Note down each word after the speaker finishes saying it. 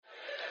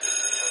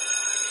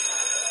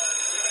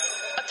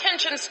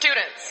Attention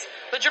students,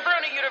 the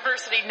Jabroni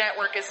University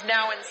Network is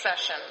now in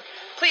session.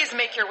 Please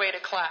make your way to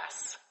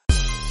class.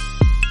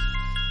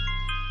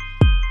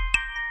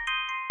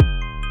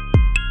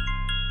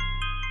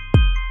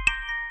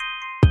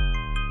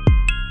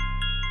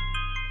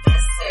 This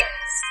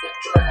is the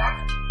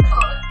Draft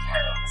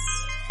Podcast.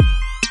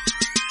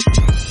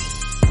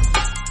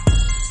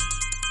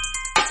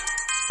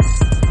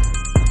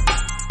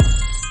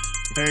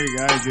 Hey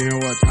guys, you know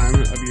what time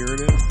of year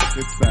it is?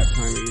 It's that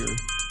time of year.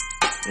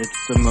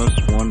 It's the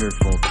most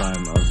wonderful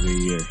time of the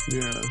year.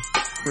 Yeah.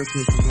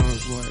 Christmas is on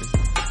its way.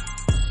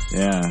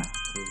 Yeah.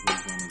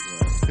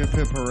 Hip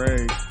hip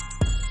hooray.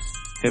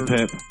 Hip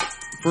hip.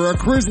 For a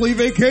Crisley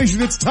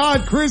vacation, it's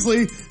Todd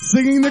Crisley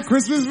singing the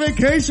Christmas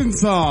vacation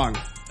song.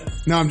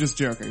 No, I'm just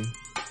joking.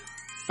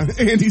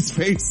 Andy's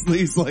face,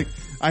 he's like,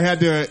 I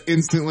had to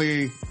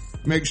instantly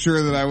make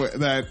sure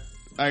that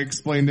I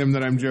explained to him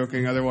that I'm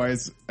joking.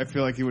 Otherwise, I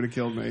feel like he would have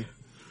killed me.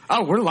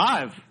 Oh, we're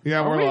live.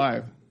 Yeah, we're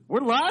live.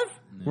 We're live?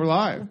 We're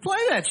live. Play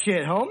that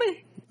shit,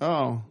 homie.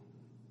 Oh.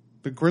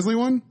 The Grizzly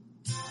one?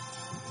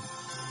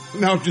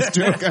 No, I'm just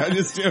joking. I'm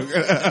just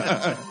joking.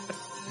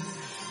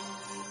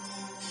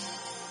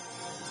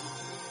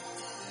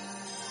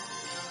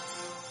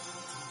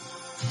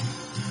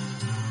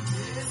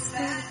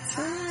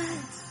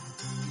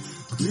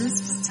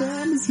 Christmas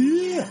time is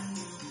here.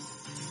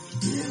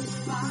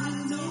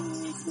 Everybody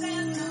knows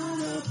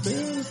that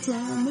better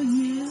time of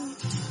year.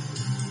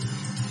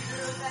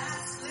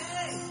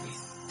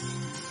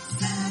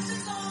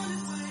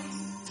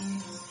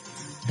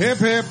 Hip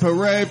hip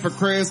hooray for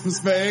Christmas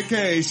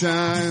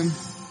vacation.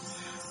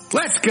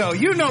 Let's go.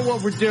 You know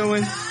what we're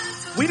doing.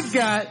 We've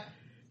got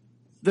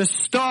the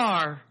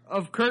star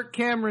of Kirk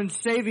Cameron's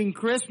Saving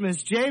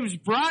Christmas, James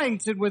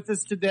Bryington, with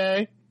us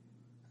today.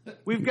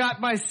 We've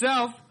got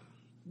myself,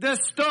 the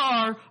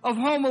star of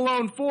Home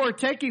Alone 4,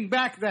 Taking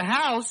Back the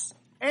House,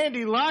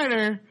 Andy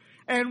Leiner.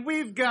 And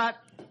we've got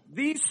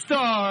the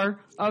star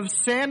of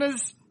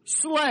Santa's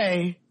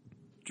Sleigh,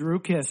 Drew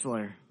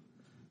Kissler.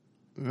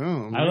 Oh,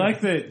 man. I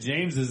like that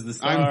James is the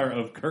star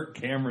of Kirk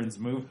Cameron's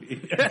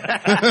movie.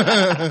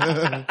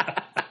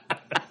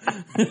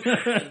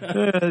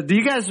 Do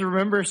you guys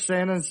remember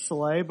Santa's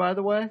Sleigh, by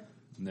the way?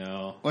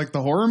 No. Like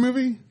the horror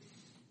movie?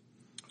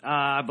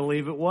 I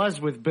believe it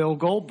was with Bill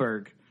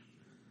Goldberg.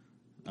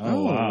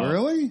 Oh, wow.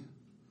 Really?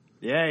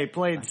 Yeah, he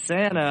played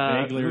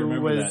Santa. Vaguely who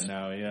remember was, that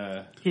now,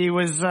 yeah. He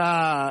was Is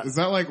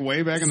that like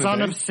way back in the day?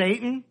 son of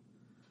Satan,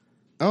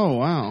 Oh,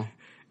 wow.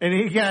 and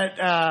he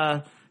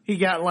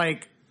got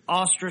like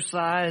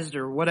ostracized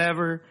or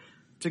whatever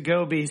to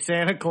go be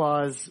Santa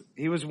Claus.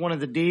 He was one of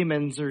the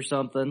demons or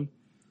something.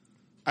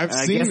 I've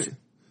I seen guess-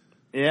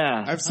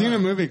 Yeah, I've seen a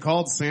movie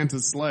called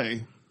Santa's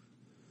Sleigh.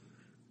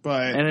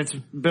 But and it's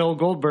Bill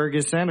Goldberg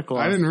as Santa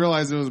Claus. I didn't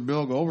realize it was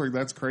Bill Goldberg.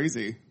 That's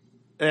crazy.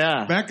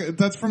 Yeah,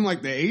 That's from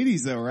like the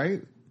 80s though,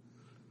 right?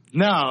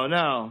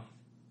 no.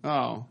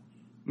 Oh.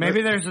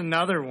 Maybe there's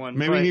another one.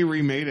 Maybe but- he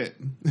remade it.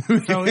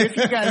 So if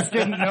you guys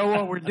didn't know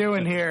what we're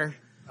doing here,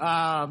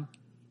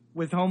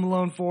 with Home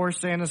Alone 4,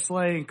 Santa's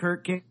Sleigh, and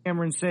Kirk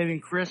Cameron Saving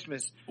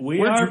Christmas,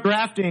 we're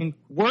drafting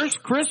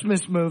worst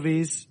Christmas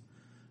movies.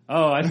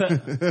 Oh, I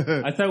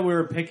thought we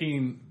were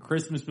picking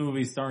Christmas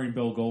movies starring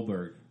Bill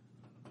Goldberg.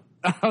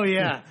 Oh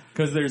yeah,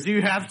 Because there's... do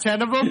you have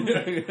 10 of them?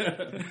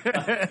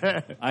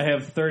 I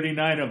have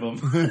 39 of them.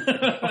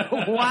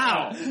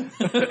 Wow.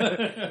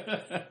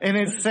 And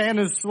it's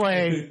Santa's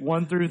Sleigh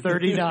 1 through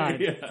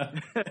 39. Yeah.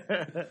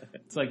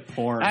 It's like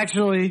porn.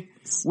 Actually,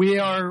 we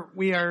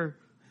are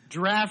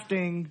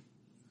drafting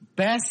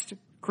best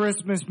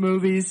Christmas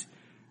movies.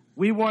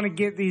 We want to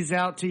get these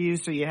out to you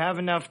so you have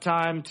enough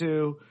time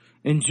to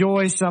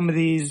enjoy some of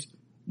these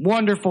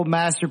wonderful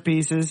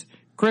masterpieces.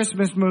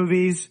 Christmas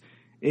movies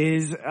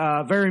is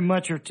very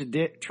much a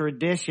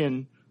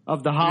tradition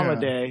of the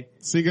holiday. Yeah.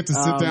 So you get to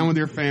sit down with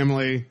your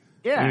family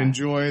Yeah. and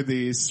enjoy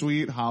the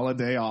sweet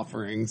holiday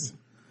offerings.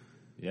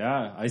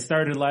 Yeah, I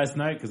started last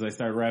night because I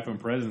started wrapping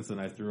presents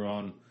and I threw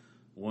on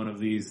one of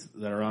these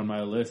that are on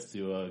my list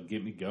to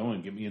get me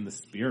going, get me in the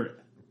spirit.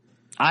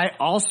 I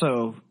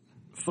also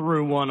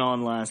threw one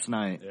on last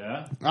night.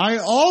 Yeah? I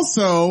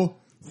also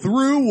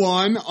threw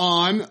one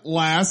on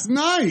last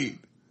night.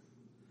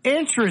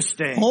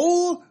 Interesting.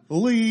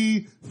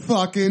 Holy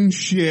fucking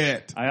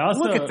shit. I also,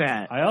 Look at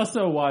that. I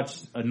also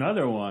watched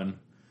another one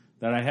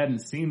that I hadn't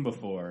seen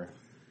before.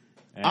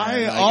 And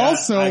I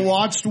also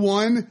watched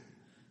one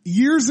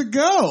years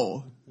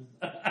ago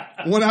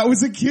when I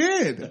was a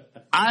kid.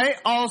 I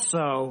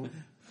also,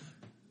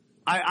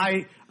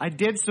 I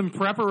did some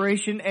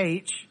preparation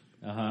H,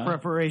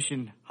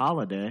 preparation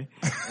holiday.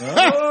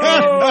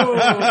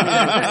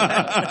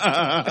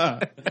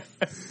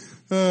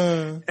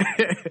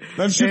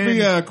 That should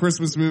be a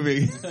Christmas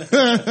movie.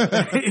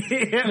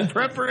 Yeah,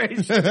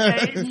 preparation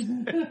H.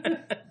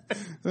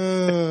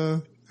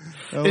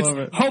 I love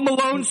it. Home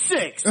Alone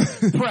 6,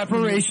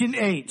 preparation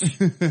H.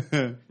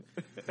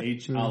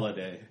 H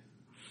holiday.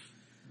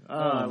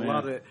 I man.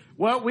 love it.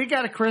 Well, we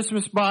got a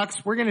Christmas box.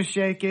 We're going to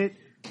shake it.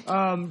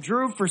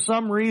 Drew, for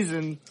some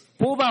reason,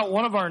 pulled out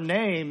one of our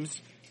names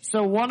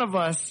So one of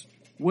us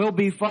will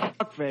be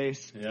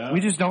fuckface. Yeah.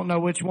 We just don't know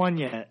which one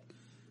yet.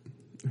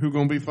 Who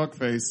gonna be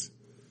fuckface?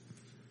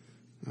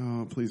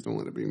 Oh, please don't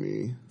let it be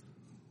me.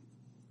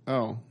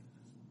 Oh.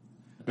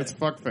 It's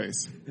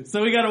fuckface.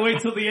 So we gotta wait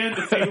till the end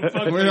to see who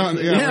fuckface We don't,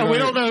 is. yeah, we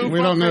don't know who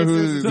we don't know fuckface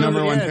who is the until number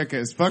the one end. pick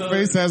is.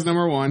 Fuckface has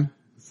number 1.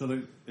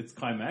 So it's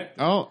climactic.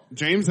 Oh,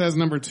 James has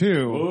number 2.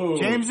 Ooh.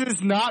 James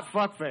is not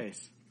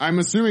fuckface. I'm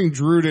assuming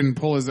Drew didn't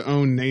pull his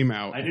own name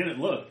out. I didn't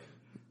look.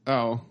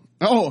 Oh,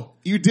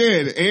 you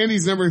did.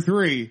 Andy's number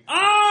 3. Oh!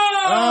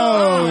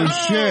 Oh,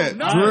 shit.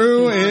 no.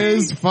 Drew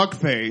is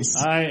fuckface.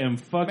 I am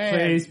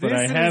fuckface, but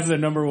I this have is- the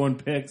number 1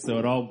 pick, so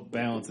it all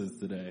balances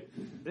today.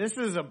 This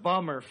is a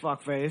bummer,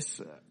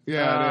 fuckface.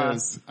 Yeah, it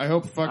is. I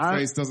hope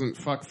fuckface doesn't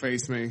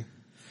fuckface me.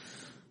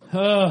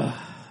 I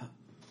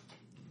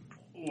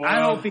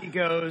hope he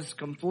goes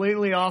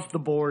completely off the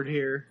board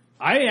here.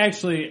 I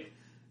actually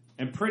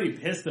am pretty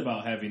pissed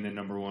about having the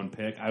number 1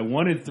 pick. I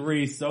wanted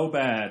 3 so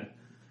bad.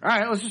 All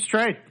right, let's just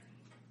trade.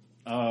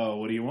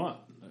 What do you want?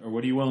 Or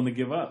what are you willing to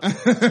give up?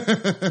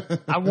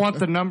 I want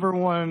the number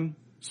 1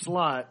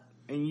 slot,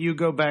 and you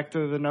go back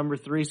to the number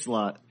 3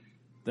 slot.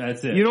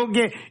 That's it. You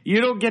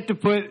don't get to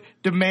put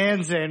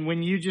demands in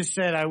when you just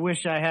said, "I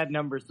wish I had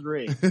number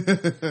 3."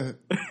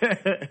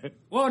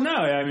 Well, no,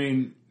 I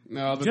mean,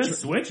 No,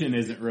 just switching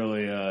isn't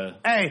really,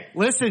 Hey,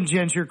 listen,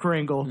 Ginger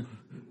Kringle.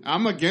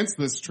 I'm against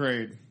this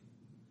trade.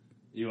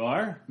 you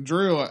are?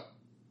 Drew,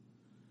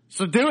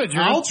 So do it,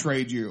 Drew. I'll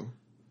trade you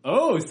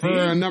Oh, see? for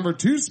a number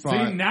 2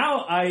 spot. See,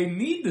 now I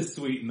need to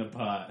sweeten the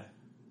pot.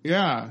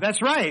 Yeah.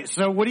 That's right.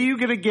 So what are you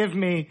going to give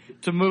me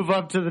to move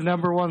up to the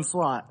number 1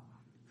 slot?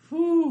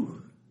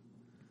 Whew.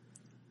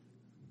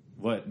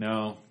 What?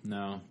 No.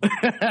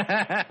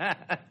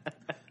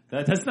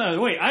 That's not,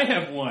 wait, I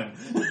have 1.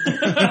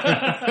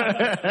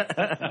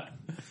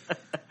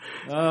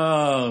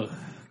 Oh,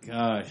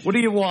 gosh. What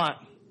do you want?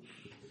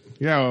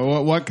 Yeah,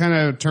 what kind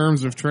of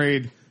terms of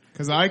trade?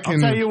 Because I I'll can...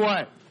 tell you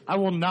what. I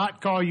will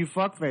not call you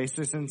fuckface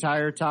this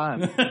entire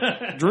time.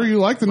 Drew, you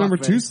like the number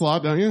Fuckface. 2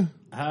 slot, don't you?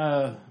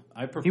 I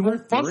prefer He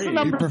wants 3. the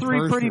number You 3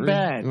 prefer pretty 3?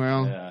 bad.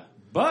 Well, Yeah.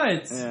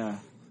 But,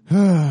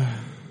 Yeah.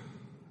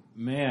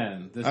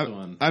 man, this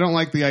one. I don't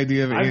like the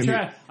idea of Andy.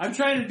 I'm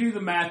trying to do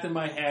the math in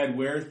my head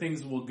where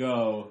things will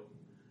go.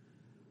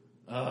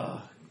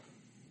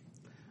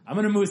 I'm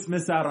going to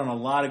miss out on a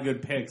lot of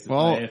good picks if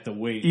I have to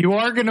wait. You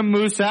are going to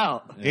moose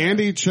out.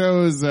 Andy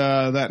chose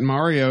that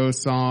Mario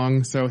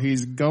song, so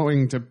he's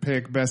going to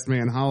pick Best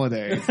Man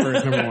Holiday for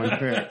his number 1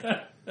 pick.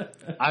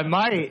 I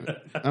might.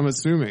 I'm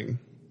assuming.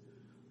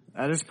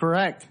 That is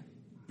correct.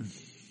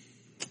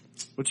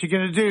 What you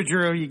going to do,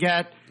 Drew? You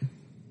got...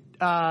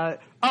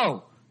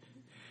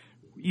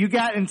 You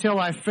got until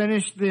I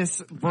finish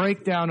this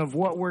breakdown of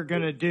what we're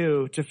going to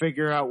do to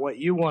figure out what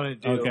you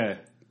want to do. Okay.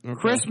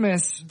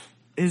 Christmas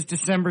is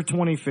December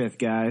 25th,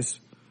 guys.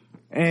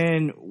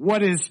 And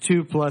what is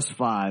 2 plus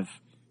 5?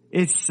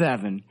 It's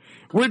 7.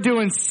 We're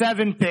doing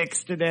 7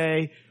 picks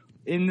today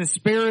in the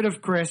spirit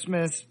of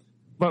Christmas,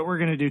 but we're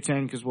going to do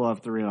 10 because we'll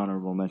have 3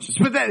 honorable mentions.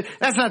 But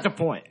that's not the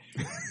point.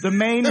 The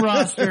main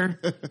roster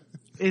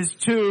is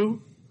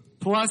 2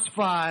 plus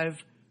 5,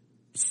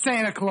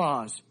 Santa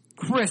Claus,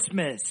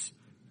 Christmas.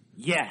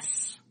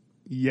 Yes.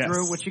 Yes.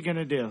 Drew, what you going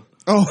to do?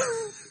 Oh,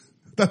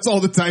 that's all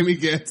the time he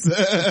gets.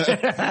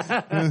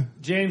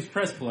 James,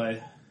 press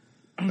play.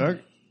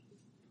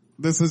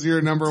 This is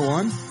your number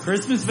 1?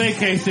 Christmas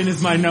Vacation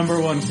is my number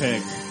 1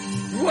 pick.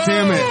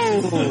 Damn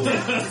it.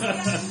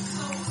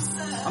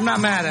 I'm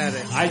not mad at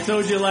it. I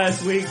told you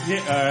last week,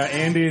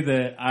 Andy,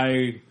 that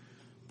I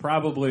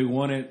probably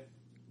wouldn't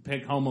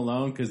pick Home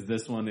Alone because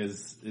this one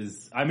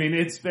is I mean,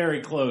 it's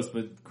very close,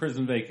 but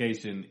Christmas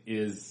Vacation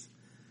is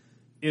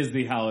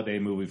the holiday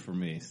movie for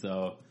me.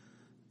 So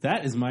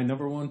that is my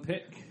number 1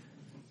 pick.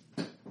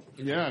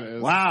 Yeah, it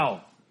is.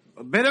 Wow.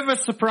 A bit of a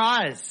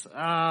surprise.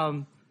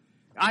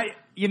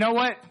 You know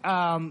what?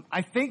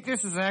 I think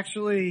this is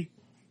actually,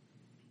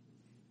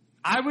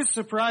 I was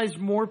surprised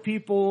more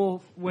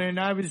people, when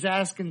I was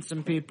asking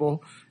some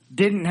people,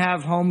 didn't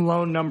have Home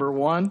Alone number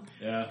 1.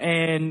 Yeah.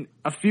 And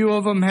a few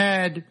of them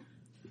had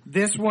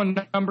this one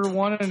number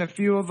 1, and a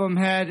few of them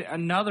had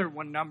another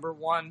one number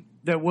 1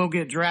 that will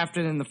get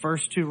drafted in the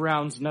first 2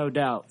 rounds, no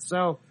doubt.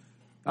 So,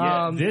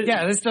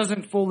 this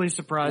doesn't fully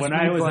surprise When me.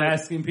 I was but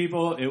asking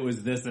people, it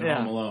was this and Yeah.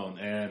 Home Alone,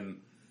 and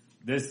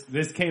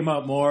this came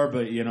up more.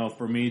 But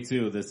for me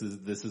too, this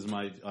is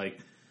my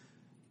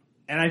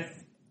and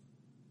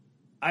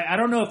I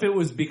don't know if it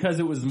was because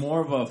it was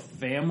more of a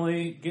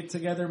family get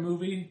together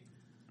movie.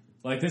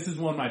 Like this is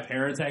one my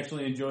parents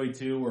actually enjoyed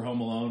too, where Home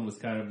Alone was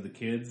kind of the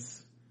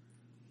kids.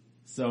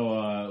 So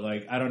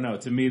I don't know.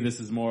 To me, this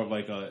is more of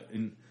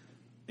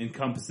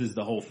encompasses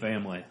the whole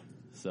family.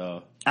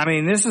 So I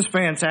mean, this is a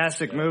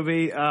fantastic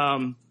movie.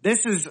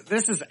 This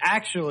is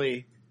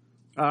actually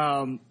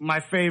my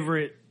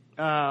favorite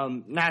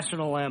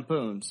National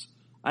Lampoons.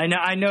 I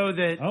know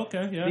that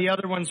the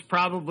other one's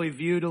probably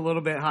viewed a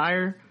little bit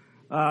higher,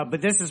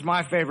 but this is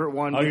my favorite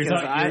one. Oh,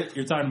 because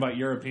you're talking about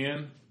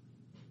European?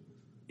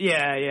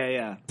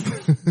 Yeah.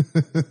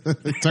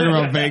 Talking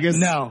about Vegas?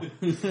 No.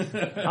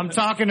 I'm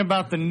talking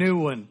about the new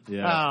one.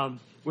 Yeah.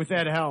 With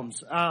Ed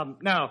Helms.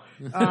 No.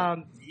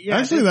 Yeah,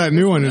 Actually, that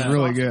new one is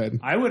really awesome. good.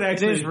 I would It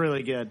actually. is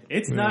really good.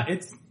 It's not.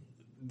 It's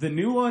the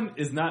new one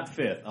is not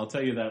fifth. I'll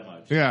tell you that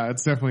much. Yeah,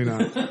 it's definitely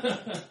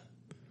not.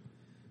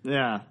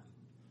 Yeah.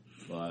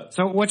 But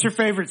So what's your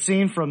favorite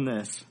scene from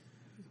this?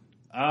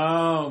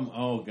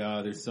 oh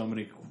god, there's so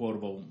many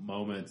quotable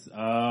moments.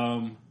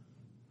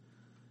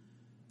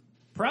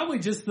 Probably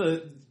just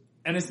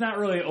and it's not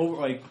really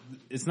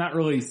it's not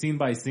really scene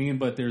by scene,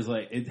 but there's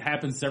it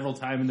happens several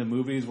times in the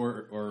movies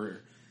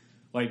where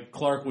like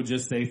Clark would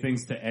just say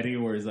things to Eddie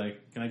where he's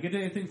like, "Can I get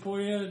anything for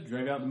you?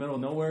 Drive out in the middle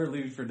of nowhere,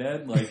 leave you for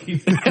dead." Like he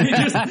just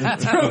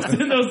throws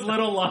in those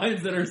little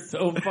lines that are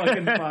so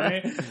fucking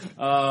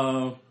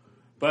funny.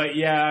 But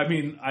yeah, I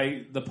mean,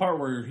 the part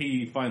where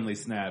he finally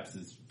snaps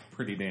is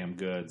pretty damn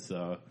good.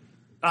 So,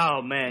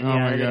 Oh man, Oh yeah,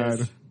 my it god.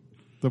 is.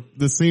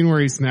 The scene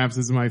where he snaps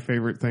is my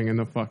favorite thing in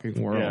the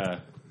fucking world. yeah,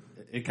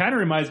 it kind of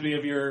reminds me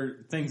of your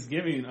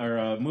Thanksgiving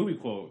or movie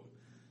quote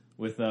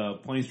with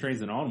planes,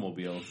 trains, and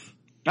automobiles.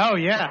 Oh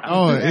yeah.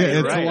 Oh, Yeah, yeah,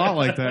 you're it's right. a lot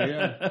like that,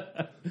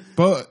 yeah.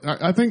 But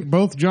I think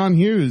both John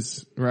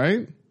Hughes,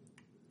 right?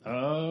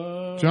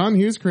 John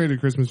Hughes created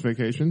Christmas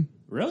Vacation.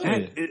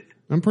 Really?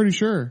 I'm pretty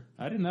sure.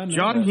 I did not know.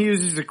 John that.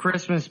 Hughes is a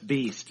Christmas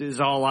beast, is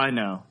all I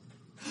know.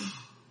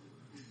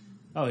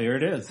 Oh, here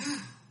it is.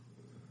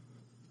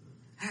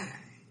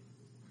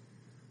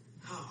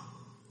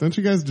 Don't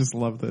you guys just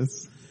love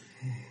this?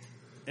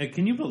 And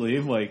can you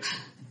believe like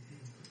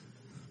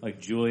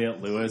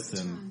Juliette Lewis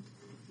and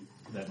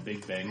that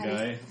Big Bang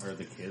guy are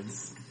the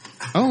kids?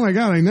 Oh my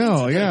god, I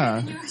know,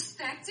 yeah. You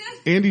expect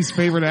it? Andy's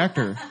favorite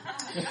actor.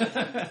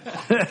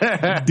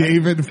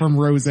 David from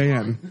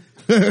Roseanne.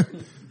 Kind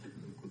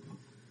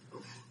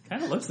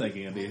of looks like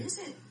Andy. Is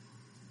it?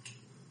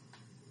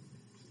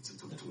 It's a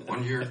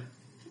 1-year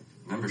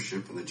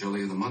membership in the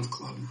Jelly of the Month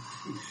Club.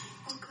 Oh,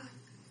 good.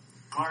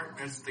 Clark,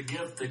 it's the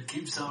gift that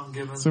keeps on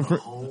giving So the for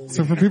whole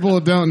people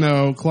who don't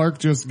know, Clark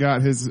just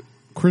got his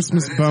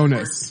Christmas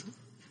bonus.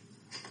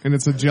 And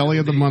it's a Jelly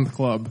of the Month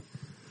Club.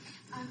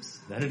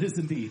 That it is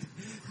indeed.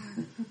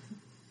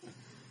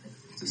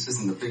 This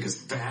isn't the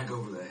biggest bag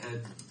over the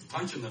head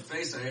punch in the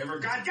face I ever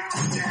got. God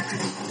damn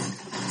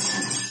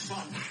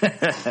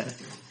it!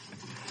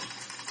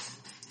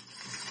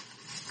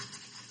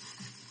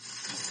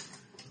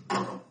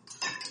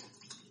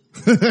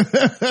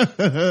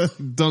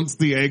 Dunks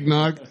the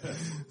eggnog.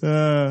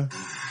 That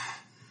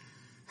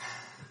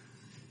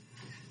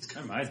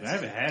reminds me, I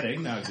haven't had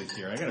eggnog this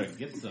year. I gotta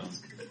get some.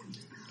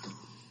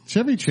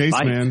 Chevy Chase,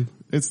 Bite. man.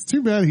 It's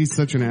too bad he's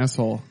such an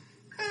asshole.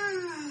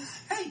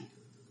 Hey,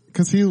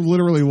 Because he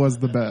literally was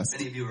the best.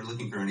 any of you are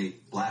looking for any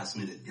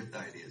last-minute gift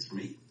ideas for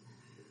me?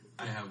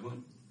 I have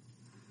one.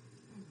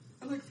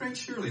 I like Frank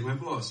Shirley, my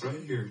boss,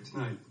 right here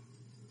tonight.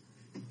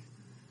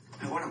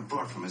 I want him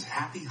brought from his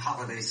happy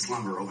holiday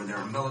slumber over there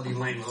in Melody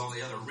Lane with all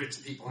the other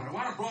rich people, and I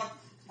want him brought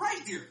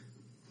right here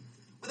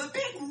with a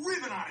big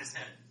ribbon on his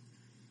head.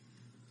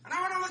 And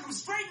I want to look him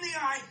straight in the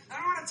eye, and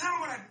I want to tell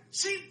him what a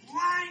cheap,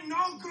 lying,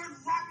 no-good,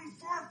 rotten,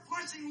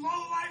 four-flushing,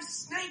 low-life,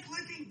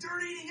 snake-licking,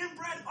 dirt-eating,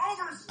 inbred,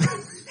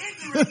 overstuffed,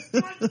 ignorant,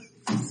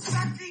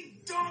 blood-sucking,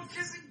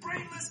 dog-kissing,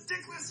 brainless,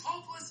 dickless,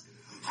 hopeless,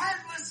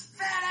 heartless,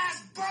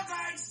 fat-ass,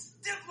 bug-eyed,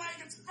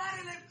 stiff-legged,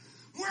 spotty-lipped,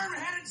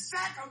 worm-headed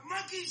sack of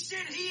monkey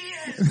shit he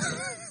is.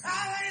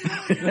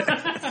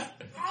 Hallelujah.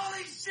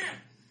 Holy shit.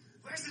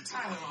 Where's the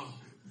Tylenol?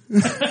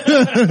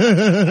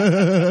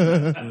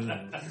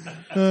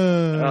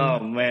 Oh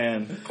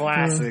man,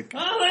 classic.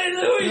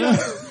 Hallelujah!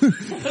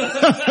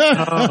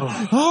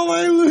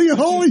 Hallelujah!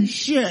 Holy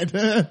shit!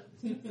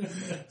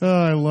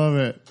 Oh, I love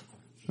it.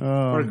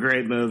 Oh, What a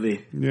great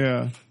movie.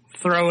 yeah,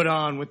 Throw it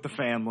on with the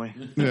family.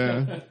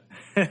 yeah.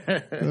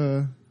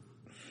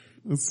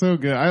 It's so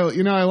good. I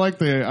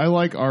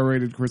like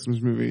R-rated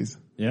Christmas movies.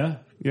 Yeah.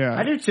 Yeah,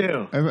 I do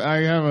too. I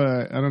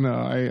don't know.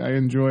 I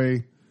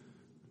enjoy,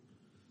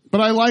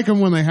 but I like them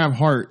when they have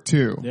heart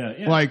too. Yeah,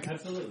 like,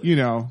 absolutely.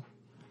 yeah.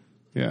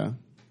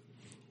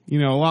 A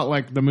lot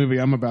like the movie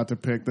I'm about to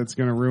pick that's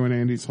going to ruin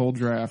Andy's whole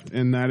draft,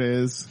 and that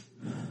is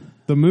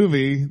the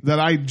movie that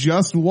I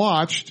just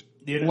watched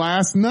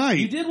last night.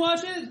 You did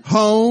watch it?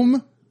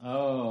 Home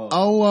Oh.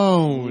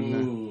 Alone.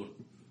 Ooh.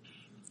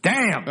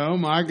 Damn. Oh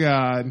my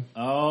god.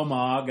 Oh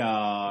my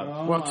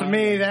god. Well, to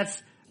me,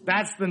 that's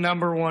the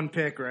number one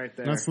pick right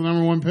there. That's the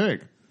number one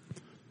pick.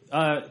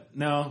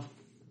 No.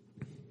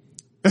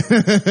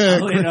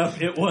 Oddly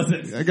enough, it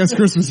wasn't. I guess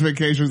Christmas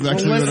Vacation is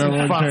actually the Listen,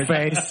 number one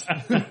pick.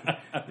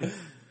 fuckface.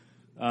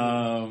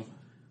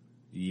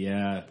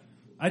 Yeah.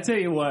 I tell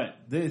you what,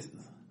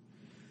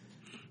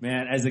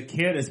 man, as a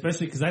kid,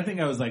 especially because I think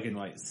I was like in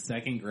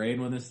second grade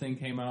when this thing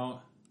came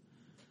out.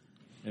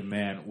 And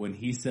man, when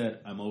he said,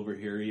 "I'm over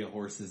here, you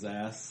horse's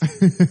ass,"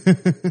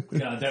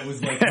 God, that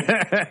was like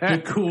the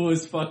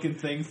coolest fucking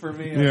thing for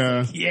me. I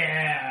was like,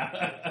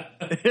 yeah.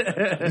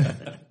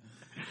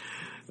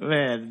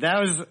 Man, that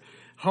was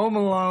Home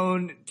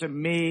Alone to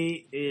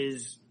me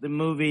is the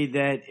movie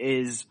that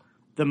is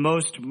the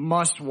most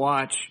must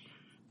watch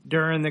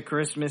during the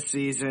Christmas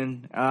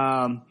season.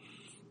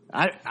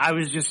 I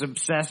was just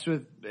obsessed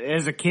with,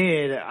 as a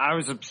kid, I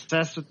was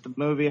obsessed with the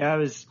movie. I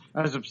was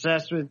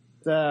obsessed with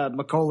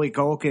Macaulay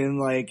Culkin.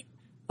 Like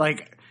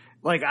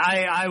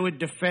I would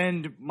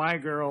defend My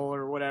Girl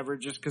or whatever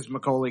just because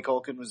Macaulay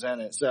Culkin was in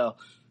it. So,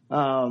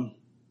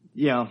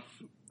 you know,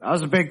 I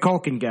was a big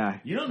Culkin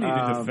guy. You don't need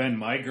to defend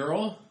My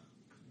Girl.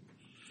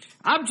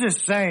 I'm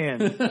just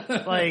saying,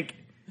 like,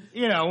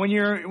 you know, when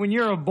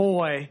you're a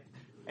boy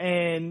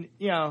and,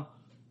 you know,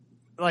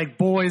 like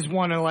boys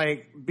want to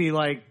like be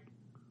like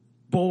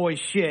boy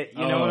shit,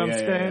 you know what I'm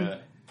saying? Yeah.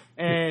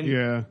 And,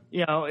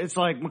 you know, it's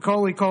like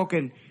Macaulay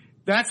Culkin,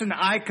 that's an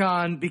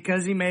icon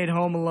because he made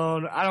Home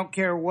Alone. I don't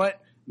care what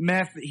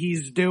meth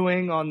he's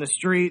doing on the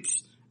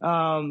streets.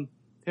 He'll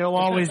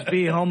always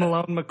be Home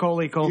Alone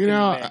Macaulay Culkin. You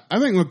know, man. I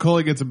think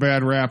Macaulay gets a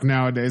bad rap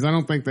nowadays. I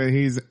don't think that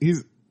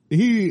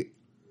he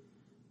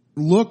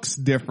looks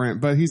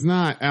different, but he's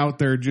not out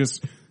there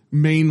just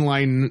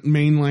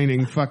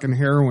mainlining fucking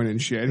heroin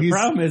and shit. The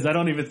problem is, I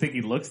don't even think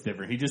he looks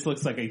different. He just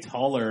looks like a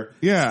taller,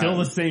 still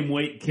the same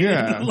weight kid.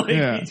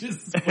 He's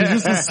just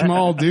a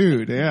small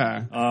dude.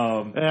 Yeah.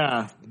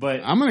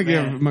 But I'm gonna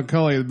give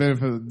Macaulay the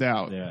benefit of the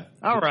doubt. Yeah.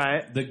 All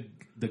right.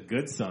 The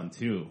Good Son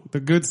too. The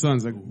Good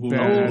Son's a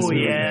badass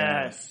movie.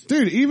 Yes.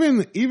 Dude,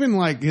 even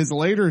like his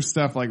later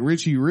stuff, like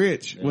Richie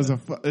Rich,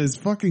 is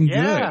fucking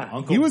good.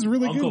 He was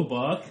really Uncle good.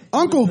 Buck.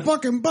 Uncle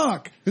fucking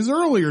Buck. His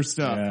earlier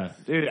stuff. Yeah.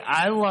 Dude,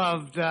 I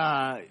loved,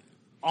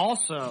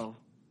 also,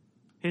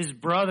 his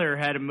brother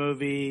had a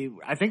movie,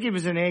 I think it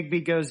was in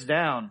Igby Goes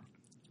Down.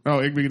 Oh,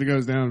 Igby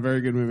Goes Down,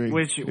 very good movie.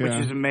 Which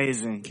is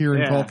amazing.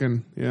 Kieran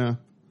Culkin,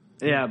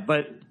 Yeah,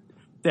 but,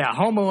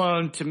 Home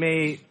Alone, to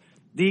me,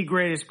 the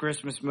greatest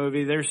Christmas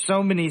movie. There's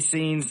so many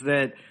scenes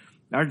that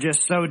are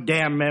just so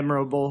damn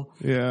memorable.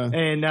 Yeah.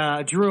 And,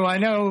 Drew, I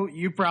know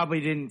you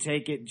probably didn't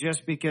take it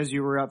just because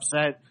you were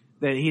upset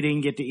that he didn't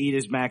get to eat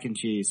his mac and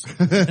cheese.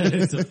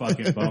 It's a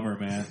fucking bummer,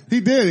 man.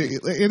 He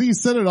did. And he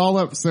set it all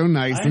up so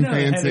nice and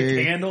fancy. It had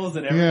the candles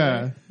and everything.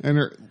 Yeah. And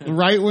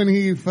right when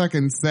he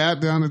fucking sat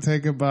down to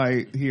take a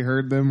bite, he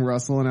heard them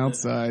rustling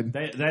outside.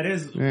 That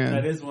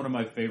is one of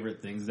my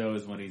favorite things, though,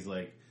 is when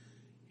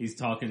he's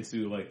talking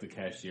to like the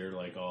cashier,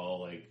 like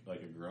all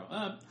like a girl.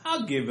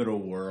 I'll give it a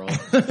whirl.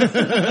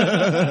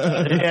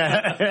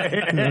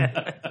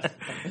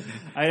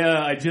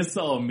 I just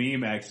saw a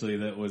meme actually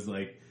that was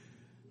like,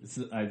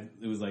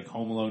 it was like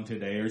Home Alone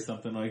Today or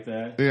something like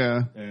that. Yeah.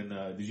 And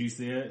did you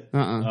see it?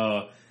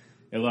 I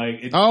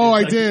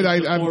did.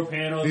 I 4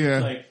 panels. Yeah.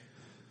 It's like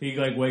he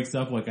like wakes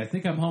up like, I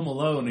think I'm home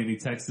alone, and he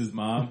texts his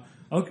mom.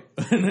 Okay,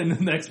 and then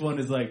the next one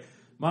is like,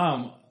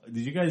 Mom,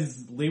 did you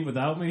guys leave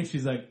without me?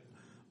 She's like,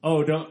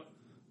 oh, don't.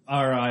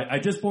 All right, I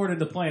just boarded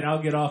the plane.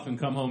 I'll get off and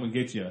come home and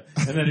get you.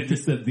 And then it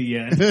just said the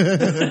end.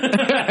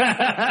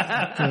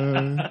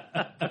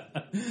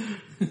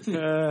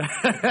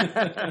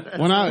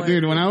 When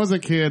I was a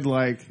kid,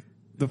 like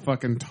the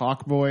fucking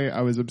Talk Boy,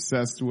 I was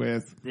obsessed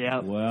with.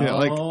 Yeah.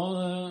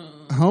 Well,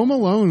 Home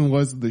Alone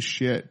was the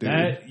shit,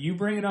 dude. You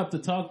bring it up, the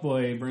Talk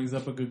Boy brings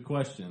up a good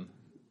question.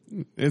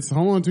 It's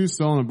Home Alone 2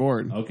 still on the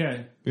board.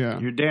 Okay. Yeah.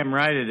 You're damn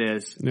right it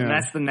is. Yeah. And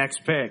that's the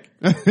next pick.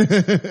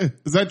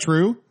 Is that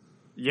true?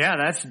 Yeah,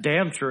 that's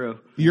damn true.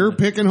 You're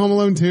picking Home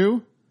Alone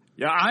 2?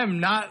 Yeah,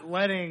 I'm not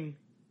letting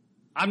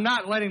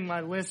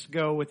my list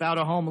go without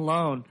a Home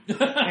Alone.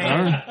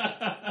 And,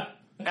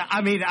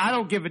 I mean, I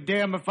don't give a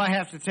damn if I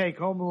have to take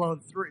Home Alone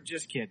 3.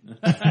 Just kidding.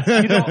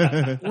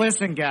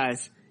 Listen,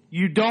 guys,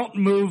 you don't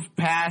move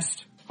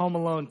past Home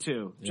Alone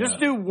 2. Yeah. Just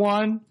do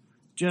 1,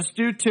 just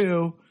do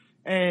 2,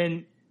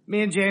 and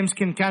me and James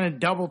can kind of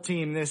double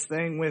team this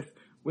thing with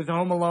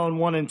Home Alone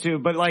 1 and 2.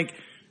 But like,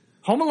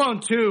 Home Alone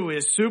 2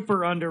 is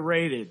super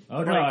underrated.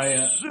 Oh no,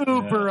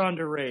 super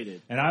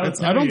underrated. And I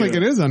don't think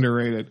it is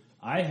underrated.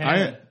 I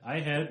had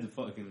the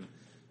fucking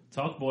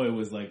Talk Boy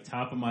was like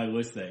top of my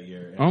list that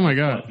year. And oh my I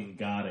God. fucking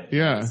got it.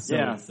 Yeah. I was so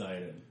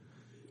excited.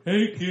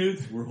 Hey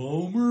kids, we're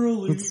home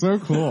early. It's so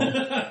cool.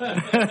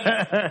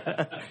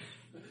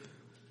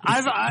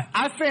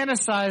 I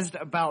fantasized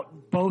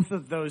about both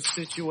of those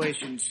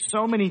situations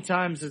so many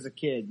times as a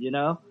kid, you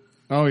know?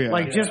 Oh yeah.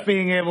 Like just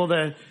being able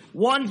to,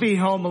 one, be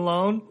home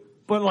alone,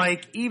 but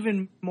like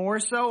even more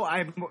so,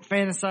 I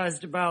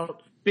fantasized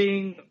about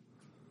being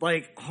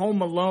like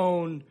home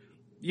alone,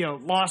 you know,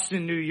 lost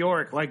in New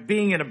York, like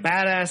being in a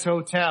badass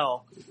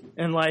hotel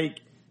and like,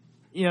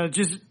 you know,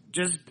 just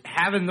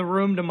having the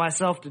room to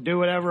myself to do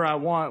whatever I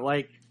want.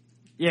 Like,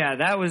 yeah,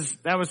 that was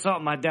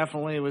something I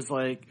definitely was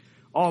like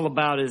all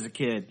about as a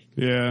kid.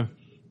 Yeah.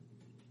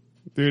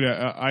 Dude,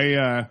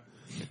 I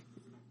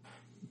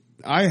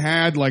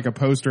had like a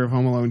poster of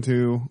Home Alone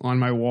 2 on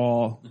my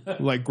wall,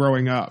 like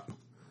growing up.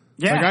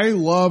 Yeah. Like I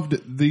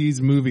loved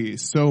these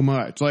movies so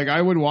much. Like I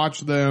would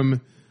watch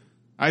them.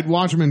 I'd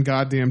watch them in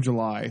goddamn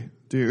July,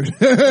 dude.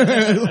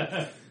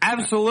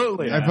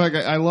 Absolutely.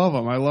 I love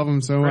them. I love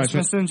them so much.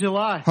 Christmas in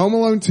July. Home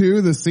Alone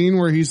 2, the scene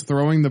where he's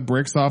throwing the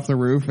bricks off the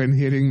roof and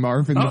hitting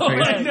Marv in the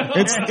face. I know.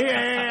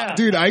 yeah.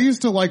 Dude, I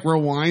used to like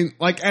rewind,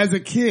 like as a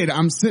kid,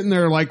 I'm sitting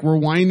there like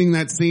rewinding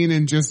that scene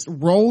and just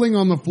rolling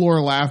on the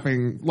floor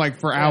laughing like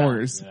for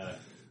hours.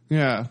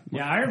 Yeah.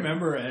 Yeah, I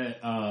remember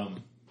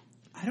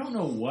I don't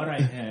know what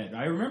I had.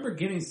 I remember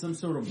getting some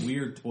sort of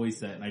weird toy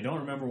set, and I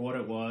don't remember what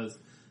it was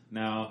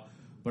now.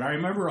 But I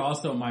remember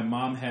also my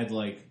mom had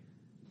like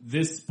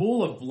this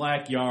spool of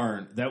black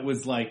yarn that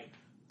was like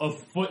a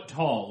foot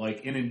tall,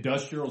 like an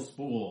industrial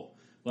spool.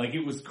 Like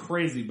it was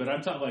crazy, but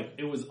I'm talking like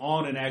it was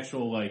on an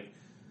actual like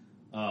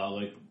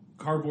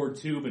cardboard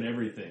tube and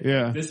everything.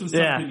 Yeah. This was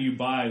something you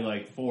buy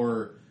like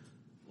for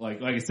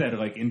like I said,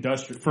 like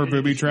industrial For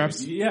booby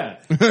traps? Yeah.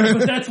 But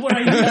that's what I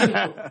used.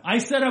 I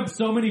set up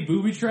so many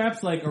booby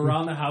traps like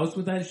around the house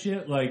with that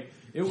shit. Like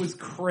it was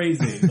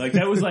crazy. Like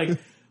that was like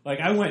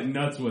I went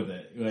nuts with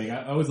it. Like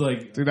I was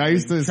like, dude, I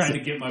used to try to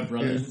get my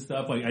brothers and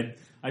stuff. Like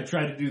I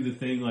tried to do the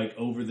thing like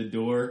over the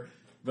door,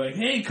 like,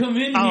 hey, come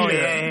in here.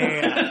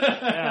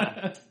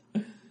 Yeah.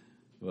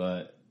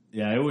 But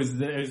yeah, it was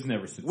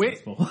never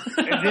successful.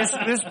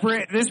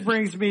 This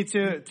brings me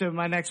to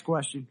my next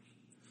question.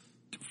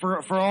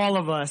 For all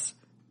of us,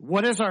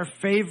 what is our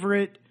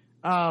favorite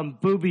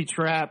booby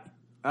trap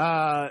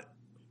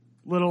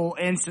little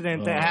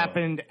incident that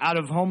happened out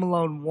of Home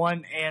Alone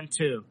 1 and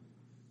 2?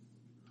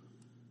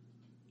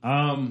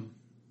 I'll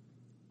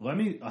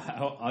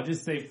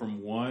just say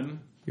from 1.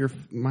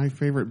 My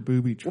favorite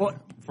booby trap. Well,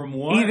 from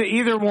 1?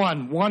 Either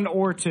 1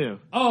 or 2.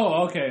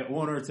 Oh, okay.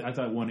 1 or 2. I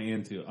thought 1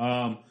 and 2.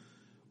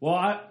 Well,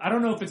 I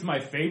don't know if it's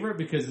my favorite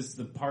because it's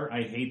the part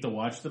I hate to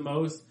watch the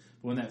most.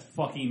 When that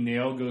fucking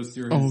nail goes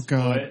through his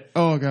foot.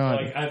 Oh, God.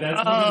 Like,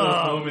 that's one of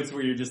those moments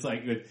where you're just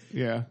like,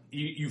 yeah.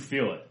 You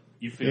feel it.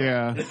 You feel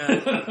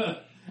it.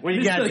 What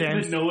you got, like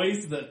James? The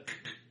noise,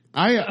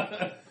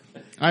 I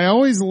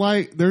always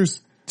like,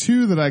 there's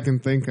 2 that I can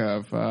think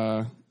of,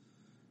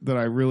 that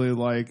I really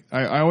like.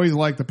 I always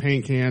like the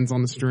paint cans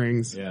on the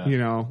strings, you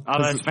know,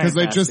 because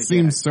they just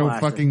seem so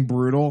fucking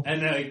brutal.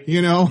 And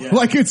you know,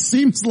 like it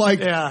seems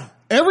like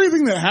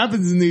everything that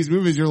happens in these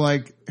movies, you're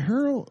like,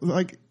 Harold,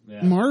 like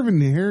Marv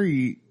and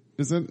Harry,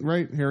 is that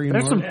right? Harry and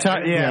Marv? There's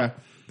some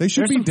they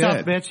should be dead.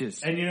 Tough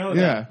bitches. And you know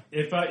that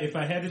if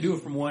I had to do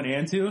it from 1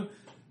 and 2,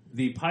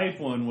 the pipe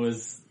one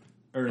was.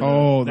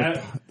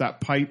 That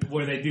pipe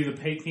where they do the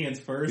paint cans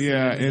first.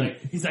 Yeah, and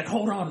he's like,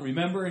 hold on,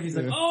 remember? And he's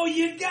like, oh,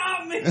 you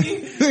got me. And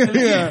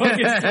yeah, he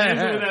fucking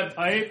slams with that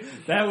pipe.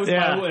 That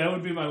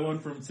would be my 1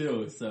 from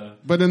 2. So,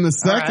 but in the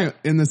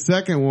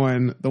second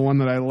one, the one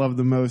that I love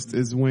the most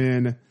is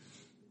when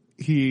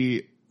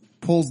he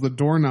pulls the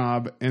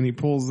doorknob and he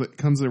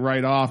comes it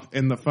right off,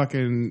 and the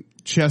fucking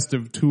chest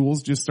of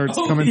tools just starts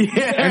coming,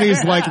 and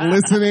he's like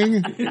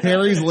listening.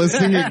 Harry's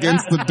listening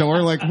against the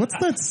door, like, what's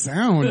that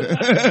sound?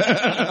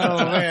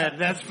 Oh man,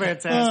 that's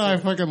fantastic! I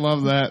fucking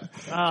love that.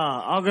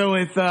 I'll go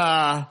with.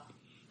 I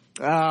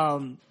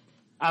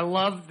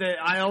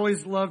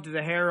always loved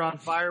the hair on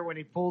fire when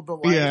he pulled the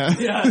light. Yeah.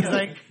 He's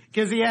like,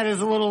 because he had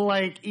his little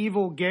like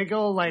evil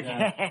giggle, like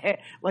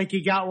like he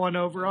got one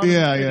over on him.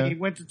 Yeah. He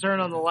went to turn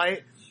on the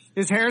light.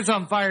 His hair's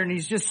on fire, and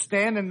he's just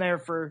standing there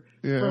for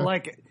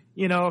like,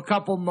 you know, a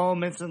couple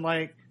moments, and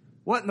like,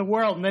 what in the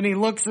world? And then he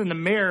looks in the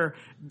mirror,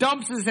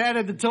 dumps his head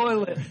in the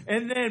toilet,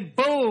 and then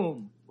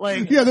boom.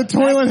 Like, the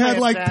toilet had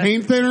like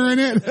paint thinner in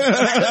it.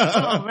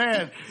 Oh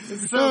man,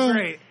 it's so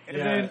great. And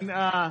then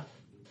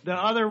the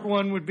other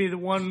one would be the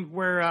one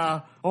where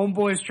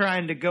homeboy's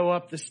trying to go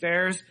up the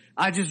stairs.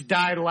 I just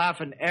died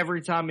laughing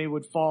every time he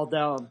would fall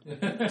down.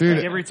 Dude,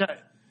 like every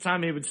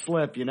time he would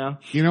slip, you know?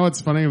 You know what's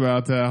funny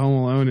about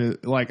Home Alone is,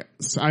 like,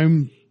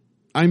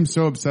 I'm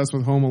so obsessed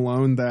with Home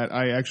Alone that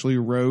I actually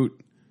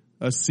wrote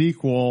a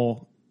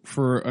sequel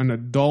for an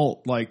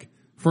adult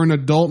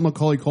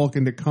Macaulay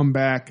Culkin to come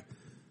back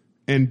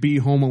and be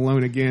Home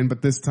Alone again,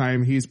 but this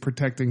time he's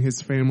protecting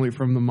his family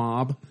from the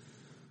mob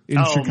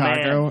in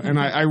Chicago. Man. And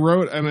I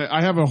wrote, and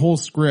I have a whole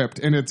script,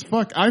 and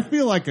I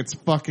feel like it's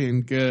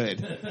fucking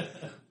good.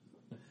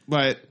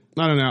 But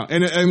I don't know.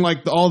 And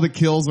like all the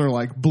kills are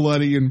like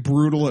bloody and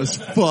brutal as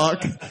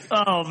fuck.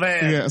 Oh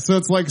man. Yeah, so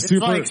it's like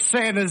super. It's like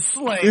Santa's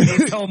sleigh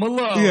meets Home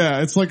Alone.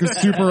 Yeah, it's like a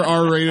super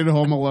R-rated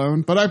Home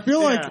Alone. But I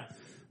feel like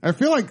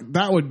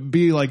that would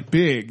be like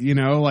big, you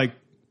know, like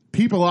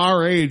people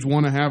our age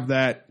want to have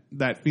that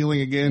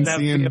feeling again. That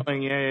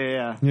feeling,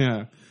 yeah.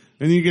 Yeah.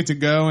 And you get to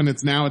go, and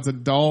it's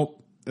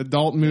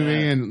adult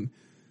movie, and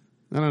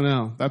I don't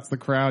know. That's the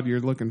crowd you're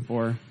looking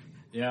for.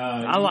 Yeah,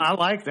 I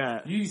like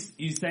that. You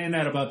saying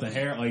that about the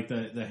hair, like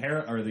the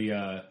hair, or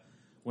the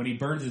when he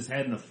burns his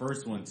head in the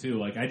first one too.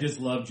 Like, I just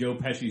love Joe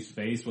Pesci's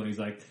face when he's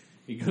like,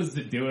 he goes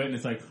to do it, and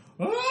it's like,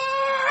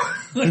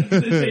 ah! Like,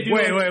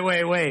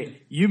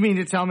 wait. You mean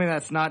to tell me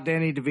that's not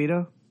Danny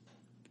DeVito?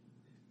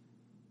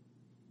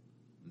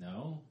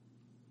 No,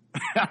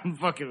 I'm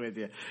fucking with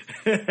you.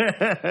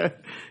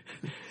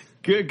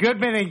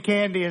 Goodman and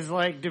Candy is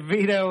like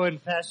DeVito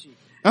and Pesci.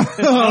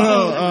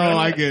 Oh,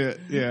 I get it.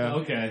 Yeah.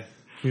 Okay.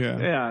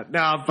 Yeah. No,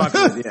 I'm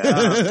fucking with you.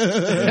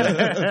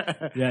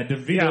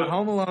 DeVito.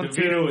 Home Alone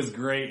DeVito 2 was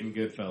great in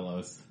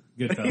Goodfellas.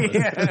 Goodfellas.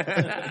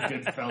 Yeah.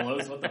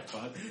 Goodfellas. What the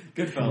fuck?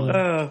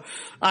 Goodfellas.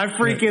 I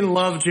freaking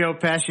love Joe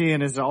Pesci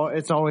and It's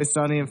Always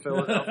Sunny in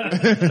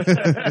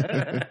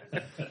Philadelphia.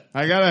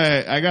 I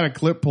got a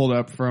clip pulled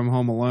up from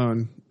Home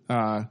Alone.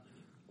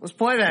 Let's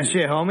play that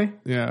shit, homie.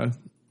 Yeah.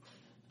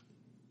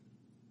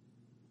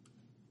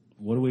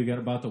 What do we got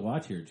about to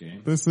watch here,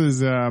 James? This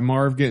is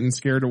Marv getting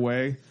scared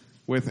away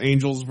with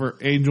Angels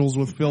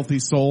with Filthy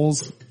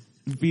Souls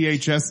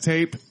VHS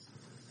tape.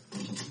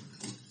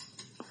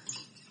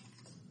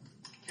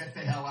 Get the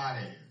hell out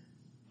of here.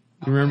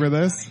 You remember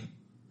this?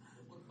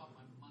 What about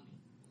my money?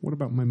 What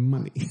about my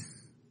money?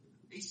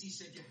 AC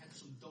said you had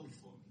some dough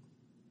for me.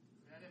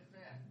 That ain't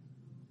fair.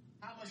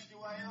 How much do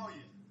I owe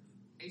you?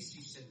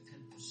 AC said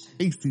 10%.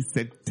 AC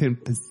said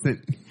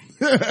 10%. He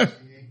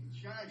ain't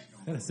charged no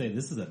I gotta say,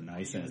 this is a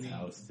nice ass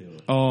house too.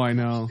 Oh, I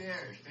know.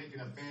 stairs,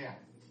 taking a bath.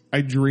 I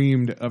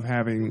dreamed of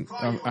having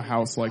a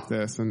house like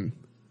this, and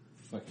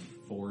Fucking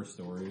 4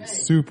 stories.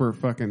 super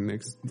fucking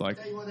like.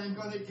 Tell you what I'm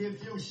gonna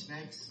give you,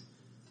 snakes.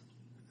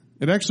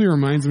 It actually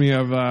reminds me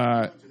of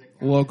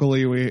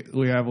locally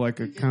we have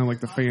like a kind of like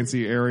the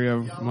fancy area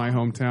of my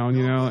hometown,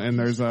 you know, and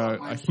there's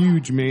a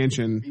huge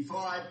mansion Before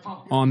I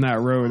pump you. on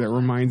that road that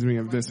reminds me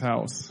of this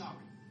house. Sorry.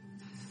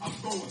 I'm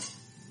going.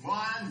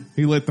 1,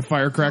 He lit the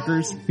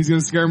firecrackers. He's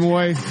gonna scare him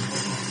away.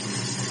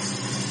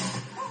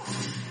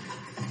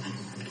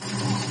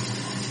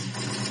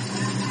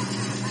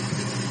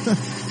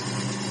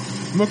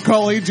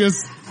 Macaulay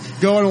just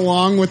going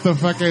along with the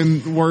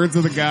fucking words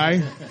of the guy.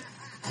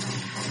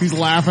 He's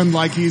laughing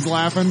like he's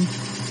laughing.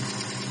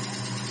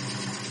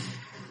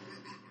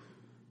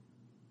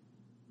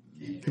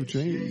 To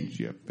change,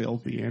 you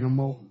filthy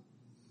animal.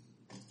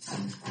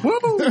 Woo!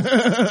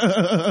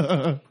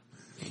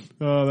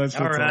 Oh, that shit's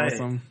All right.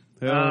 awesome.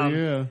 Hell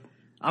yeah.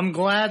 I'm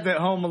glad that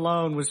Home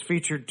Alone was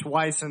featured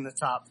twice in the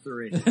top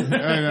 3.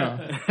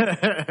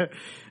 I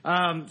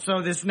know.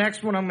 So this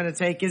next one I'm going to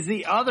take is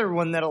the other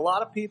one that a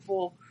lot of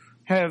people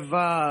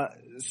have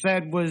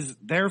said was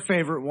their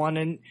favorite one,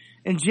 and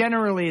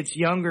generally it's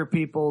younger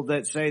people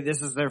that say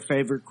this is their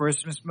favorite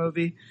Christmas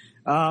movie.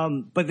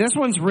 But this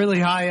one's really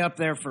high up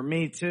there for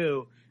me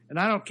too, and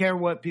I don't care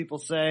what people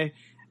say.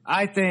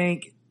 I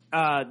think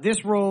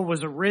this role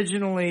was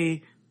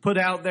originally put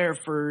out there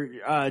for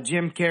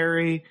Jim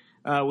Carrey,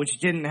 which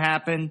didn't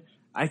happen.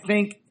 I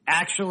think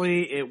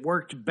actually it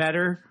worked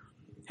better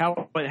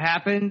how it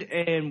happened,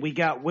 and we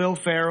got Will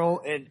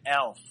Ferrell and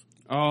Elf.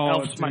 Oh,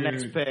 Elf's my dude.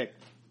 next pick.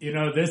 You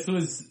know, this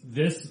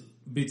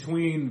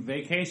between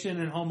Vacation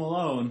and Home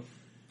Alone,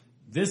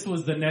 this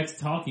was the next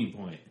talking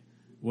point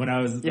when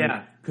I was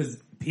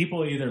because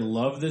people either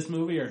love this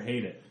movie or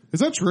hate it. Is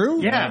that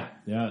true? Yeah.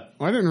 Yeah.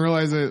 I didn't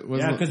realize it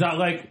was. Yeah, because I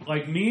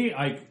like me,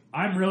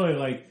 I'm really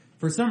like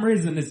for some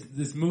reason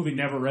this movie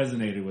never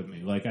resonated with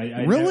me. Like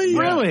I Really?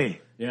 never- yeah.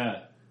 Really? Yeah.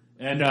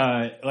 And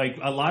like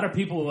a lot of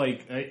people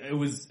like it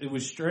was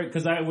strict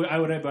because I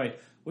would be like,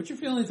 what's your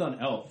feelings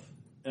on Elf?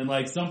 And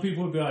like some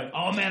people would be like,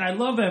 oh man, I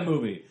love that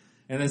movie.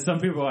 And then some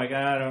people are like,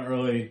 I don't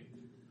really.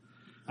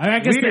 I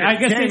guess Weird. I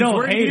guess they James, don't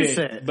where do hate you it,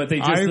 sit? but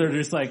they're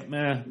just like,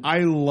 meh. I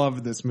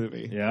love this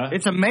movie. Yeah.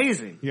 It's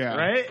amazing. Yeah.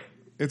 Right?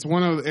 It's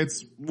one of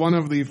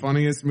the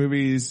funniest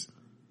movies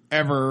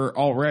ever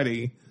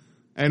already,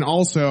 and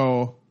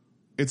also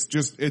it's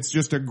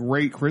just a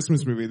great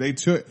Christmas movie. They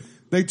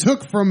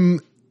took from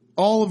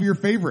all of your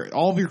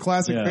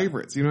classic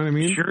favorites. You know what I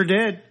mean? Sure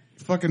did.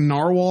 Fucking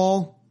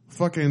Narwhal,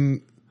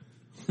 the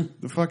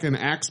fucking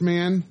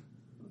Axeman.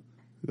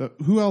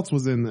 Who else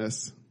was in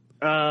this?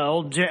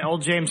 Old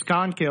James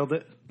Caan killed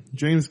it.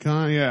 James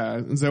Caan, yeah,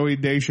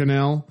 Zooey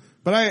Deschanel.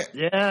 But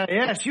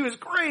Yeah, she was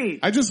great.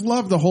 I just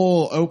love the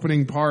whole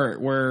opening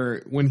part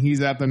when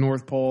he's at the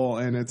North Pole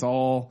and it's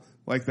all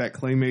like that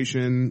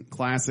claymation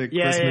classic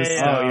Christmas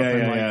stuff. Oh, and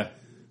like yeah.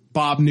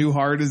 Bob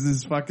Newhart is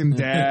his fucking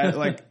dad.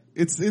 Like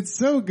it's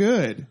so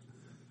good.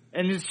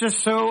 And it's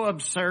just so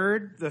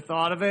absurd, the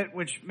thought of it,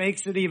 which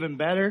makes it even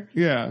better.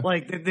 Yeah.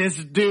 Like that this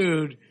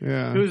dude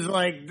who's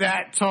like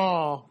that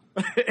tall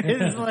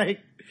is like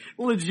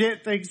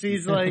legit thinks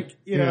he's like,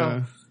 you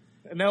know,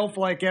 an elf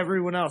like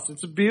everyone else.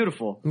 It's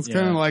beautiful. It's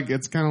kind of like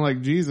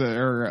Jesus,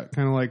 or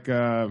kind of like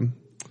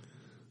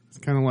it's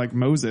kind of like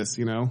Moses,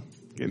 you know,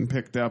 getting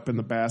picked up in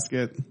the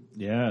basket,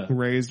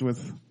 raised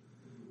with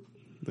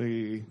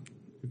the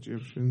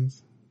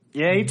Egyptians.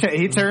 Yeah,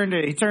 he turned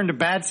a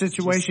bad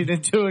situation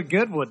into a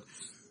good one.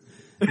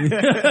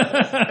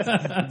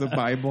 The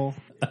Bible.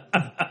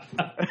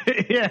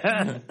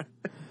 Yeah.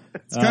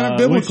 It's kind of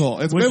biblical.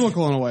 It's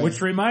biblical in a way.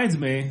 Which reminds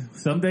me,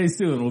 someday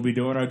soon we'll be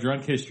doing our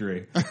drunk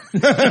history.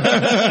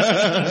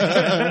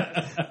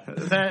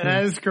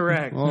 That is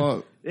correct.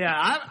 Well, Yeah,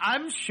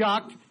 I'm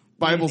shocked.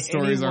 Bible when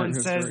stories anyone aren't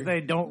says history.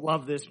 they don't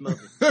love this movie.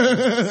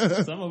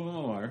 Some of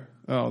them are.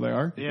 Oh, they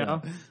are? Yeah.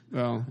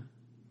 Oh.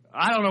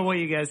 I don't know what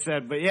you guys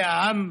said, but yeah,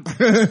 I'm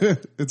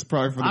It's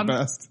probably for the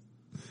best.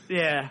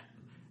 yeah.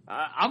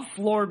 I'm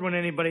floored when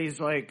anybody's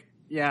like,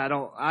 yeah,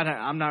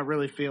 I'm not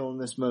really feeling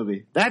this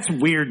movie. That's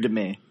weird to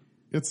me.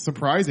 It's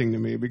surprising to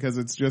me because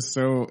it's just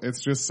so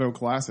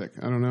classic.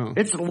 I don't know.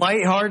 It's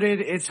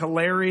lighthearted. It's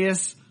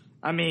hilarious.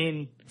 I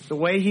mean, the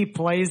way he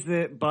plays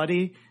the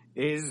Buddy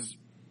is,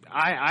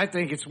 I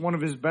think it's one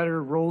of his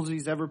better roles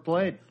he's ever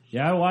played.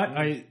 Yeah,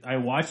 I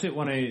watched it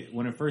when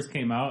it first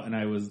came out, and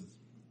I was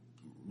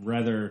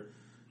rather,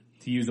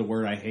 to use a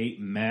word I hate,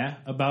 meh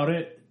about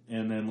it.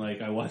 And then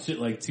like I watched it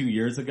like 2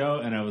 years ago,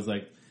 and I was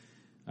like,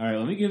 all right,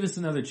 let me give this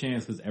another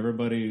chance because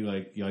everybody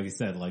like you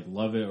said like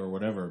love it or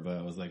whatever. But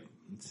I was like,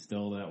 it's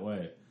still that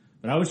way.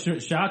 But I was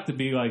shocked to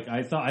be like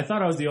I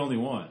thought I was the only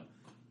one.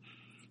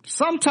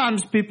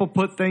 Sometimes people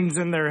put things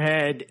in their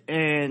head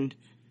and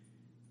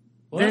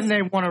then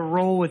they want to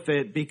roll with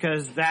it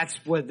because that's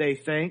what they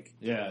think.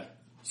 Yeah.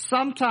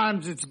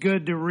 Sometimes it's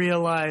good to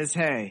realize,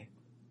 hey,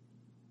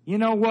 you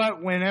know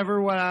what?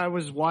 Whenever I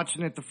was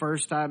watching it the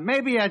first time,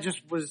 maybe I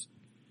just was,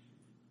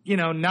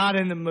 not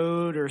in the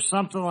mood or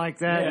something like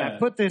that. Yeah. And I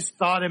put this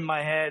thought in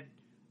my head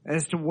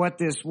as to what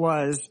this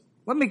was.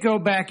 Let me go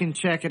back and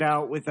check it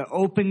out with an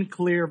open,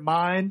 clear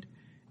mind.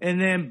 And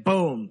then,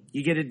 boom,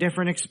 you get a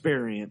different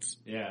experience.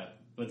 Yeah,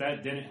 but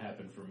that didn't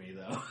happen for me,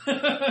 though.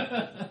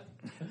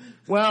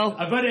 Well,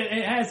 but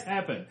it has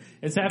happened.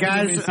 It's happened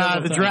guys, to me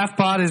several the times. Draft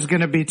Pod is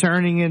going to be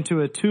turning into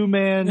a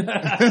 2-man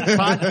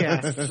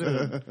podcast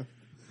soon.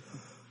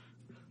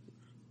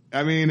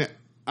 I mean,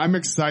 I'm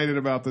excited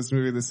about this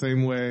movie the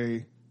same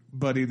way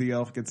Buddy the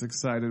Elf gets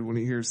excited when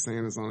he hears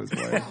Santa's on his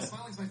way.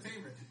 Smiling's my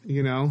favorite.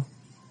 You know?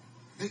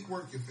 Make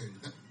work your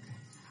favorite.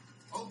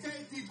 Okay,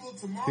 people,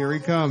 tomorrow. Here he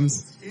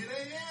comes. 8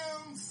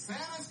 a.m.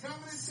 Santa's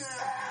coming to town.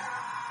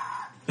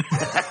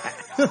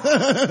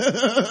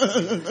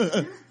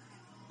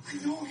 I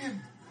know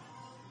him.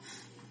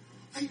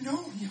 I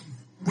know him.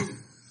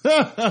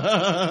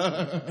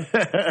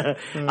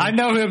 I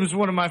know him is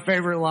one of my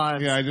favorite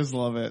lines. Yeah, I just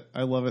love it.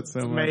 I love it so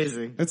much.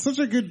 Amazing. It's such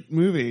a good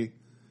movie.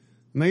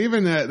 And they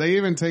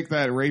even take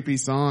that rapey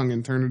song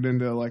and turn it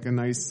into like a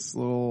nice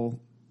little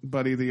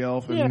Buddy the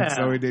Elf and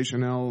Zooey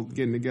Deschanel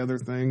getting together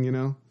thing, you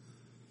know?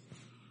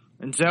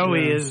 And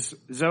Zoe's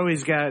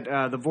got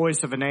the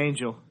voice of an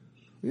angel.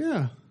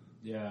 Yeah.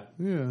 Yeah.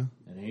 Yeah.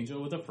 An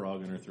angel with a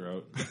frog in her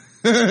throat.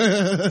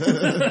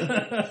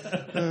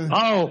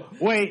 Oh,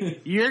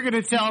 wait, you're going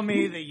to tell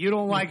me that you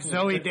don't like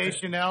Zooey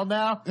Deschanel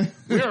now?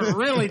 We're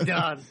really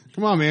done.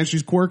 Come on, man.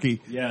 She's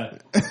quirky. Yeah.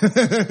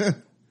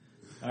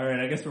 All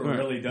right, I guess we're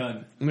really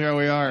done. Yeah,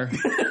 we are.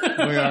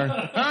 We are.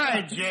 All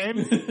right,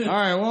 James. All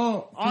right,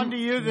 well. On to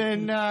you,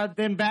 then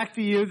back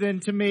to you,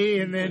 then to me,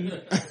 and then me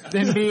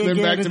then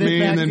again, back to and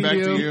me, and then to back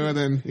you. to you, and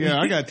then, yeah,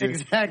 I got you.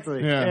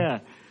 Exactly. Yeah. Yeah.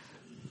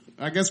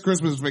 I guess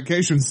Christmas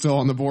Vacation's still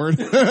on the board.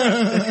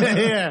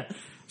 Yeah.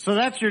 So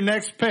that's your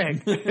next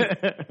pick.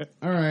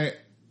 All right.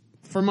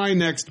 For my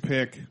next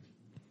pick,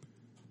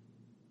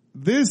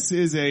 this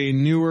is a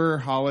newer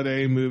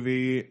holiday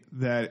movie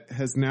that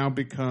has now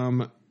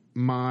become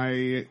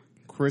my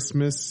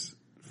Christmas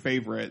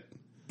favorite.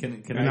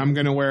 I'm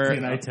going to wear it.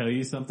 Can I tell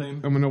you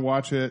something? I'm going to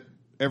watch it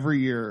every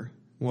year.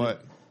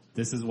 What?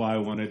 This is why I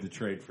wanted to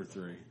trade for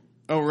 3.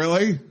 Oh,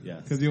 really?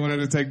 Yes. Because you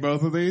wanted to take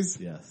both of these?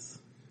 Yes.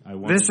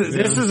 This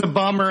is a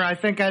bummer. I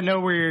think I know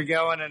where you're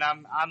going, and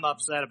I'm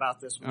upset about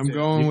this one. I'm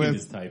going You with can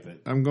just type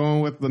it. I'm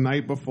going with The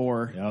Night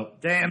Before. Yep.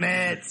 Damn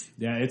it.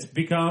 Yeah, it's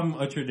become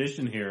a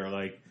tradition here.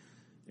 Like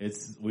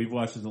we've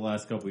watched it the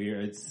last couple of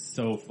years. It's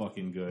so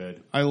fucking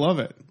good. I love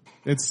it.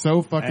 It's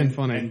so fucking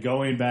funny. And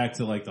going back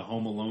to like the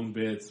Home Alone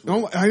bits.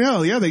 Oh, I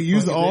know. Yeah, they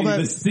used all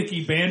that. The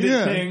sticky bandit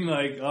Yeah. thing.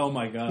 Like, oh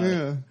my god.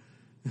 Yeah.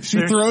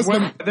 She throws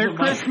them. Their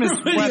Christmas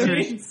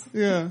sweaters.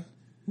 Yeah.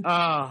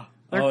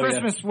 Their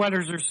Christmas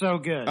sweaters are so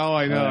good. Oh,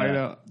 I know, I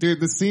know. Dude,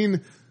 the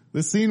scene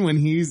when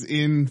he's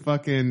in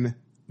fucking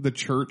the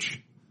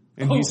church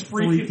and he's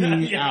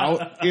freaking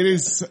out.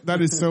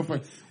 That is so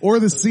funny. Or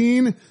the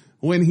scene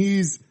when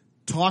he's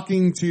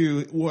talking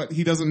to what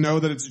he doesn't know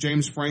that it's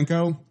James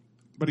Franco,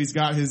 but he's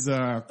got his,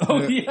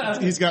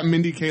 he's got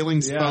Mindy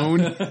Kaling's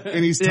phone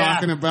and he's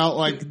talking about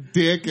like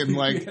dick and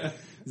like,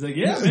 He's like,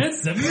 yeah, man,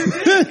 send me your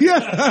dick.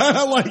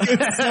 yeah, like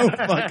it's so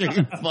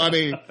fucking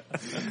funny.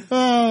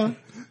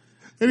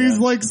 And he's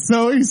like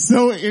he's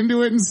so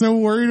into it and so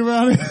worried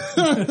about it.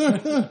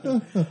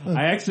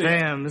 I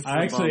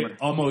actually bummer.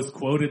 almost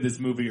quoted this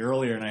movie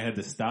earlier and I had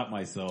to stop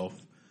myself.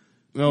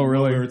 Oh,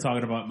 really? We were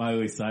talking about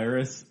Miley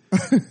Cyrus.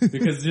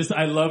 Because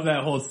I love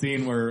that whole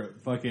scene where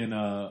fucking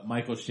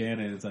Michael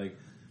Shannon is like,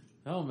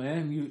 oh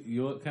man,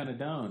 you look kind of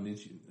down.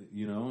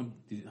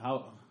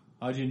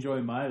 How'd you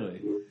enjoy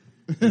Miley?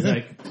 He's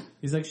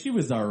like, she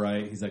was all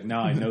right. He's like,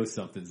 now I know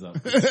something's up.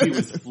 She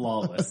was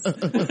flawless. Like,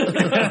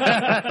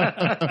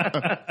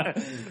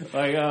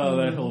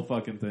 that whole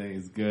fucking thing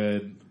is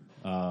good.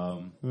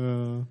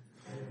 The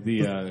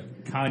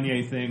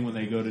Kanye thing when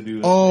they go to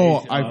do.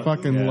 I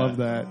fucking love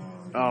that.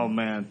 Oh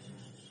man,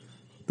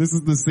 this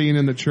is the scene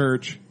in the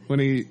church when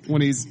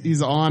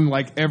he's on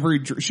like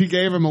every. She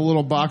gave him a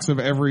little box of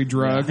every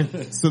drug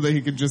so that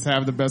he could just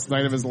have the best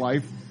night of his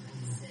life.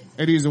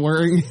 And he's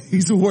wearing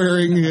his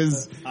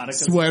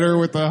sweater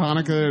with the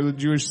Hanukkah, the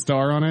Jewish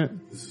star on it.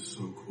 This is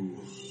so cool.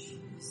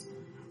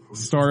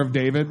 Star of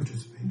David.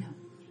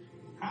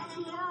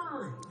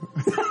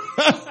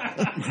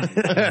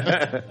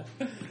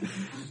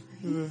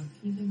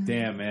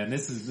 Damn, man,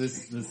 this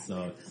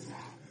sucks.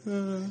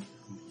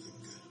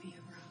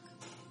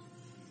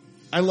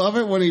 I love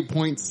it when he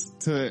points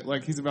to,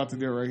 like he's about to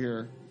do it right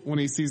here, when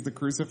he sees the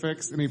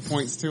crucifix and he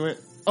points to it.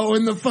 Oh,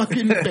 and the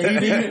fucking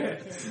baby.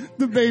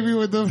 The baby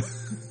with the...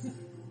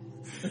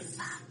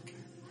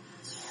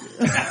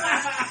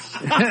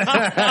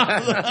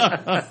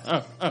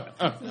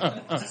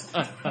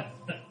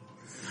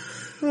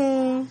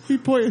 He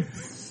pointed...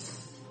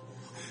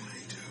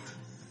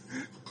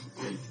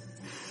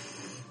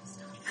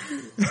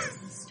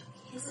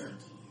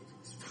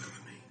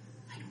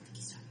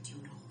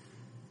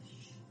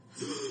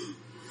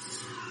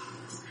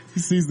 He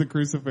sees the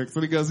crucifix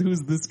and he goes,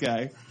 "Who's this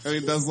guy?" And he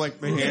does like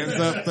the hands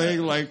up thing,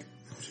 like.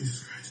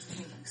 Jesus Christ.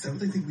 Is that what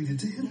they think we did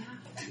to him?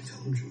 Can you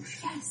tell him,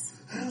 Josh? Yes.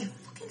 Your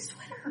fucking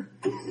sweater.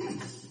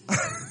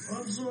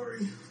 I'm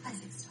sorry.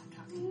 Isaac, stop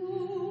talking.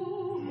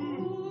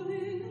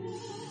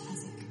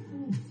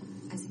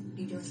 Isaac, what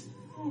are you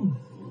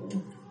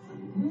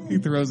doing? He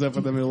throws up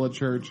in the middle of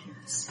church.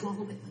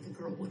 Swallow it like a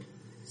girl would.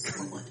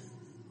 Swallow it.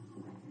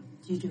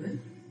 Do you do it?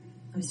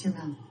 Let me see your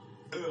mouth.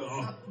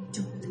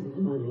 Don't do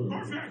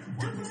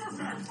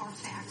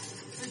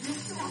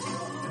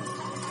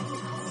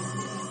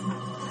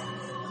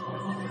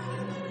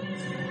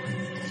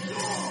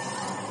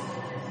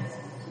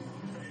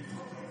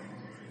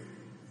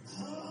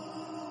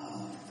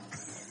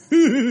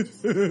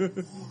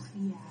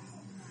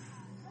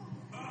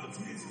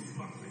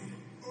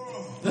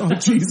Oh,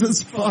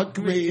 Jesus, fuck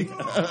me.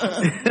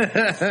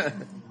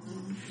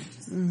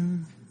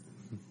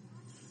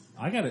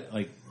 I gotta,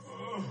 like,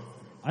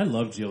 I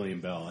love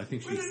Jillian Bell. I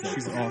think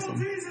she's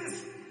awesome.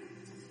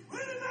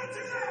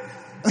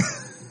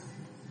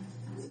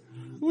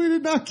 We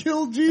did not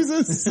kill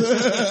Jesus. Oh,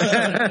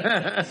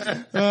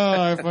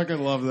 I fucking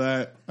love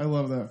that. I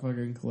love that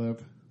fucking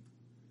clip.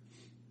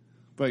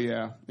 But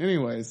yeah,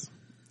 anyways,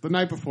 The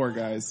Night Before,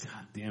 guys.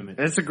 God damn it.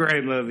 It's a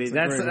great movie.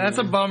 That's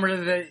a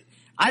bummer that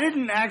I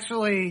didn't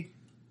actually,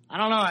 I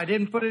don't know, I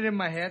didn't put it in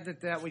my head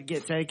that would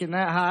get taken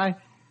that high.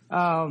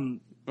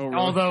 Really?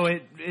 Although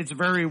it's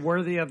very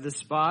worthy of the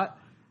spot.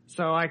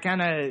 So I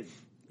kind of,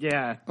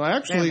 yeah. Well,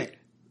 actually,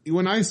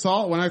 when I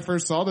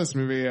first saw this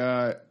movie,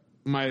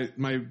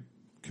 my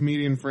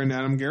comedian friend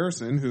Adam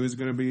Garrison, who is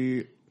going to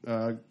be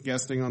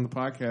guesting on the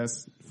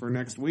podcast for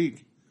next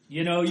week.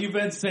 You know, you've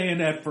been saying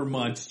that for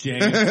months,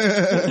 James.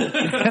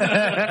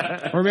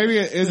 Or maybe,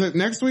 is it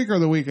next week or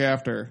the week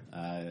after?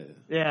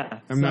 Yeah.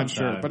 I'm not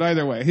sure. But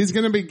either way, he's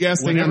going to be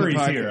guesting on the podcast.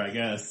 Whenever he's here, I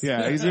guess.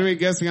 Yeah, he's going to be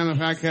guesting on the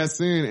podcast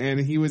soon, and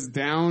he was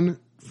down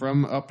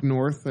from up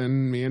north,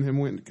 and me and him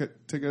went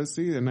to go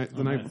see the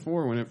night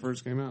before when it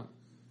first came out.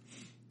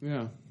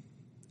 Yeah.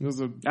 It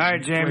was all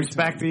right, James,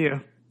 back to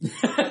you.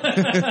 All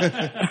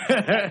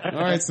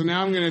right, so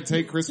now I'm going to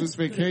take Christmas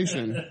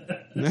vacation.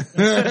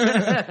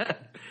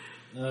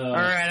 All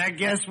right, I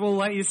guess we'll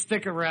let you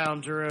stick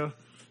around, Drew.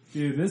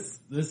 Dude,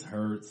 this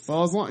hurts.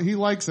 Well, he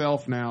likes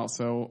Elf now,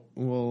 so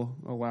we'll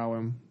allow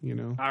him, you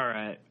know. All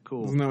right,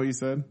 cool. Isn't that what you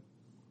said?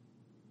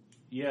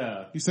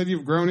 Yeah. You said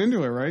you've grown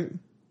into it, right?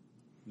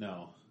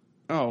 No.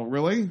 Oh,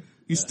 really?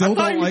 You still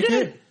don't like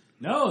it?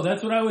 No,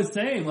 that's what I was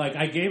saying. Like,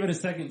 I gave it a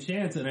second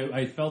chance, and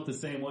I felt the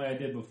same way I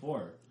did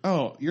before.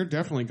 Oh, you're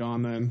definitely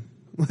gone then.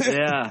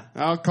 Yeah.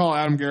 I'll call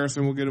Adam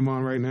Garrison. We'll get him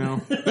on right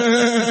now.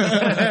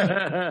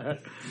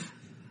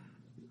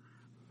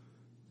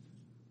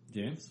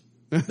 James?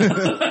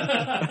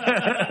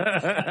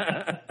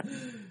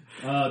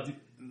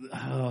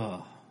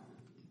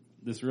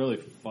 This really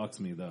fucks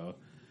me, though.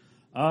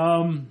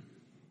 All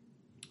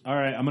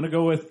right, I'm going to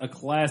go with a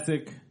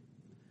classic,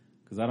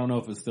 because I don't know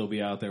if it'll still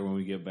be out there when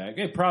we get back.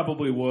 It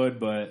probably would,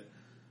 but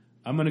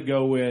I'm going to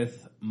go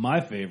with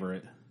my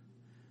favorite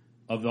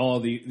of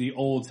all the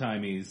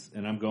old-timies,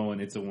 and I'm going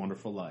It's a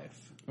Wonderful Life.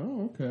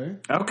 Oh, okay.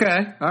 Okay,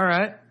 all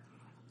right.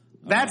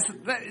 That's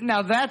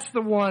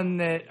the one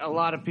that a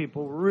lot of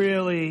people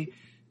really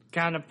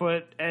kind of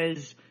put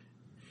as,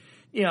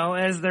 you know,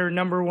 as their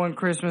number one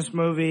Christmas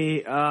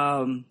movie,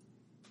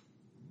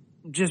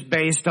 just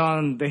based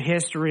on the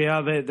history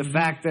of it, the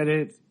fact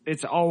that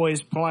it's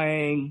always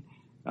playing,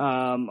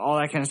 all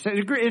that kind of stuff.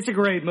 It's a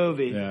great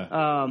movie.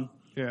 Yeah.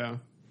 Yeah.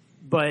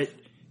 But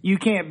you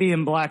can't be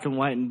in black and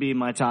white and be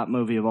my top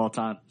movie of all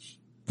time.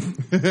 So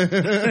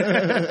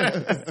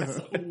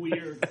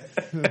weird.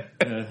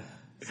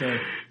 So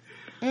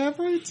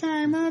every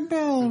time a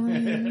bell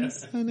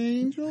rings, an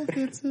angel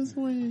gets his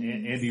wings.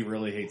 Andy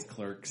really hates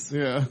Clerks.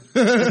 Yeah.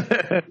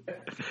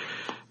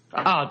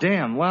 Oh,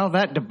 damn. Well,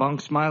 that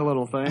debunks my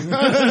little thing.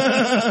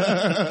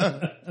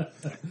 I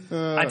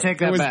take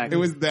that back. It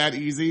was that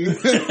easy.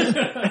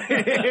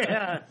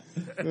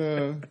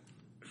 Yeah.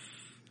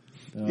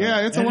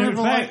 Yeah, It's a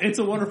Wonderful Life. It's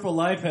a Wonderful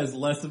Life has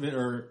less of it,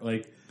 or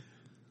like,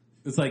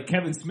 it's like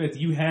Kevin Smith,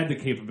 you had the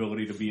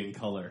capability to be in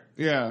color.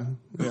 Yeah.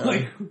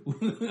 Like,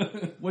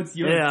 what's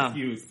your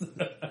excuse?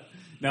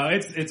 No,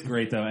 it's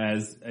great though. I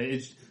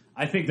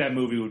think that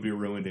movie would be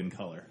ruined in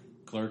color.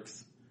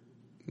 Clerks.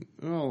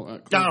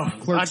 Clerks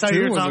I thought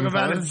you were talking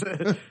about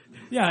it.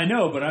 Yeah, I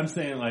know, but I'm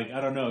saying, like,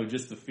 I don't know,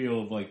 just the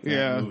feel of like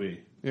that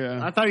movie.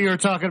 Yeah. I thought you were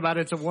talking about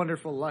It's a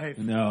Wonderful Life.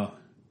 No.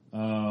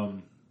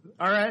 All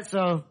right,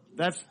 so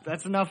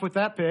that's enough with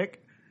that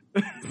pick.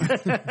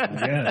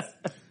 Yes.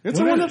 It's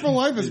a Wonderful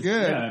Life is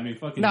good. Yeah, I mean,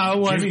 fucking No, it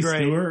was Jimmy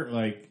great. Stewart,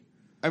 like,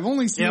 I've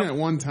only seen it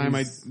one time.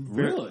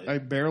 Really? I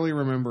barely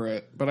remember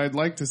it, but I'd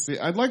like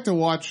to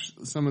watch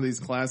some of these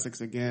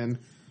classics again.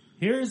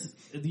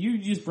 You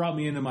just brought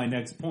me into my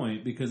next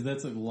point because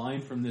that's a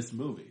line from this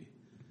movie.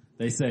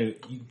 They say,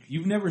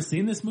 you've never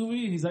seen this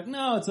movie? He's like,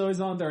 no, it's always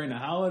on during the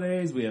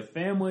holidays. We have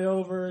family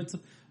over.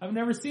 I've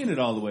never seen it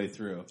all the way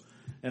through.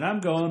 And I'm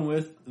going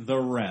with The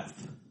Ref.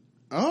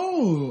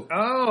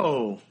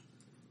 Oh.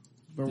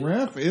 The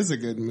Ref is a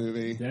good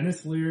movie.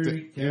 Dennis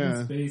Leary,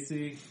 Kevin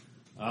Spacey.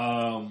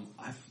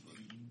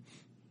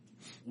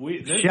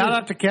 Shout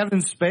out to Kevin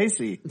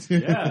Spacey.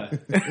 Yeah.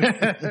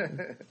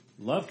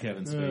 Love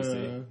Kevin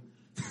Spacey.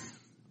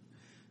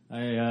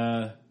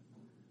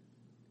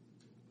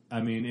 I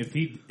mean, if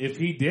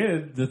he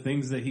did the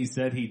things that he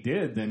said he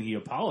did, then he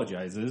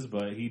apologizes,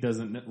 but he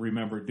doesn't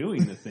remember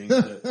doing the things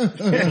that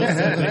people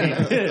said that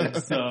he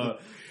did. So,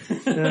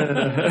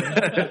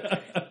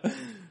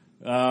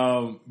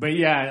 but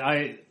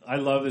yeah, I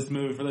love this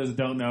movie. For those who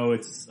don't know,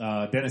 it's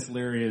Dennis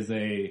Leary is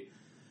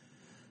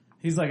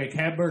he's like a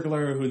cab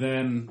burglar who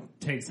then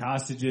takes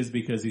hostages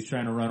because he's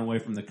trying to run away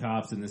from the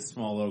cops in this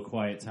small little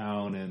quiet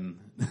town, and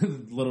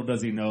little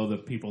does he know the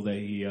people that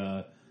he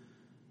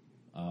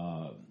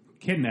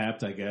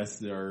kidnapped, I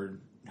guess, are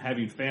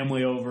having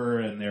family over,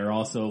 and they're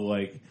also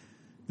like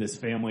this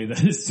family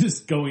that is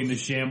just going to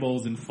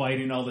shambles and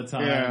fighting all the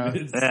time. Yeah.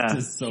 It's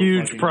just so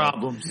huge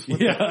problems.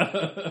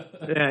 Yeah.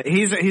 Yeah,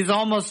 he's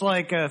almost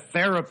like a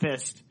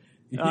therapist.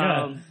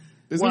 Yeah.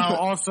 While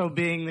also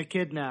being the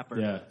kidnapper.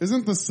 Yeah.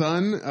 Isn't the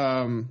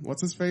son,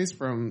 what's his face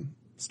from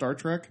Star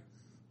Trek?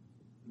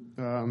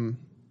 What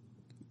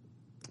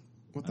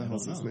the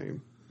hell's his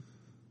name?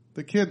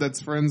 The kid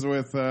that's friends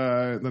with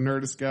the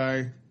Nerdist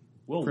guy,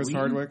 Chris Wheaton?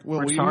 Hardwick.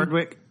 Chris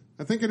Hardwick.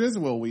 I think it is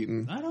Will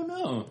Wheaton. I don't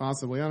know.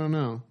 Possibly. I don't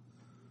know.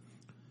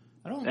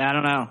 I don't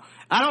know.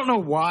 I don't know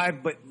why,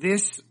 but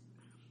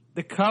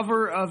the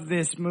cover of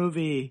this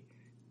movie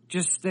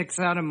just sticks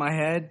out in my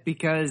head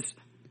because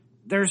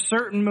there's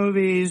certain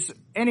movies,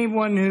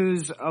 anyone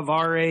who's of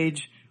our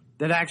age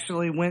that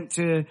actually went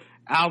to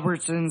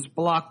Albertsons,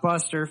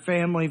 Blockbuster,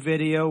 Family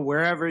Video,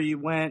 wherever you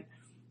went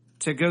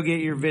to go get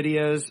your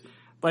videos,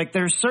 like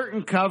there's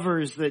certain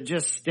covers that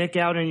just stick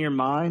out in your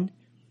mind.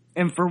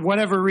 And for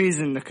whatever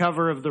reason, the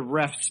cover of The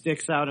Ref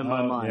sticks out in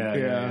my mind.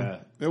 Yeah.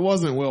 It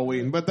wasn't Will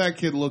Wheaton, but that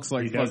kid looks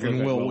like He does fucking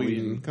look like Will Will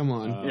Wheaton. Wheaton. Come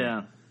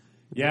on.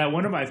 Yeah,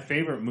 one of my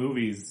favorite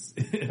movies,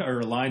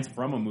 or lines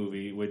from a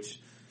movie, which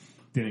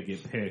didn't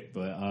get picked,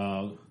 but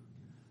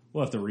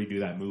we'll have to redo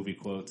that movie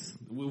quotes.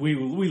 We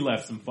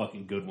left some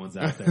fucking good ones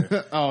out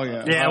there. Oh,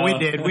 yeah. Yeah, we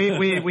did.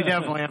 We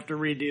definitely have to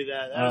redo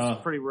that. That was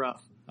pretty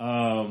rough.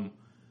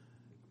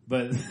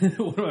 But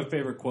one of my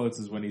favorite quotes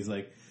is when he's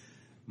like,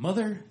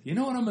 Mother, you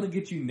know what I'm going to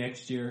get you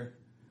next year?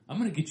 I'm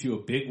going to get you a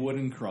big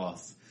wooden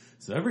cross.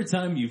 So every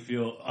time you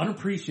feel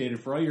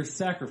unappreciated for all your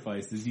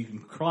sacrifices, you can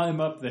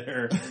climb up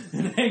there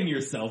and hang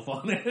yourself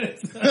on it.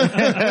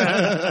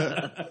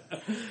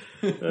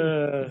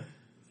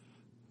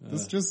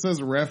 This just says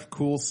Ref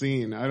cool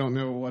scene. I don't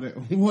know what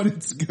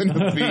it's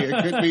gonna be.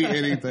 It could be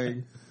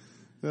anything.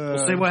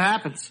 We'll see what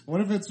happens.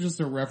 What if it's just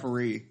a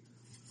referee?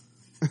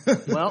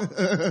 Well,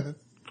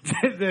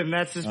 then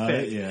that's his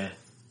pick. Yeah.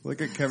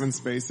 Look at Kevin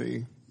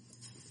Spacey.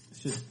 It's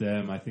just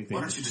them. I think they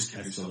Why don't you just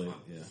give yourself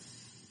up? Yeah.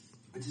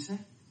 What'd you say?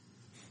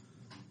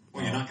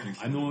 Well, you're not going to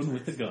kill I'm the him. one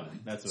with the gun.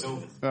 That's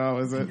what it is. Oh,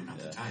 is it? You're not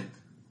the type.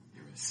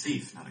 You're a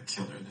thief, not a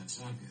killer.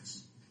 That's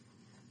obvious.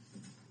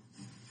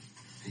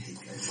 I hate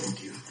guys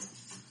like you.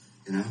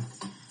 You know?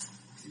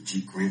 Your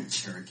Jeep Grand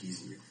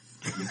Cherokees and your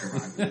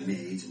Nicaraguan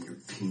maids and your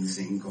Ping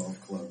Zing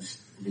golf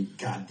clubs. Every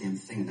goddamn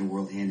thing in the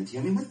world handed to you.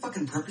 I mean, what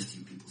fucking purpose do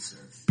you people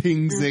serve?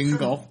 Ping Zing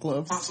golf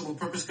clubs. What possible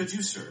purpose could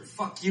you serve?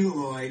 Fuck you,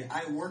 Lloyd.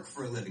 I work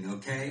for a living,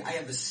 okay? I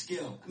have a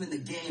skill. I'm in the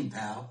game,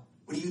 pal.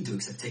 What do you do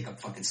except take up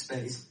fucking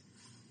space?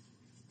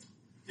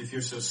 If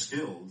you're so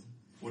skilled,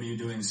 what are you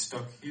doing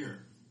stuck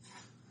here?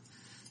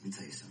 Let me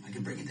tell you something. I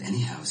can break into any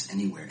house,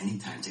 anywhere,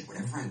 anytime, take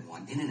whatever I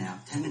want, in and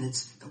out, 10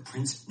 minutes, no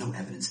prints, no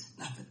evidence,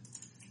 nothing.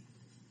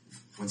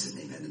 What's his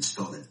name? Had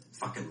installed that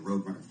fucking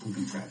Roadrunner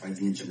booby trap. I'd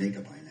be in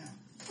Jamaica by now.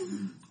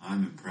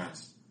 I'm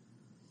impressed.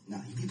 No,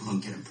 you people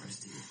don't get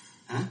impressed, do you?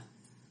 Huh?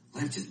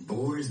 Life just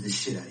bores the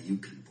shit out of you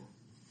people.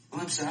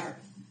 Well, I'm sorry.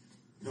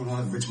 We don't all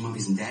have rich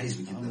mummies and daddies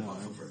we can live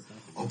off of, or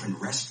open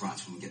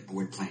restaurants when we get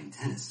bored playing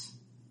tennis.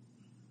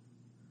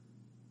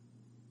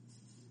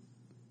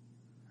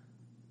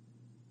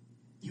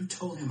 You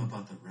told him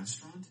about the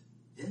restaurant?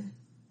 Yeah.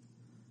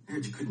 I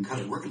heard you couldn't cut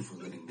it working for a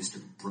living,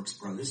 Mr. Brooks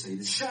Brothers, so you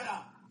just shut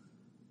up.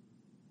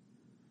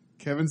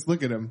 Kevin's,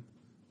 look at him.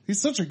 He's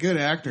such a good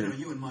actor. You know,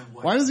 you and my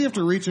wife. Why does he have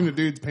to reach into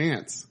dude's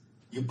pants?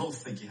 You both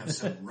think you have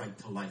some right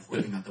to life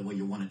working out the way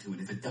you want it to,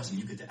 and if it doesn't,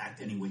 you get to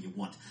act any way you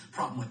want.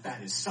 Problem with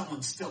that is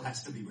someone still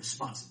has to be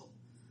responsible.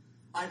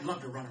 I'd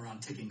love to run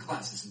around taking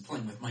classes and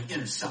playing with my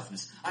inner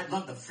selfness. I'd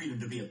love the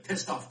freedom to be a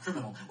pissed-off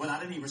criminal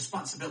without any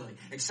responsibility,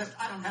 except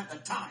I don't have the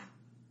time.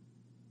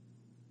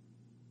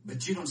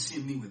 But you don't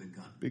see me with a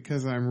gun.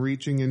 Because I'm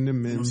reaching into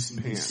men's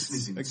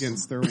pants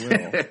against their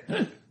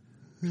will.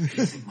 You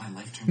think my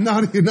life turned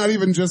out? Not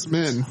even just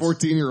men,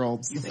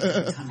 14-year-olds. You think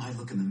every time I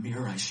look in the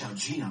mirror I shout,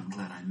 gee, I'm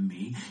glad I'm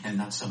me, and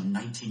not some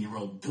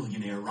 19-year-old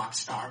billionaire rock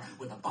star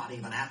with the body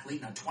of an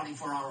athlete and a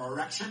 24-hour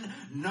erection?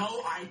 No,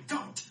 I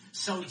don't.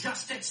 So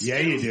just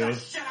excuse the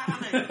shit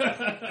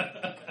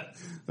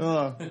out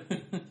of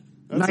me.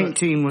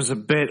 19 was a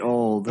bit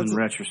old in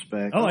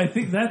retrospect. Oh, I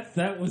think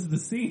that was the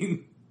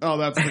scene. Oh,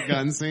 that's the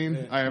gun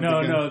scene? I have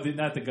No,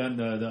 not the gun,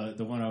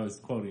 the one I was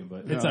quoting,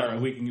 but it's all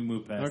right. We can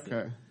move past it.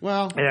 Okay.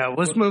 Well. Yeah,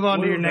 let's move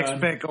on to your next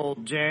pick,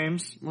 old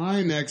James.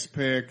 My next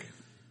pick,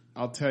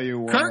 I'll tell you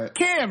what. Kirk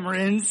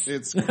Cameron's.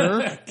 It's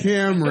Kirk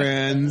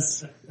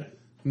Cameron's.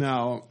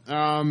 No.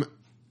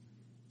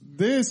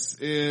 This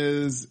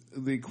is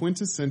the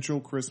quintessential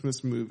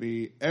Christmas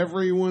movie.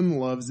 Everyone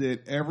loves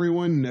it.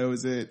 Everyone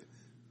knows it.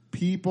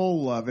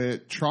 People love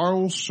it.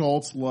 Charles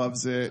Schultz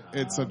loves it.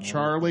 It's a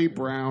Charlie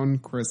Brown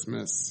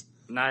Christmas.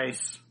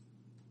 Nice.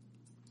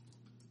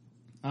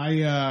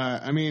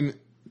 I mean,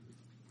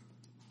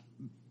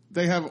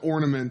 they have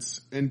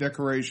ornaments and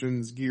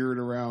decorations geared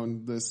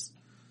around this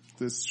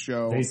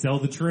show. They sell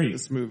the tree.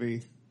 This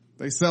movie.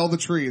 They sell the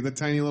tree, the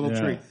tiny little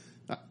tree.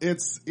 I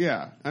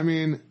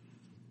mean.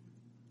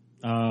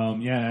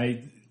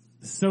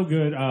 So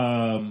good.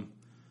 Like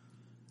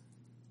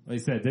I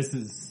said, this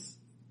is,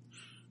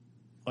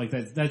 like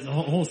that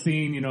whole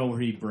scene, you know, where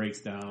he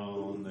breaks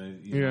down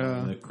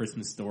the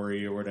Christmas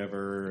story or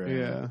whatever.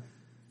 And,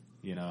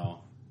 you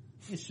know,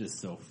 it's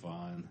just so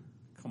fun.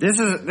 This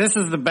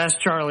is the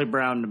best Charlie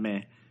Brown to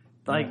me.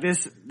 Like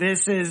this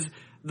is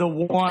the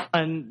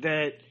one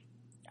that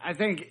I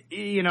think,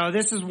 you know,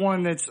 this is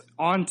one that's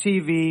on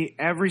TV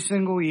every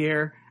single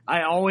year.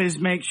 I always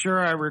make sure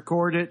I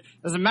record it.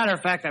 As a matter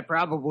of fact, I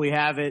probably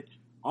have it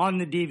on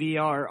the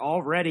DVR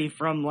already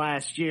from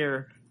last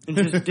year and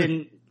just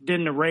didn't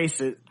erase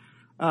it.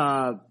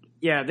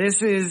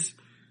 This is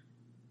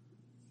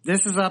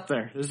up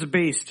there. This is a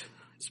beast.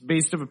 It's a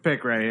beast of a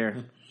pick right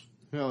here.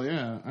 Hell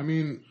yeah. I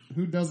mean,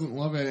 who doesn't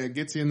love it? It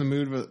gets you in the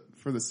mood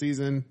for the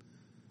season.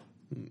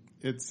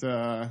 It's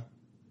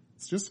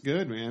just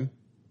good, man.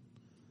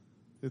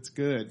 It's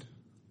good.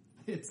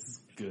 It's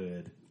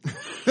good.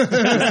 I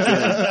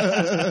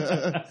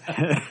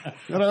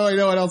don't really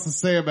know what else to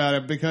say about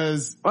it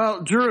because...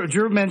 Well,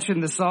 Drew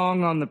mentioned the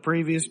song on the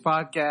previous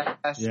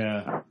podcast.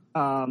 Yeah.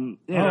 And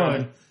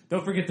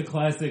don't forget the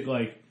classic,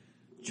 like,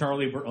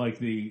 Charlie, like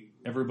the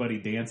everybody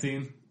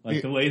dancing,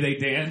 like the way they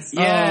dance.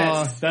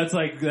 Yes.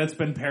 That's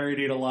been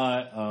parodied a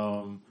lot.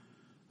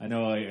 I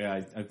know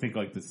I think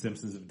like the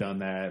Simpsons have done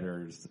that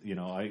or, you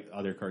know,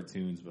 other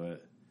cartoons,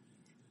 but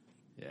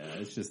yeah,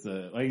 it's just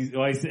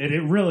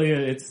it really,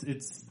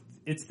 it's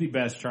the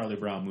best Charlie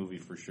Brown movie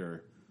for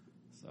sure.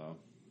 So.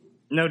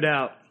 No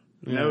doubt.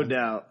 No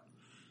doubt.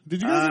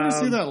 Did you guys ever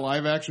see that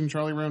live action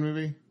Charlie Brown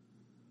movie?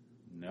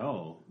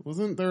 No.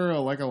 Wasn't there a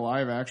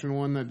live action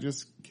one that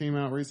just came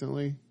out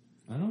recently?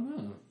 I don't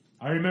know.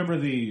 I remember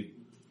the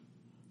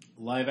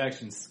live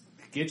action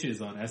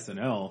sketches on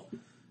SNL.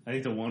 I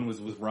think the one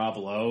was with Rob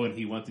Lowe and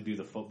he went to do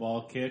the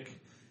football kick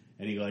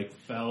and he like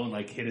fell and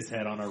like hit his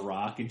head on a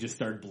rock and just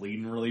started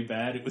bleeding really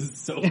bad. It was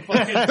so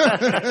fucking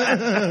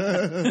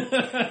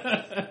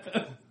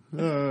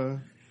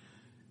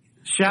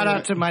Shout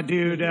out to my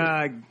dude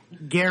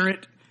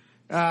Garrett,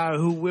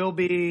 who will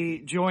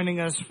be joining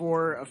us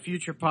for a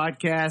future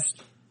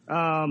podcast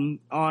on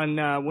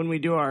when we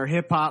do our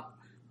hip hop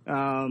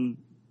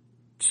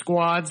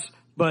squads.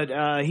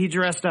 But he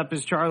dressed up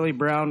as Charlie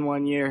Brown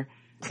one year,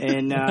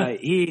 and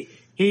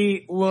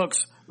he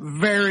looks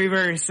very,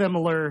 very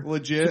similar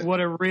legit to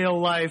what a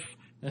real life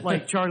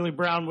like Charlie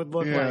Brown would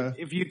look like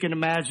if you can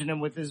imagine him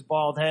with his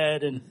bald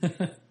head and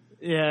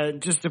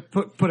just to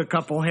put a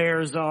couple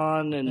hairs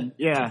on and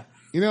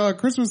You know, a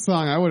Christmas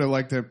song I would have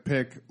liked to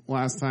pick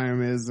last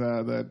time is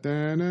the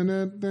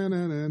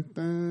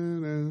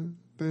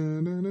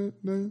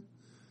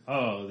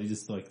Oh, they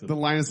just like the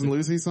Linus and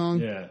Lucy song?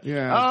 Yeah.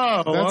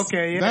 Yeah. Oh,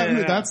 okay.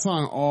 Yeah, that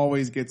song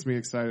always gets me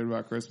excited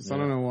about Christmas. I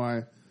don't know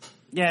why.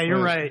 Yeah,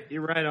 you're right.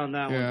 You're right on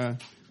that one. Yeah.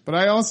 But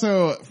I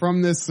also,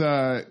 from this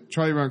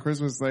Charlie Brown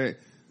Christmas, like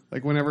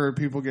whenever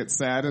people get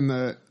sad in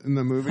the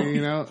movie,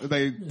 you know,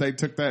 they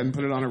took that and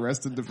put it on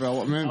Arrested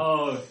Development.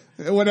 Oh.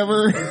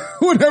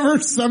 Whenever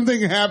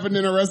something happened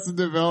in Arrested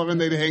Development,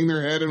 they'd hang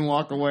their head and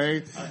walk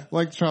away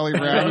like Charlie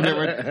Brown.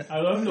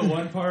 I love the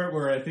one part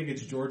where I think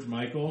it's George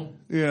Michael.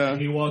 Yeah.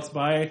 And he walks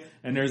by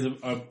and there's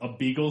a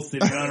beagle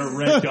sitting on a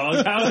red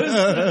doghouse.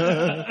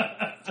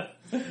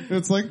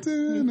 It's like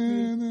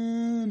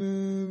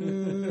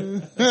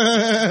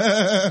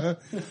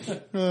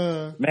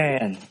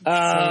man,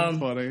 so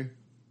funny.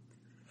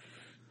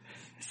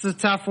 It's a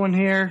tough one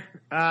here.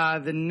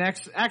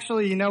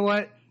 Actually, you know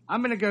what?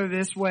 I'm going to go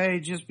this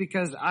way just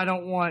because I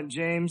don't want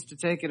James to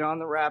take it on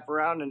the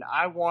wraparound, and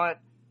I want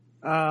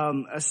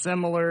a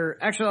similar.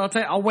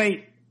 Actually, I'll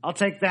wait I'll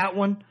take that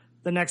one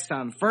the next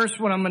time. First,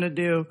 what I'm going to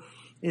do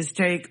is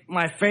take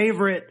my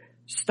favorite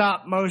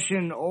stop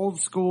motion, old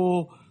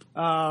school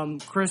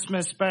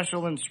Christmas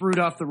special, and it's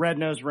Rudolph the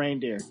Red-Nosed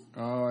Reindeer.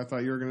 Oh, I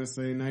thought you were going to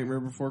say Nightmare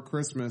Before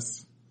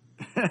Christmas.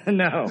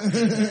 No.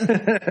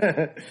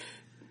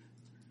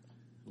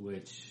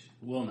 Which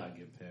will not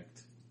get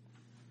picked.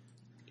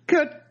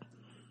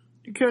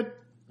 You could.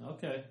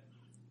 Okay.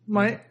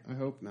 Might. I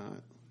hope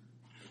not.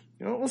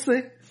 You know, we'll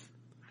see.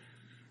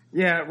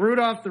 Yeah,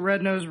 Rudolph the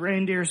Red-Nosed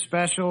Reindeer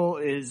special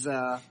is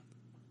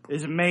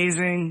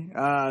amazing.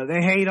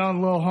 They hate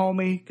on little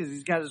homie because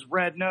he's got his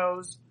red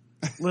nose.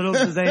 Little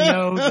do they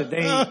know that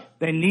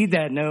they need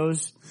that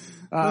nose.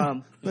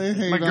 They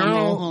hate my on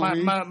girl, little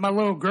homie. my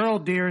little girl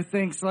dear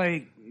thinks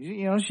like,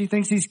 you know, she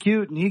thinks he's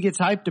cute and he gets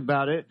hyped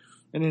about it,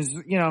 and his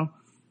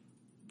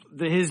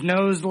his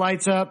nose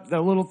lights up, the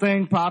little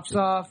thing pops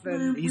off,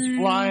 and he's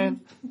flying.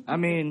 I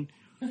mean,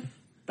 the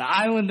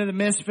Island of the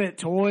Misfit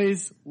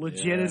Toys,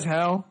 legit as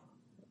hell,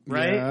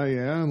 right?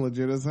 Yeah,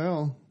 legit as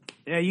hell.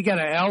 Yeah, you got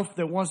an elf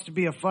that wants to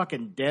be a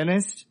fucking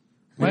dentist.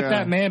 Let Yeah.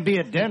 that man be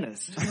a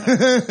dentist.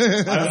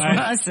 That's what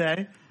I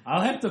say.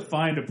 I'll have to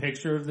find a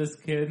picture of this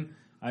kid.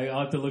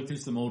 I'll have to look through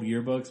some old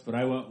yearbooks, but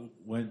I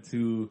went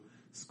to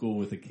school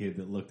with a kid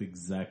that looked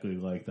exactly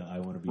like the I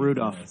Want to Be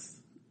Rudolph. a Dentist.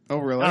 Oh,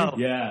 really? Oh.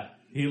 Yeah,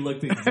 he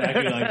looked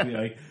exactly like me.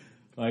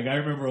 Like I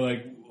remember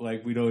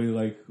like we'd always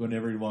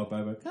whenever he'd walk by,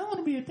 I'm like, I want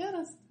to be a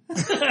dentist. Oh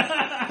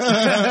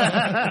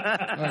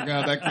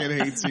God, that kid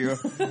hates you.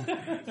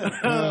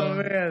 Oh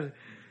man.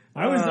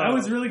 I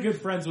was really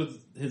good friends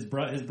with his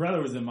brother. His brother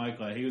was in my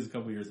class. He was a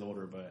couple years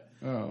older, but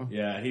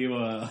yeah, he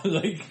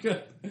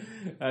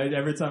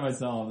every time I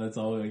saw him, that's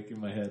all in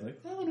my head. Like,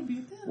 I want to be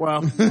a dentist.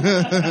 Well,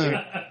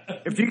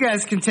 if you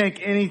guys can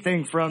take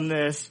anything from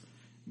this,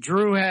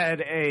 Drew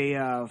had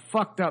a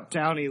fucked up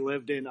town he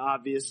lived in.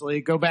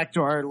 Obviously, go back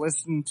to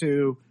listen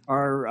to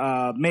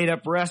our made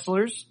up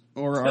wrestlers,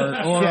 or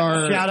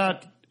our shout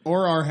out,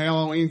 or our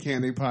Halloween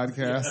Candy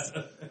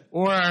podcast,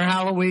 or our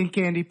Halloween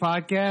Candy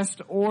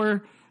podcast,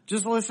 or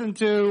just listen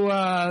to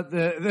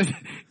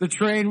the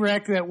train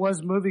wreck that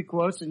was movie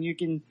quotes, and you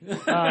can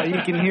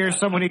hear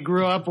someone he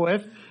grew up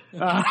with,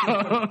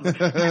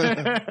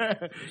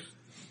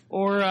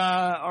 or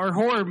our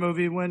horror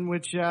movie one,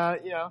 which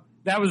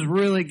that was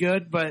really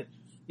good, but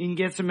you can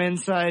get some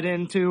insight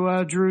into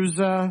Drew's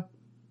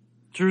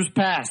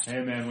past.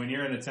 Hey man, when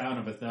you're in a town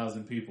of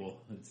 1,000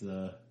 people, it's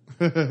and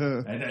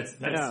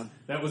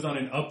that was on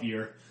an up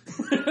year.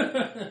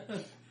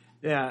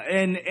 Yeah,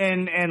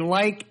 and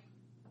like,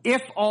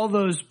 if all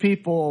those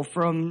people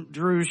from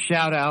Drew's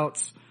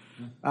shout-outs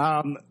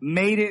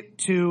made it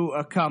to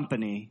a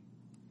company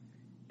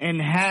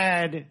and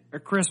had a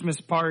Christmas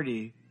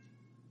party,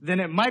 then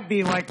it might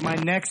be like my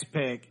next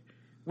pick,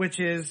 which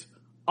is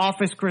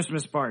Office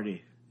Christmas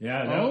Party.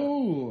 Yeah,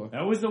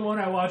 that was the one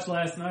I watched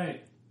last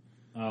night.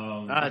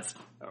 It's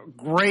a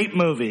great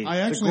movie. I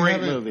actually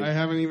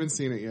haven't even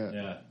seen it yet.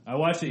 Yeah, I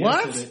watched it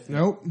What? yesterday.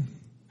 Nope.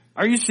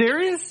 Are you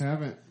serious?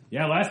 Haven't.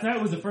 Yeah, last night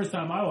was the first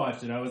time I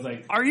watched it. I was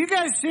like, Are you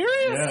guys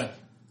serious? yeah.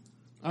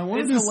 I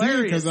wanted It's to see it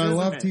hilarious, because I isn't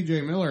love it?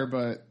 T.J. Miller,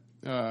 but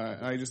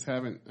I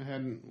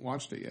hadn't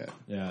watched it yet.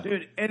 Yeah.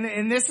 Dude,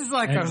 and this is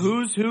like And- a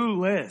who's who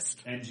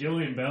list. And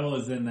Jillian Bell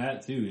is in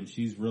that too, and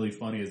she's really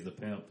funny as the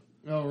pimp.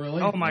 Oh,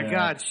 really? Oh my Yeah.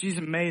 God, she's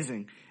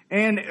amazing.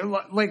 And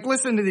like,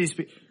 listen to these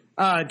people.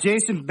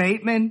 Jason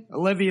Bateman,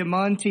 Olivia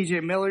Munn,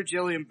 TJ Miller,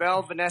 Jillian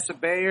Bell, Vanessa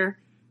Bayer,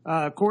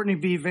 Courtney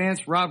B.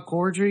 Vance, Rob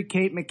Corddry,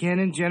 Kate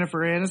McKinnon, Jennifer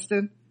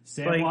Aniston.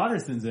 Sam Like-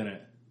 Watterson's in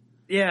it.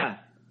 Yeah.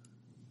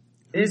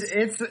 It's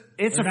a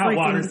Or not freaking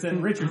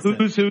Watterson,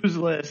 Richardson. who's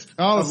list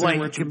Oh, of Sam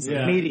like Richardson.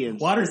 Yeah. comedians.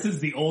 Watterson's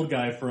the old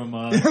guy from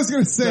I was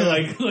going to say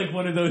like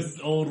one of those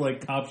old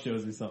like cop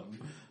shows or something.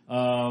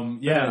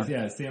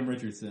 Yeah, Sam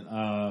Richardson.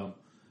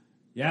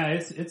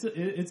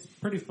 It's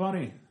pretty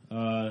funny.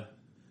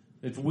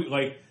 It's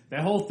like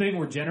that whole thing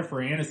where Jennifer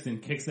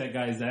Aniston kicks that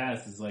guy's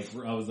ass is like,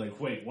 I was like,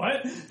 wait,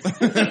 what?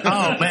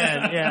 Oh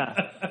man,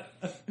 yeah.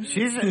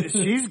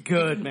 She's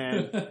good,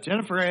 man.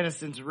 Jennifer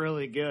Aniston's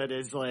really good.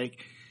 Is like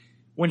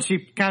when she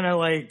kind of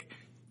like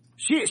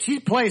she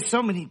plays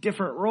so many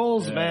different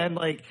roles, Yeah. man.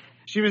 Like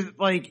she was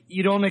like,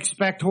 you don't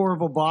expect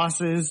horrible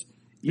bosses.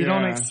 You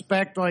don't Yeah.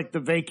 expect like the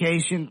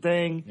vacation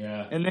thing.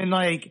 Yeah. And then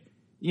like,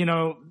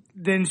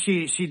 then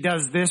she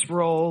does this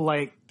role.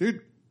 Like,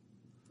 dude,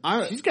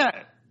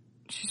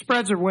 she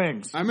spreads her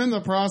wings. I'm in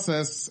the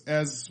process,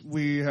 as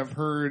we have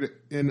heard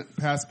in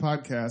past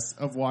podcasts,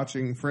 of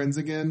watching Friends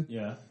again.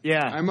 Yeah.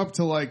 Yeah. I'm up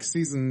to like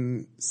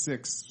season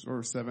 6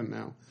 or 7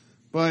 now.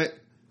 But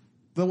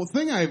the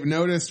thing I've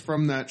noticed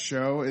from that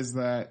show is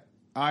that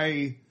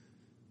I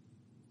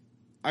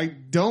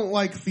don't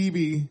like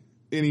Phoebe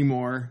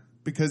anymore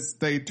because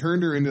they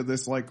turned her into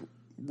this like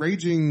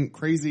raging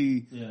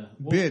crazy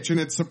bitch, and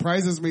it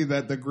surprises me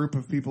that the group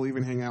of people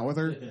even hang out with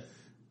her.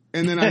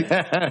 And then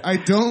I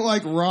don't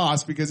like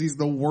Ross because he's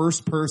the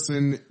worst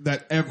person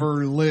that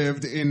ever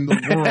lived in the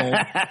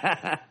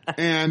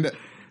world.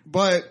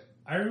 But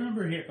I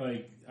remember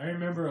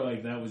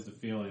that was the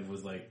feeling,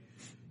 was like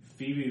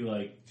Phoebe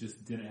like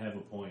just didn't have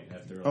a point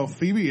after. Like, Oh,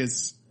 Phoebe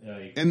is,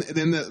 like, and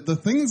then the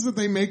things that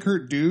they make her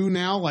do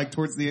now, like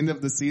towards the end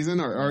of the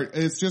season, are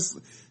it's just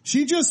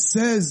she just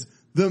says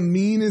the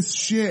meanest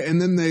shit,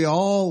 and then they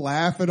all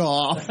laugh it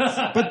off.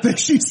 But then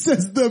she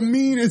says the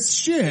meanest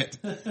shit.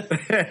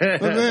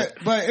 But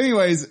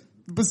anyways,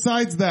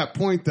 besides that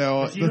point,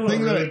 though, you know the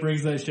thing what really that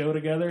brings that show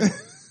together?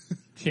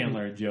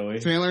 Chandler and Joey.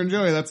 Chandler and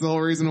Joey, that's the whole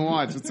reason to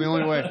watch. It's the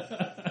only way.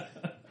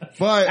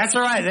 But That's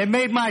all right. They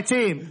made my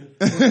team.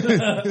 Oh,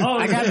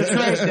 I got the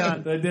trade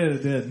done. They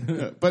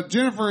did. But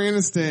Jennifer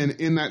Aniston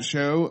in that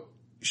show,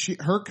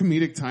 her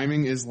comedic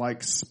timing is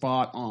like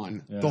spot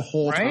on the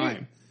whole Right?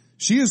 time.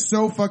 She is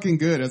so fucking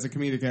good as a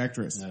comedic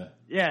actress. Yeah.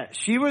 Yeah,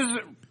 she was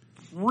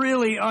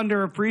really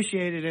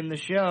underappreciated in the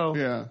show.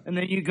 Yeah. And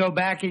then you go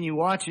back and you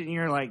watch it and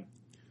you're like,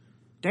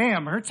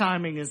 damn, her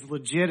timing is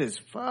legit as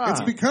fuck.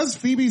 It's because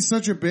Phoebe's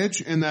such a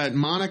bitch and that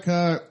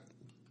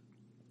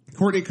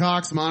Courtney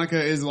Cox, Monica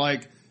is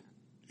like,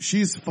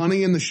 she's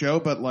funny in the show,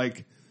 but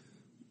like,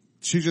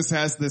 she just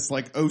has this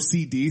like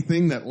OCD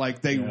thing that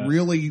like they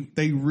really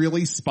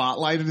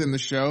spotlighted in the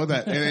show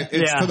that, and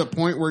it's to the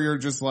point where you're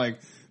just like,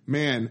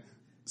 man,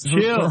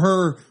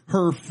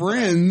 her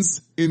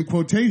friends in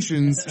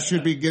quotations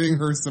should be getting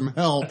her some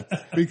help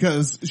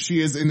because she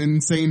is an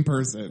insane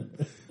person.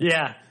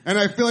 Yeah. And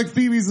I feel like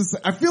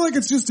I feel like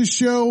it's just a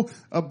show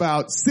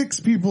about 6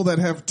 people that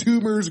have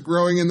tumors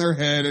growing in their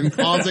head and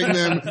causing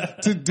them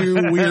to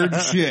do weird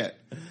shit.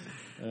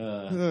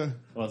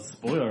 Well,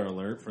 spoiler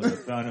alert for the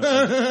final.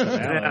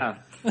 Yeah.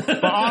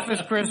 The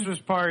Office Christmas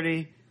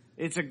Party.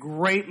 It's a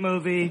great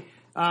movie.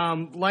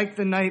 Like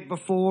The Night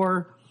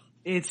Before,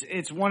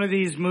 it's one of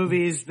these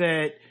movies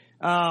that,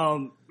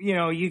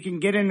 you can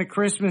get in the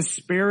Christmas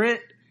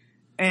spirit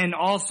and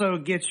also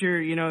get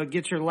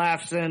your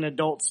laughs in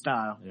adult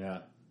style. Yeah.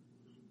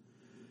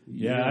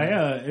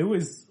 Yeah, it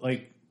was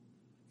like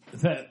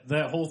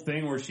that whole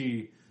thing where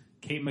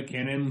Kate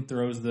McKinnon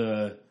throws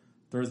the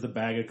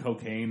bag of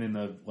cocaine in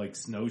the like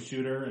snow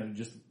shooter and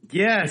just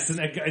Yes. in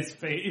that guy's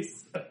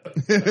face.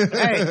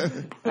 Hey,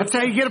 that's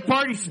how you get a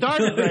party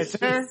started right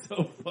there.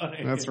 So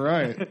funny. That's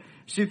right.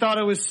 She thought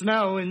it was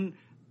snow and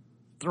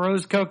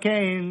throws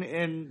cocaine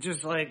and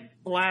just like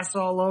blasts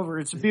all over.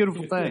 It's a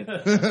beautiful thing.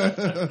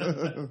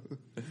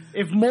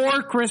 If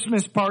more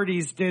Christmas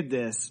parties did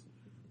this,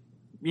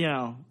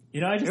 I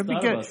just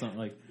thought about something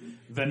like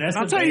Vanessa.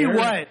 I'll tell you Bayer,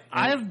 what,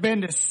 I have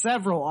been to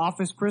several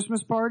Office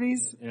Christmas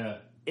parties. Yeah.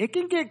 It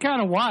can get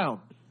kind of wild.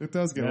 It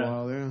does get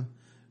wild, yeah.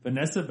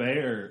 Vanessa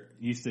Bayer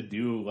used to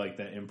do like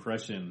that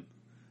impression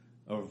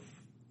of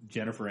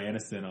Jennifer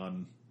Aniston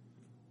on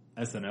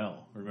SNL.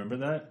 Remember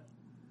that?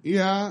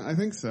 Yeah, I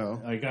think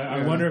so. Like,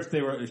 I wonder if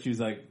she was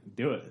like,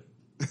 do it.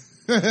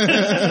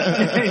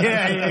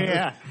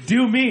 Yeah.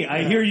 Do me.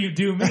 I hear you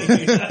do me.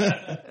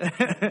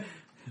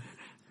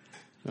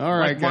 All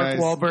right, Mark guys.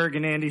 Wahlberg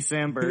and Andy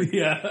Samberg.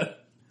 Yeah.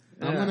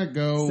 I'm going to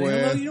go Say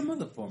with... hello to your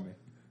mother for me.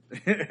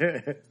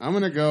 I'm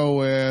going to go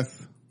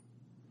with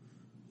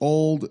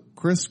old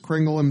Kris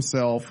Kringle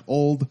himself,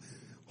 old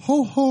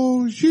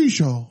Ho-Ho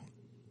Zizho.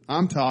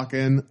 I'm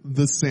talking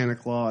the Santa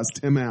Claus,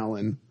 Tim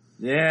Allen.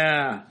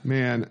 Yeah.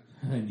 Man.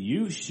 And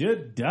you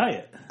should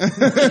diet.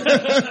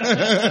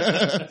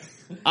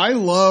 I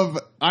love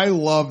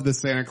the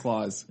Santa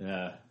Claus.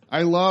 Yeah.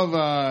 I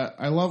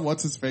love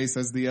what's his face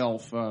as the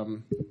elf.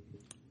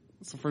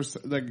 It's the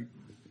first, like,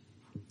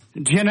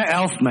 Jenna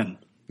Elfman.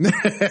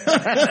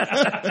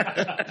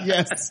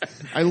 yes.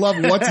 I love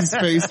what's his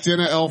face,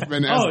 Jenna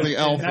Elfman as the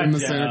elf in the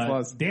Santa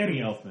Claus.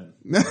 Danny Elfman.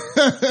 The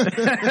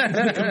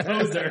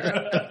composer.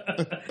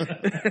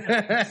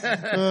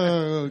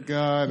 Oh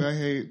God, I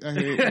hate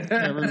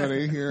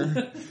everybody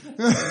here.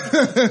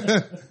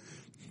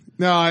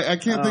 No, I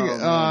can't think.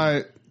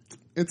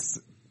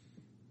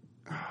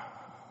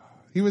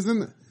 He was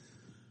in.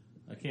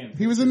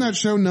 He was in that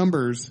show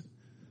Numbers.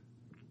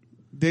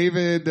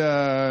 David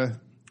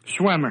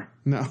Schwimmer.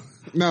 No.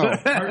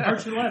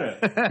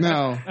 Archuleta.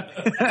 No.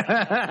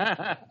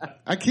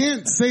 I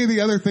can't say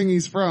the other thing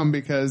he's from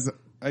because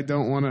I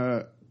don't want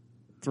to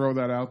throw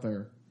that out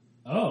there.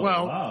 Oh,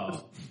 Well,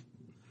 wow.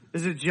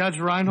 Is it Judge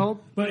Reinhold?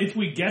 But if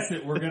we guess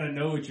it, we're going to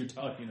know what you're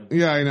talking about.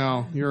 Yeah, I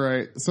know. You're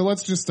right. So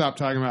let's just stop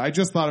talking about it. I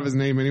just thought of his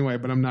name anyway,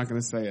 but I'm not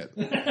going to say it.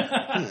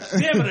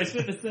 Yeah, but I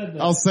should have said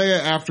that. I'll say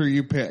it after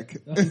you pick.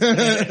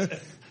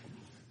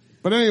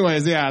 But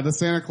anyways, yeah, the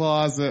Santa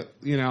Claus,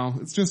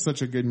 it's just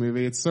such a good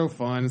movie. It's so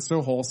fun. It's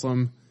so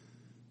wholesome.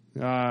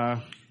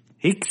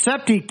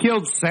 Except he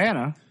killed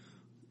Santa.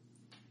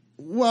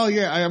 Well,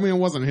 yeah, I mean, it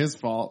wasn't his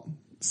fault.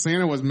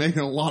 Santa was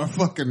making a lot of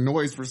fucking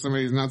noise for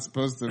somebody who's not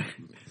supposed to.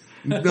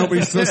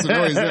 Nobody's supposed to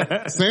know he's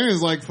there.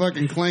 Santa's like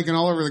fucking clanking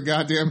all over the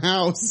goddamn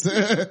house.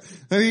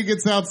 Then he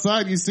gets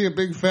outside, you see a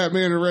big fat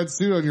man in a red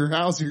suit on your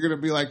house, you're gonna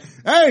be like,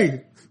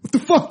 hey! What the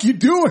fuck you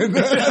doing?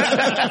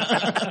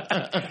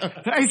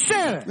 Hey,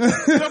 Santa!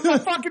 Get up the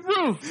fucking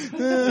roof!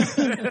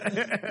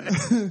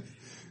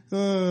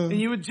 And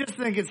you would just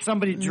think it's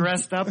somebody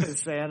dressed up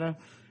as Santa.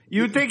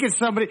 You would think it's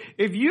somebody...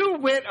 If you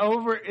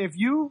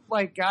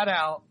got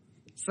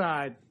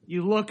outside,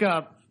 you look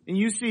up, and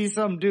you see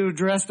some dude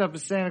dressed up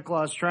as Santa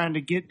Claus trying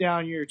to get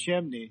down your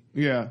chimney,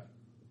 Yeah.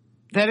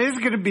 that is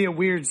going to be a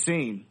weird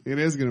scene. It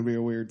is going to be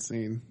a weird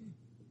scene.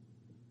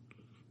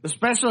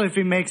 Especially if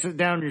he makes it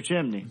down your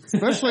chimney.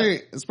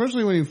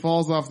 Especially when he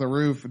falls off the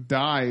roof,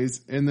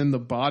 dies, and then the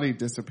body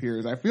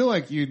disappears. I feel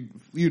like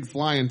you'd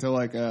fly into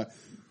like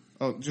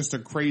just a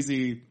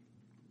crazy,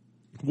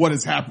 what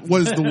is happening?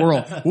 What is the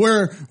world?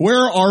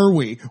 Where are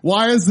we?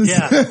 Why is this?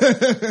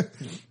 Yeah.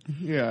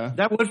 Yeah.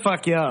 That would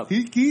fuck you up.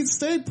 He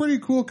stayed pretty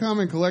cool, calm,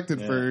 and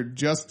collected for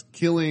just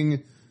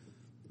killing,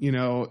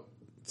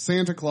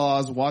 Santa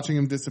Claus, watching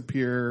him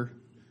disappear.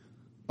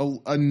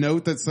 A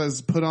note that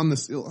says put on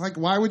the, like,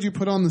 why would you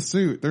put on the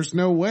suit? There's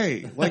no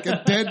way. Like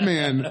a dead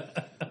man.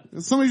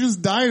 Somebody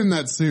just died in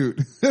that suit.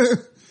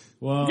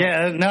 Well,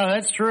 yeah, no,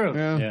 that's true.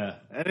 Yeah.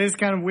 That is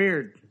kind of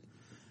weird.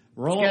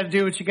 You got to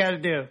do what you got to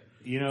do.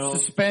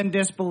 Suspend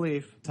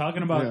disbelief.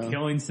 Talking about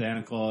killing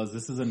Santa Claus,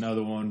 this is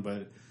another one,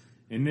 but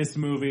in this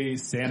movie,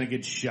 Santa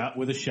gets shot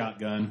with a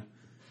shotgun.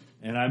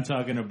 And I'm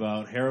talking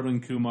about Harold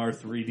and Kumar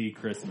 3D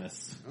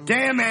Christmas.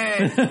 Damn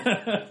it!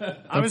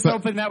 I was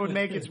hoping that would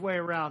make its way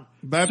around.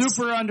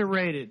 Super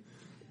underrated.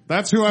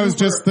 That's who I was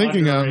just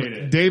thinking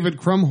of. David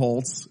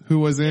Krumholtz, who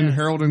was in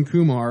Harold and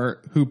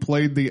Kumar, who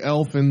played the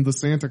elf in the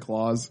Santa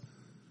Claus.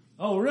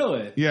 Oh,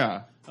 really?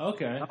 Yeah.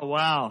 Okay. Oh,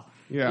 wow.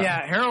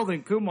 Yeah. Harold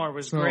and Kumar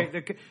was great.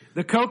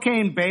 The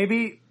Cocaine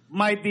Baby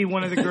might be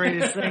one of the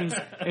greatest things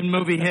in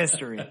movie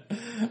history.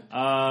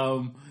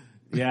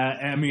 Yeah,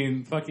 I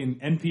mean, fucking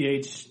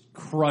NPH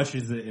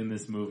crushes it in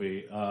this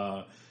movie.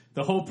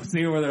 The whole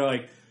scene where they're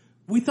like,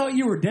 we thought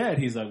you were dead.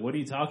 He's like, what are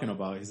you talking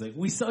about? He's like,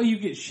 we saw you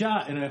get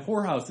shot in a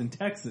whorehouse in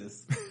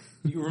Texas.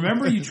 You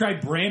remember you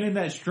tried branding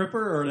that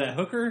stripper or that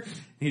hooker?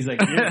 He's like,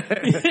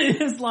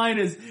 his line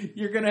is,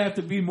 you're going to have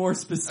to be more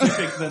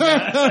specific than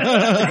that.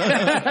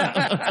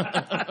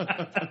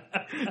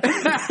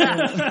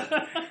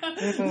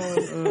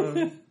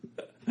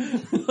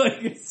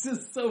 Like, it's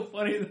just so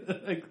funny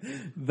that, like,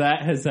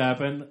 that has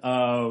happened.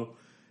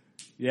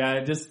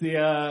 Yeah, just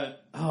the,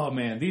 oh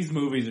man, these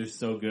movies are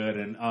so good.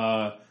 And,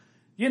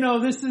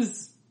 this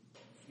is,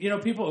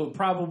 people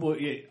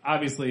probably,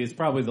 obviously it's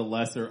probably the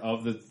lesser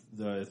of the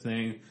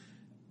thing.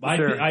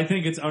 Sure. I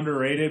think it's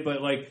underrated,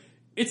 but like,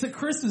 it's a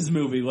Christmas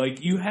movie.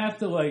 Like, you have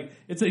to like,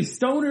 it's a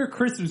stoner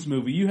Christmas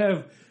movie. You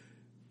have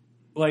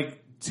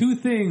like two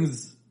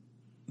things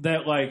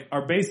that like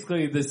are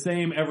basically the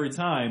same every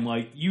time.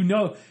 Like,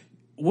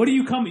 what do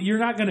you you're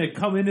not going to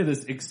come into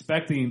this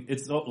expecting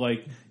It's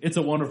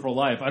a Wonderful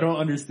Life. I don't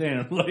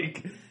understand.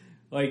 Like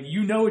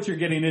you know what you're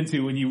getting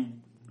into when you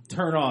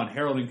turn on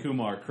Harold and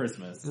Kumar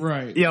Christmas.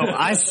 Right. Yo,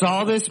 I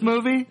saw this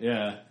movie.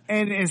 Yeah.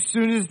 And as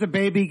soon as the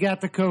baby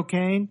got the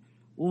cocaine,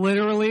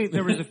 literally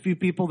there was a few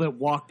people that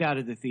walked out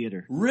of the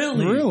theater.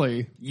 Really?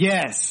 Really?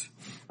 Yes.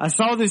 I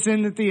saw this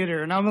in the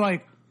theater and I'm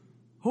like,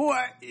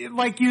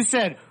 like you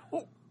said,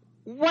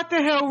 what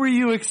the hell were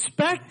you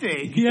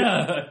expecting?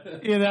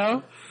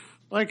 Yeah.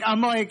 Like,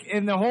 I'm like,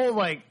 and the whole,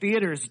 like,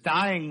 theater's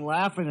dying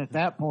laughing at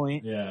that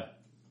point. Yeah.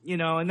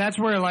 And that's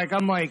where, like,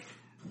 I'm like,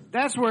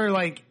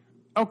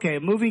 okay, a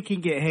movie can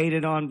get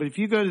hated on, but if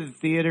you go to the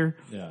theater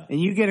and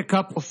you get a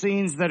couple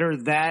scenes that are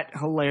that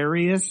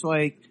hilarious,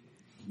 like,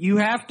 you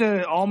have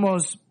to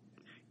almost,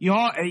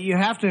 you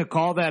have to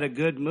call that a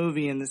good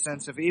movie in the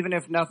sense of even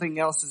if nothing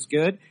else is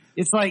good,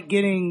 it's like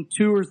getting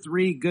 2 or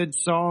 3 good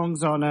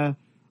songs on an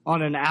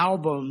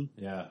album.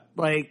 Yeah.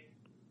 Like,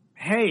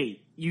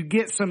 hey, you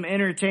get some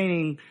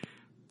entertaining,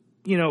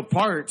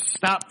 parts.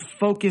 Stop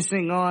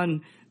focusing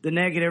on the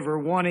negative or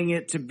wanting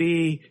it to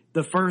be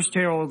the first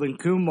Harold and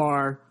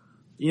Kumar.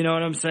 You know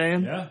what I'm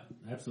saying? Yeah,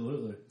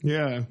 absolutely.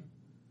 Yeah.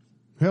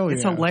 Hell yeah.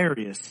 It's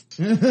hilarious.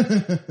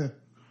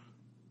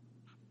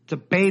 It's a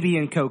baby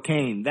and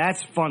cocaine.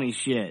 That's funny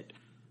shit.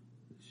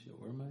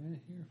 Where am I at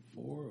here?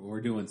 4.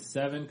 We're doing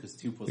 7 because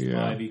 2 plus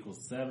 5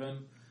 equals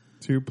 7.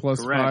 2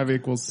 plus 5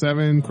 equals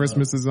 7.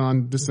 Christmas is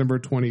on December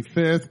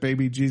 25th.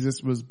 Baby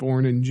Jesus was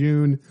born in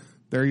June.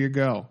 There you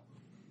go.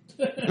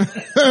 There's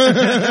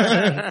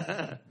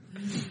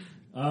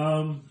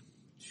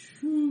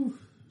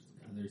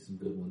some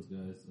good ones,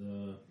 guys.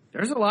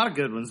 There's a lot of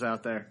good ones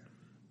out there.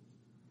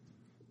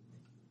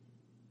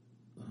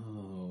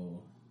 Oh.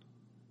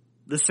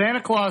 The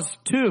Santa Claus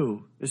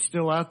 2 is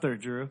still out there,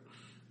 Drew.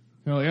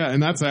 Hell yeah,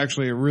 and that's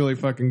actually a really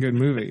fucking good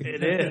movie.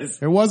 It is.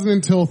 It wasn't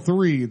until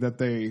 3 that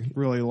they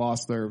really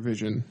lost their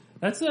vision.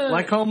 That's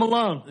like Home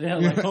Alone. Yeah,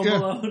 like Home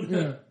Alone. Yeah.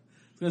 I was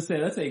gonna say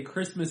that's a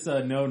Christmas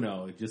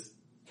no. Just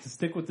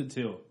stick with the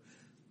 2.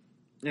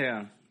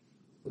 Yeah.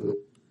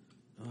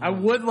 I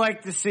would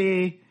like to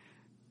see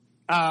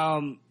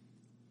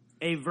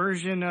a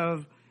version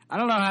of, I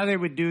don't know how they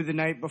would do The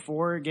Night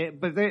Before again,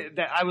 but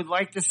I would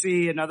like to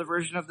see another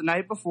version of The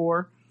Night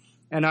Before,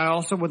 and I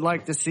also would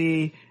like to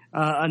see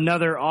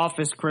another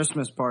Office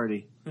Christmas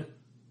Party.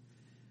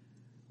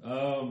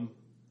 Well,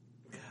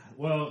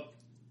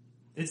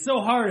 it's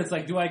so hard. It's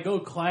like, do I go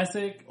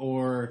classic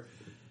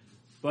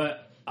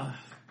but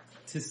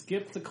to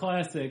skip the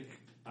classic,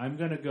 I'm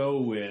going to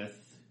go with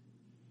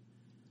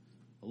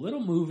a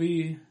little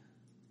movie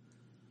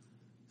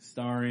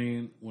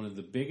starring one of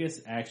the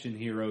biggest action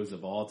heroes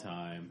of all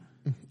time.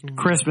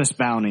 Christmas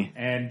Bounty.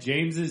 And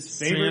James's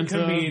favorite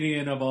Santa.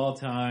 comedian of all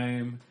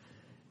time.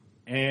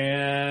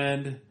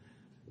 And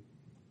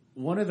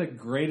one of the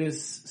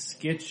greatest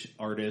sketch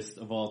artists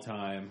of all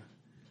time.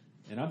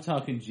 And I'm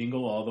talking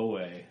Jingle All the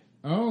Way.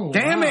 Oh,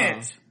 Damn wow.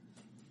 it!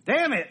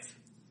 Damn it!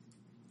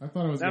 I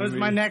thought it was That gonna was be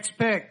my next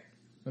pick.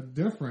 a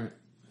different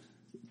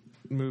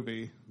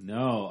movie.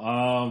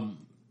 No,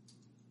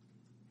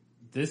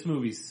 this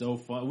movie's so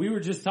fun. We were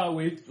just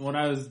talking, when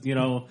I was,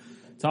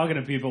 talking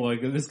to people,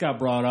 like, this got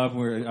brought up,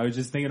 where I was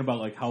just thinking about,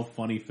 like, how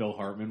funny Phil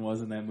Hartman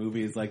was in that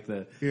movie. It's like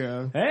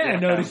Yeah. hey, I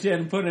noticed you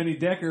hadn't put any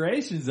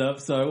decorations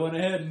up, so I went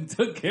ahead and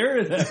took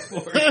care of that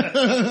for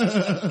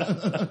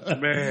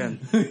you. Man.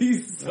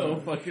 He's so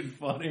fucking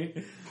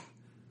funny.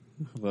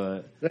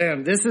 But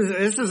Damn, this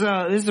is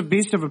a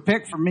beast of a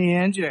pick for me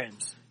and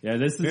James. yeah,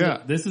 this is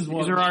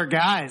one. These are our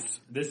guys.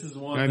 This is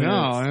one. I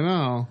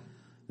know.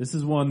 This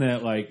is one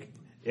that, like,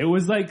 it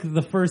was like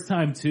the first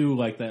time too,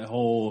 like that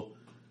whole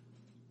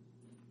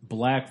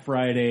Black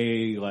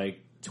Friday, like,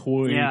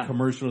 toy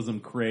commercialism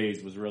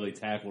craze was really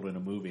tackled in a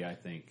movie, I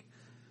think.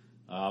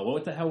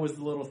 What the hell was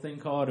the little thing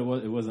called? It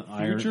wasn't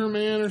Iron Future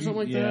Man or something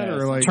like that,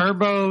 or like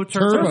Turbo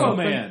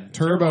Man.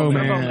 Turbo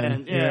Man.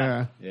 Man,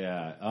 yeah.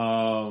 Yeah.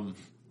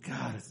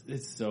 God,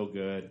 it's so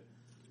good.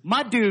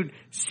 My dude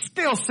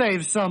still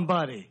saves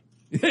somebody.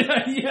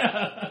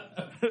 Yeah.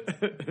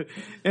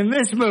 In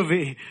this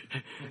movie,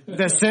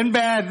 the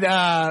Sinbad,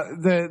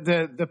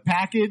 the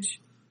package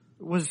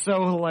was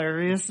so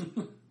hilarious.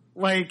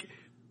 Like,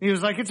 he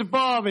was like, it's a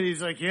bomb, and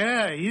he's like,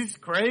 yeah, he's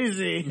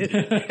crazy.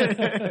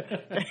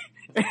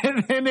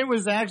 And then it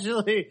was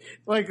actually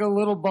like a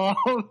little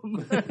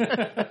bomb.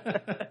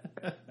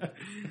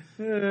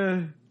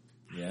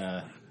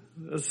 Yeah.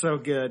 That's so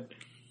good.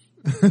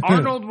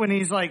 Arnold, when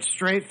he's like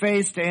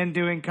straight-faced and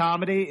doing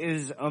comedy,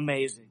 is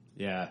amazing.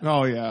 Yeah.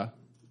 Oh yeah,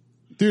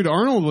 dude,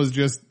 Arnold was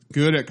just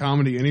good at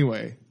comedy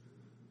anyway.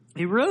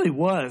 He really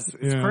was.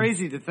 It's Yeah.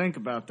 crazy to think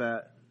about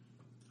that.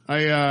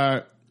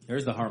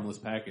 There's the harmless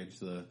package,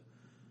 the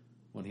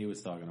one he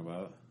was talking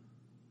about.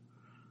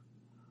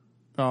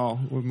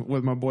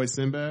 With my boy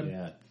Sinbad.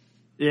 Yeah.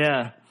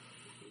 Yeah.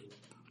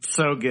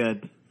 So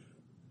good.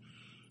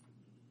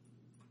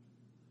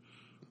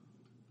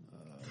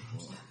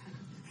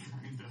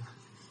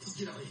 Let's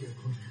get out of here.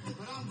 But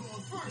I'm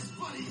going first,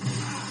 buddy.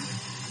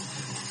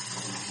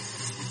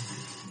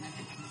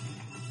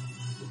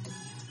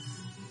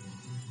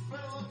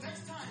 Better luck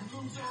next time,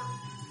 loser.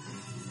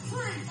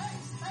 Free.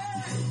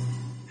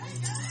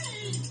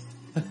 Hey.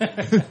 Just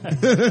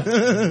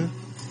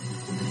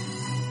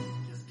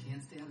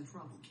can't stay out of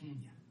trouble, can you?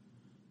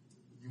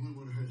 You wouldn't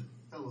want to hurt a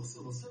fellow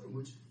civil servant,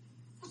 would you?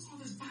 What's all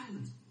this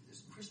violence?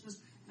 This Christmas?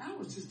 I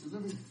was just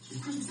delivering some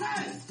Christmas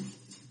presents.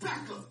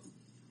 Back up.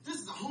 This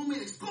is a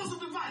homemade explosive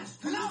device.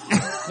 And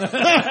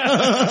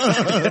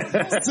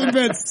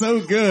Sinbad's so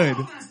good.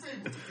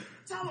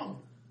 Tell him.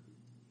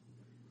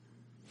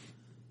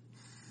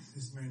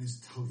 This man is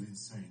totally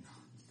insane.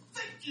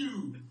 Thank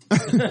you.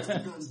 Put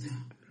the guns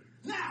down.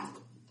 Now.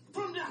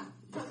 Put them down.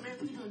 Brother man,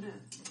 put your gun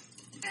down.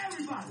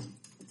 Everybody.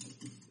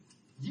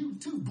 You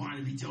too,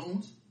 Barnaby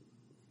Jones.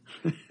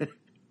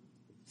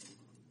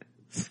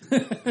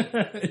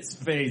 His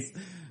face.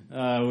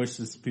 I wish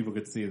people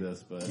could see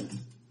this, but.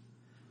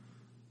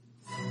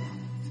 All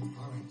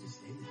right, just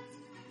stay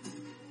there.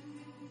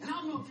 And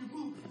I'll know if you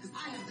move because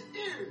I have the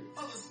ear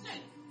of a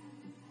snake.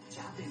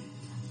 Ciao,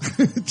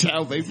 baby.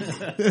 Ciao, baby.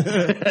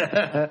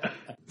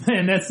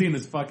 Man, that scene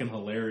is fucking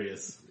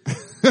hilarious.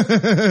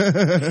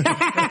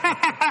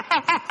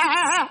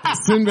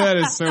 Sinbad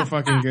is so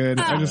fucking good.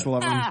 I just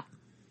love him.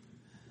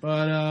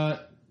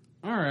 But,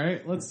 all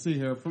right, let's see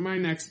here. For my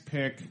next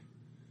pick,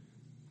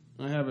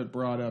 I have it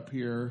brought up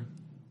here.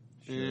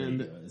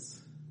 And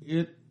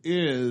it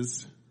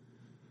is...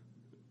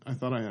 I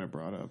thought I had it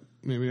brought up.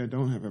 Maybe I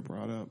don't have it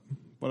brought up.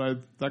 But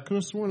I could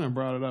have sworn I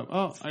brought it up.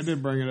 Oh, I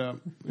did bring it up.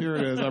 Here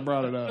it is. I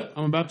brought it up.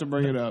 I'm about to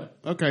bring it up.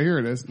 Okay, here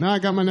it is. Now I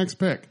got my next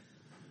pick.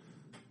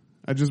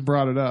 I just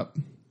brought it up.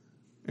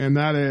 And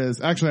that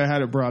is... Actually, I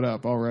had it brought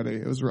up already.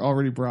 It was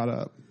already brought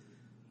up.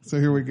 So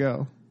here we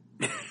go.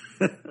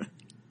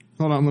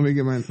 Hold on, let me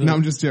get my... No,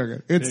 I'm just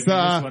joking. It's If you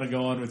just want to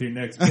go on with your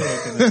next pick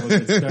and then we'll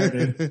get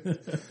started.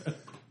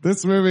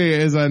 This movie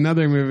is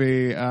another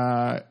movie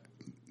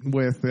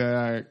with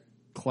a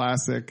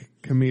classic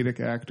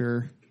comedic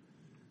actor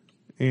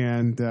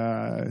and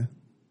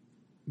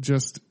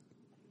just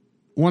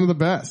one of the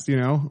best,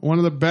 one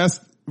of the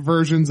best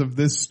versions of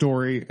this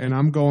story, and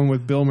I'm going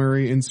with Bill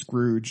Murray in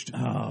Scrooged.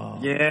 Oh.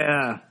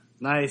 Yeah,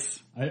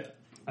 nice.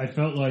 I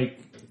felt like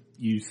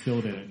you still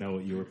didn't know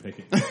what you were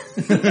picking.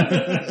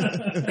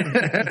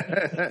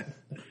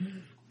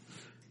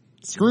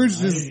 Scrooge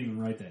I didn't even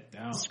write that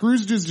down.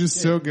 Scrooge is just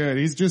so good.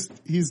 He's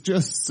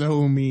just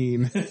so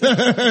mean.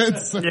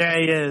 Yeah,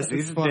 he is.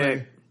 He's a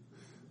dick.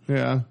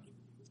 Yeah.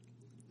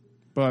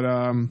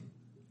 But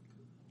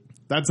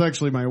that's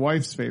actually my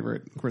wife's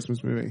favorite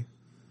Christmas movie.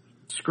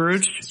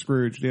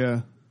 Scrooge,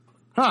 yeah.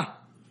 huh?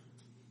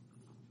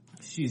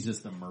 She's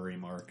just a Murray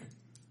mark.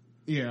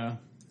 Yeah.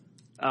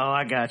 Oh,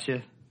 I got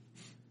you.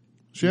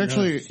 She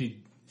actually...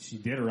 She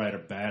did write a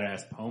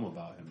badass poem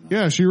about him.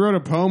 Yeah, she wrote a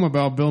poem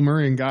about Bill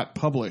Murray and got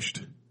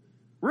published.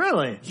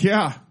 Really?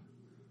 Yeah.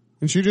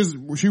 And she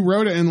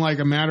wrote it in like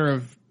a matter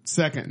of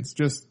seconds,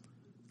 just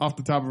off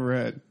the top of her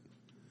head.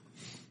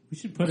 We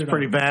should put That's it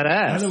pretty on.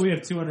 badass. Now that we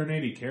have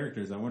 280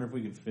 characters, I wonder if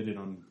we could fit it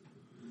on.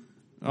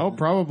 Oh,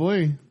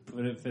 probably.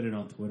 Fit it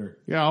on Twitter.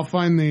 Yeah, I'll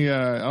find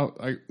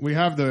the.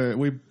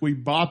 We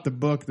bought the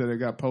book that it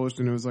got published,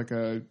 and it was like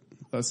a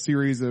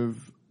series of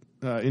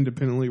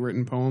independently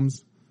written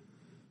poems.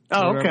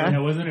 Oh, okay.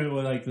 Yeah, wasn't it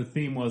like the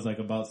theme was like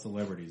about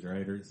celebrities,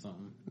 right, or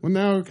something? Well,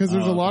 no, because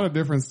there's a lot of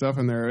different stuff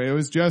in there. It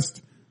was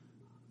just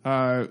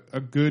a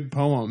good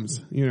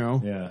poems, you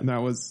know. Yeah. And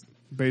that was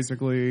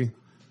basically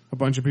a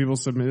bunch of people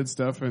submitted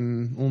stuff,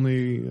 and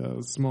only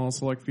a small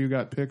select few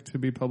got picked to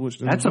be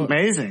published. That's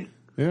amazing.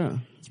 Yeah,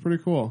 it's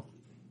pretty cool.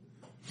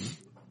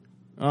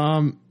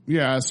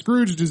 Yeah,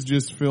 Scrooged is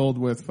just filled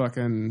with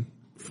fucking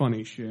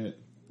funny shit.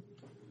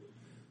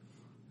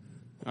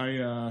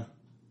 His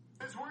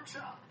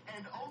workshop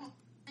and all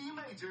the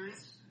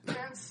majors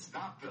can't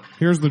stop them.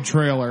 Here's the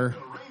trailer,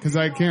 because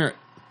I can't.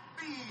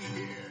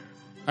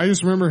 I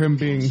just remember him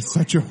being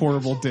such a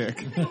horrible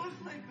dick. It looks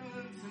like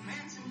the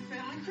Manson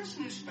family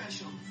Christmas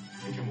special.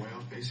 Think I'm way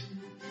off base?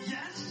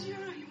 Yes, you're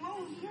a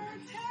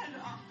tad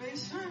off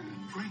base, sir.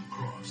 Frank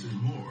Cross is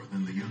more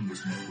than the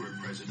youngest network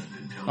president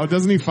in television. Oh,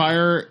 doesn't he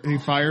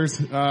fires,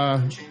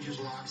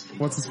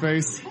 what's his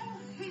face?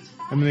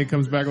 And then he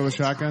comes back with a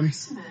shotgun?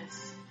 Thank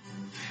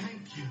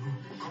you.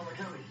 Caller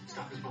Kelly,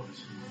 stop his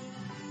bullets.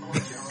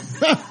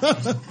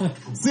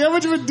 See how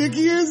much of a dick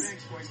he is?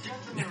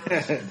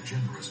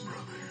 Generous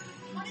brother.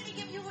 What did he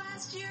give you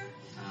last year?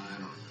 I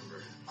don't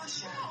remember. A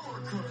shower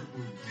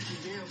curtain.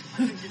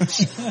 I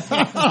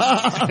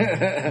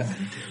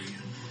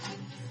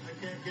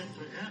can't get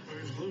the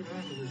antlers glued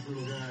onto this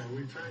little guy.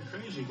 We tried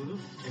crazy glue.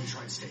 Have you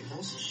tried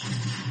Staples?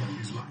 But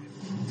his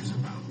life is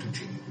about to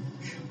change.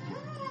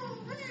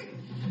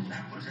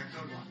 That was a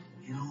good one.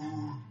 You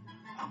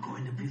are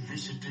going to be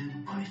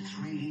visited by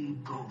 3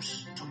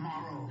 ghosts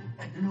tomorrow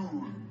at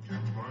noon.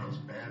 Tomorrow's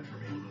bad for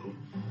me, Lou.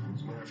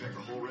 As a matter of fact,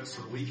 the whole rest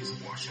of the week is a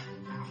washout.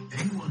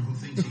 Anyone who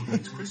thinks he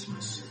hates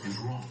Christmas is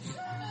wrong.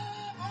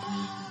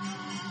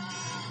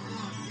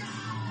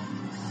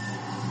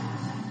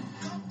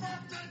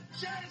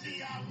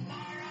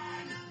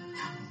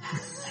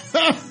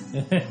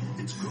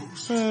 It's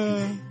ghosts he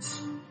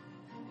hates.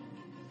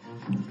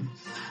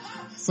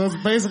 So it's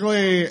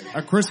basically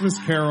a Christmas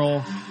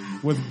Carol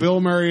with Bill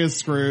Murray as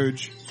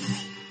Scrooge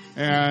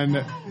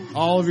and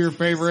all of your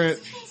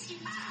favorite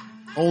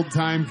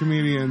old-time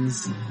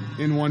comedians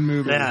in one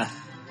movie. Yeah.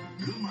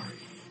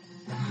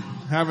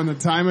 Having the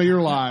time of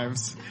your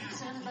lives.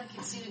 Sounded like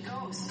you'd seen a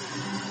ghost.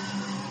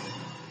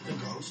 The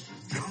ghost,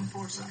 John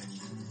Forsythe.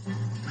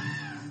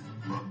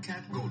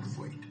 Bobcat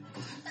Goldthwait.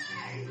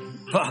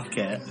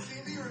 Bobcat.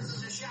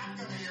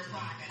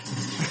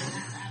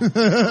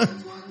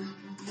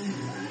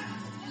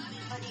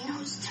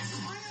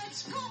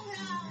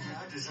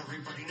 Does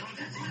everybody know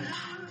that?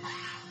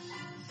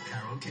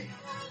 Carol Kane.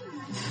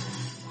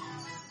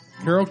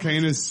 Carol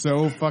Kane is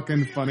so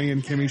fucking funny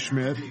in Kimmy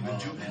Schmidt.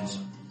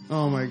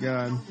 Oh my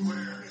god.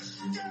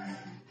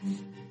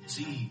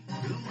 See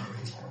Bill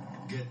Murray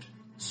get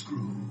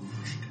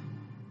Scrooged.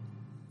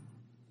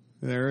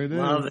 There it is.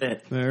 Love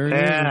it. There it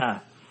Yeah.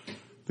 is.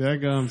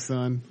 Daggum,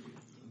 son.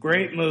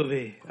 Great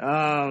movie.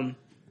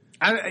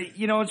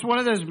 It's one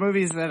of those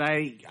movies that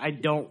I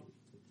don't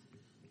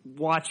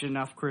watch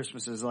enough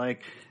Christmases.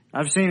 Like,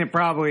 I've seen it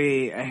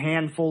probably a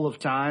handful of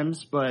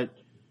times, but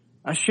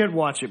I should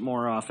watch it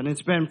more often.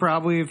 It's been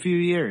probably a few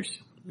years.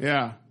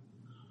 Yeah.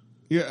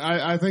 Yeah,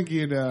 I think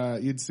you'd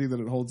see that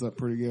it holds up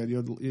pretty good.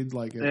 You'd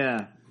like it.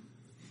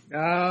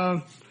 Yeah.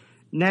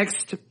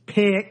 Next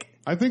pick.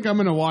 I think I'm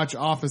gonna watch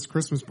Office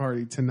Christmas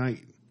Party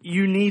tonight.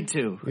 You need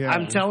to. Yeah.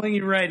 I'm telling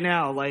you right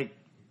now,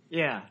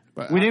 yeah.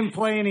 But we didn't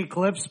play any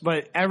clips,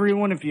 but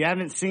everyone, if you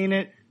haven't seen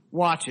it,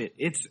 watch it.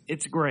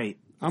 It's great.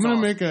 I'm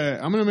gonna make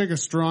a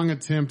strong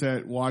attempt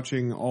at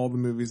watching all the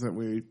movies that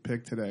we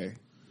picked today.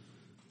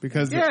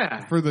 Because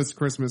for this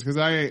Christmas, because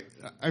I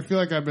feel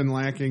like I've been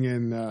lacking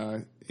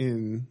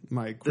in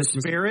my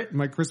Christmas spirit?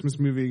 my Christmas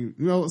movie.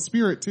 Well,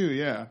 spirit too,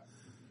 yeah.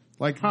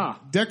 Like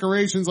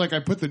decorations, like I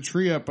put the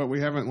tree up, but we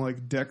haven't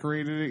like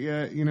decorated it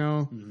yet. You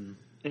know. Mm-hmm.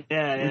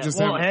 Yeah. We just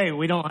well, hey,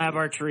 we don't have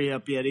our tree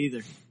up yet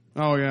either.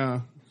 Oh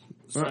yeah.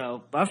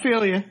 So I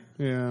feel you.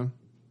 Yeah.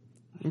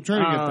 I'm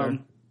trying to get there.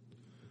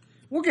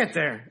 We'll get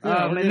there.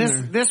 Yeah, and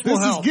this will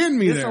help. Is getting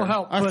me this there. will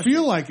help. I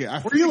feel like it.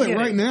 I feel it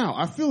right now.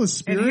 I feel the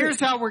spirit. And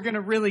here's how we're going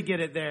to really get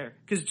it there.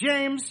 Because,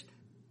 James,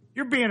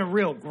 you're being a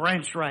real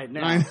Grinch right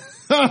now.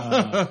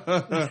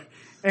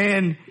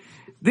 And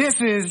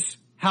this is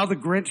How the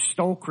Grinch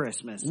Stole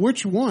Christmas.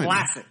 Which one?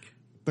 Classic.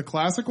 The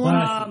classic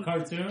one?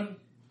 Cartoon?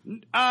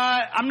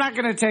 I'm not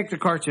going to take the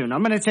cartoon.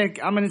 I'm going to take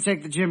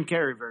the Jim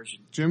Carrey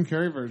version. Jim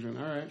Carrey version.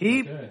 All right.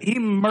 He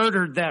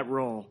murdered that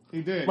role.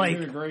 He did. Like, he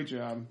did a great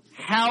job.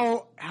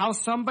 How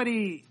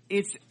somebody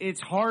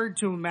it's hard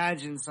to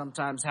imagine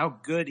sometimes how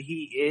good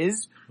he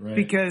is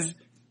because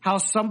how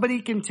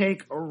somebody can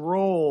take a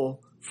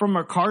role from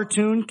a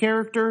cartoon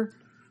character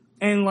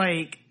and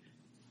like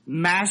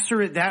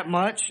master it that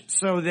much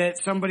so that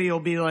somebody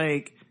will be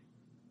like,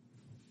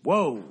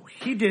 whoa,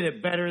 he did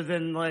it better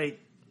than like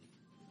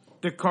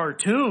the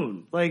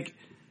cartoon. Like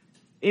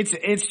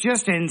it's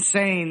just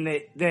insane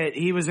that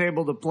he was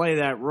able to play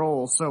that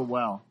role so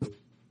well.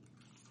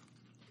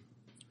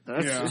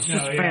 It's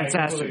just a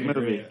fantastic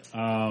movie.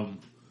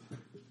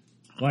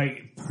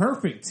 Like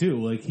perfect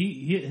too. Like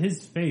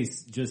his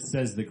face just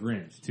says the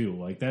Grinch too.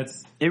 Like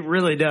that's it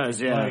really does.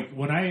 Yeah. Like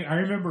when I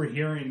remember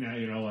hearing that,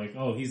 like,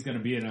 oh, he's gonna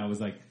be it, and I was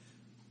like,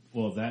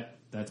 well,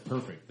 that's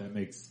perfect. That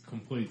makes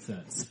complete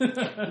sense.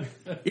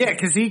 Yeah,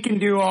 because he can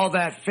do all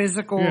that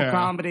physical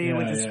comedy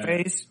with his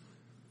face.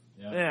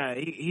 Yeah,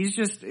 he's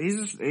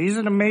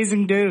an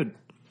amazing dude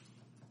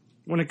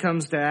when it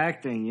comes to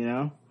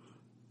acting.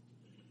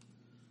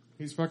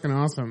 He's fucking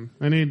awesome,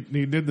 and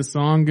he did the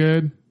song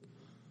good.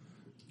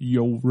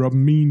 You're a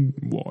mean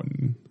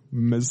one,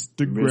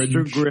 Mr. Grinch.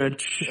 Mr.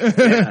 Grinch.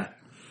 Yeah.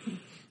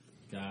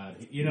 God,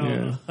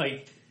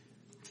 like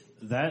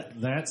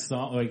that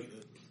song. Like,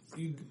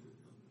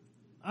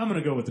 I'm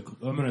gonna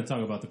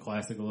talk about the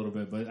classic a little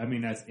bit, but I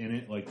mean that's in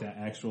it. Like that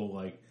actual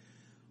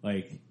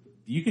like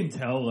you can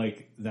tell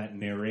like that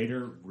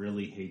narrator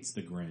really hates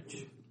the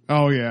Grinch.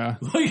 Oh yeah,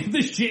 like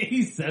the shit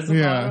he says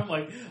about him.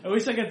 Like I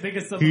wish I could think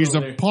of something. He's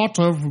a pot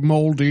of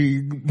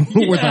moldy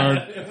with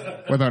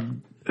a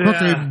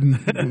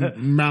crooked,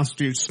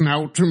 mousy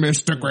snout,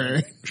 Mr.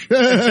 Grinch.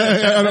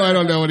 I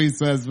don't know what he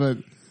says, but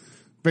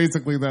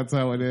basically that's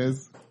how it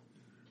is.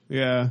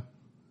 Yeah,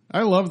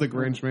 I love the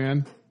Grinch,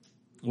 man.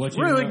 What's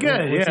really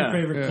good? What's your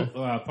favorite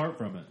part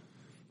from it?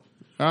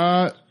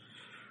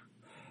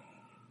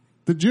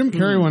 The Jim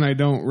Carrey one, I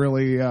don't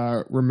really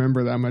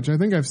remember that much. I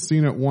think I've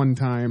seen it one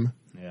time.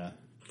 Yeah,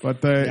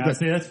 but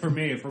see, that's for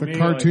me. The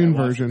cartoon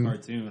like, version. The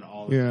cartoon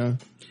all the time.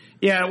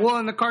 Yeah, well,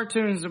 and the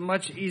cartoon's a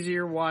much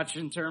easier watch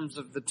in terms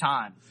of the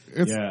time.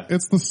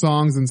 It's the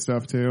songs and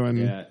stuff too, and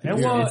and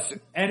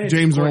it's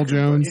James Earl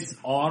Jones. It's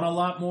on a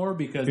lot more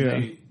because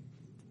they,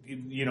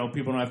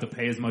 people don't have to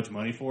pay as much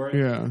money for it.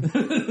 Yeah,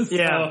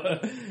 so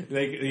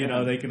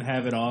they can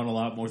have it on a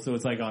lot more. So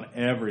it's like on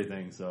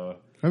everything. So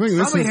I think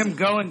this probably is him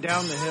going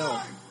down the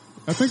hill.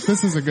 I think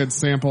this is a good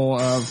sample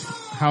of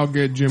how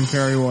good Jim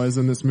Carrey was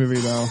in this movie,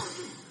 though.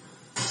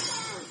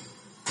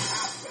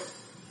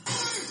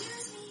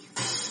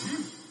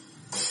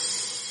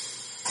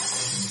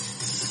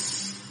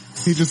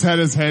 He just had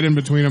his head in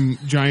between a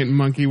giant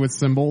monkey with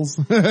cymbals.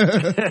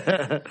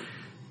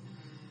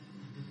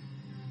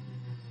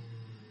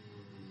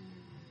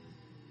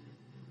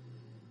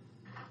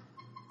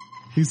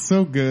 He's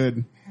so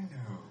good.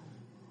 Hello,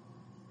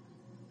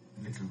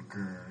 little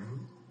girl.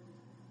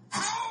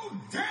 How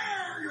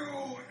dare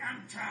you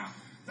enter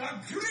the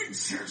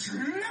Grinch's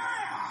lair?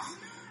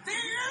 The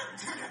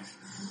impudence,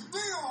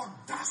 the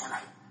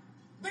audacity,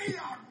 the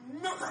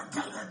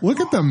unmitigated. Look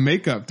at the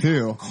makeup,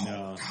 too.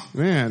 No.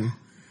 Man.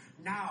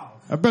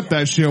 I bet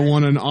that shit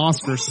won an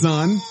Oscar,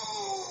 son.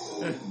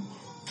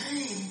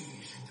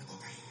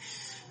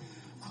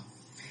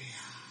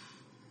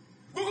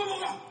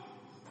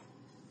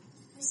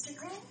 Mr.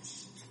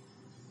 Grinch,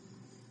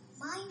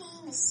 my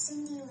name is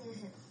Cindy Lou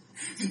Who.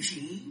 You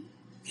see,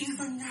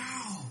 even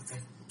now the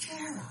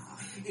terror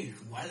is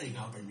welling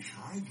up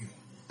inside you.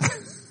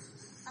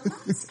 I'm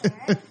not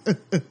scared.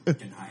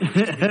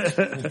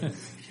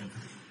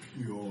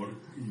 You're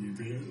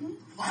evil.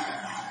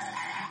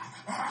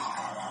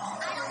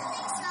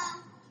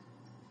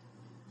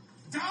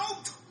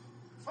 Doubt?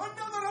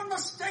 Another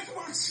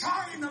unmistakable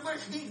sign of a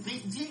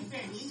heaping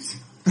face.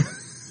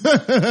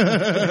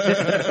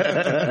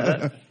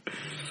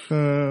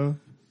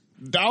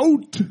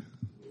 Doubt.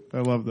 I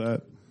love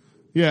that.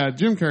 Yeah,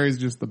 Jim Carrey's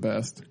just the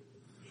best.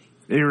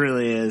 He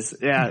really is.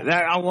 Yeah.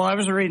 I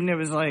was reading it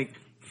was like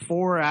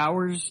 4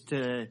 hours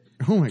to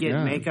get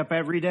God. makeup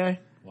every day.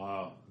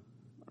 Wow.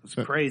 It's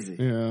crazy.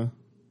 Yeah.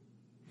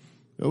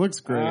 It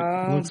looks great.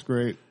 It looks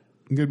great.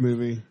 Good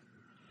movie.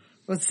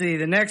 Let's see.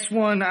 The next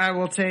one I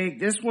will take.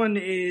 This one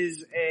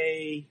is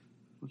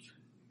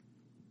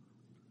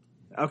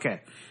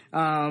okay.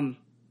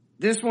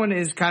 This one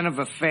is kind of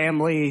a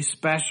family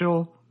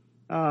special.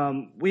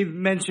 We've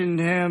mentioned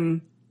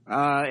him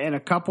in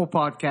a couple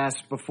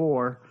podcasts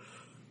before,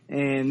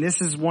 and this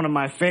is one of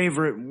my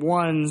favorite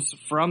ones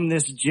from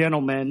this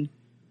gentleman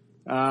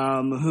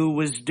who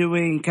was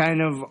doing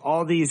kind of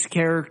all these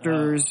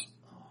characters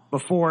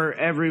before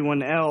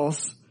everyone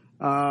else.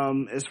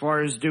 As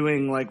far as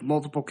doing like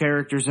multiple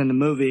characters in the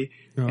movie.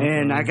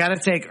 And I gotta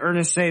take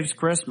Ernest Saves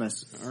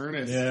Christmas.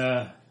 Ernest.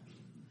 Yeah.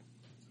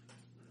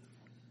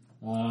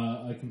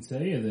 I can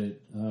tell you that,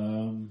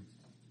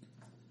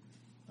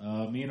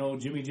 me and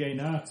old Jimmy J.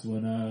 Knox,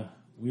 when,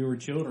 we were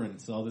children,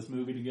 saw this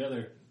movie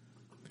together.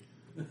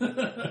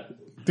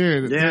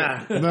 Dude,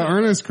 Yeah.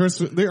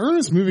 the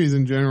Ernest movies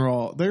in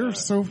general, they're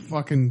so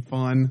fucking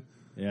fun.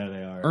 Yeah,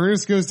 they are.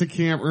 Ernest Goes to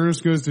Camp,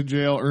 Ernest Goes to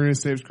Jail,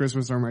 Ernest Saves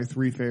Christmas are my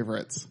 3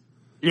 favorites.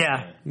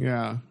 Yeah.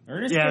 Yeah.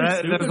 Ernest Yeah, Scared that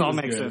Stupid all was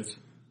makes good. sense.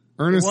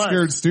 Ernest It was.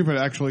 Scared Stupid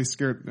actually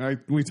scared,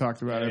 we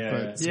talked about it,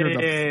 but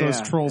scared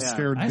those trolls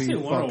scared I actually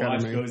the want fuck to out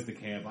watch of me. Goes to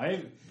Camp.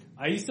 I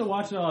used to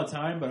watch it all the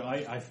time, but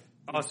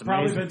it's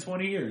probably amazing. been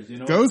 20 years. You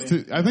know,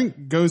 I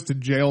think Goes to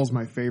Jail's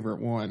my favorite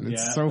one.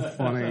 It's Yeah. so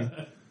funny.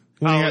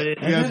 It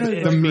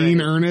is. The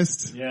mean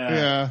Ernest.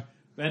 Yeah.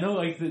 I know,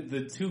 like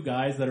the 2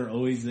 guys that are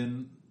always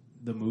in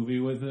the movie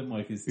with him,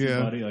 like his 2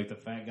 buddy, like the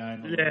fat guy,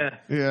 and the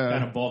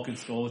kind of Bulk and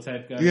Skull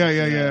type guy. Yeah.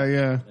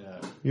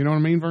 You know what I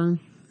mean, Vern?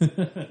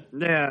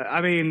 Yeah, I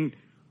mean,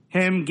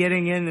 him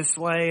getting in the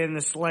sleigh and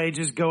the sleigh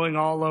just going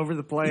all over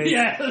the place.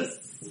 Yes.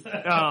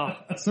 Oh,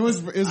 So is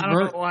I don't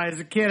Vern, know why. As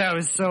a kid, I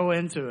was so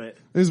into it.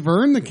 is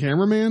Vern the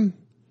cameraman?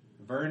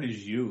 Vern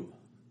is you.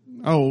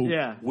 Oh,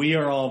 Yeah, We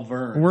are all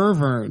Vern. we're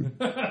Vern.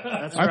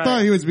 that's I right.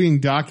 thought he was being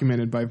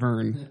documented by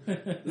Vern.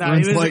 No, he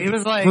was like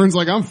Vern's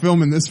like, I'm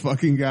filming this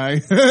fucking guy.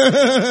 he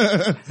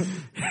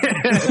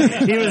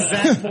was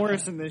Zach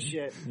Morris in this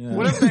shit. Yeah.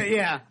 What if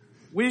they,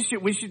 we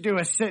should do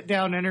a sit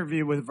down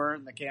interview with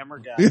Vern, the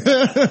camera guy.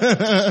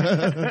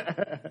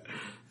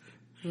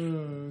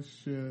 Oh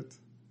shit.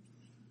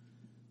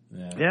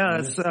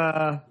 Yeah,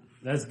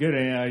 that's good.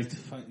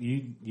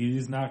 You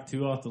just knocked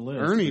 2 off the list.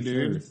 Ernie, for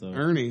sure, dude. so.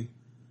 Ernie.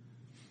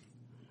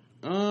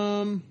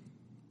 Well,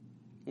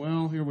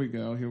 here we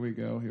go.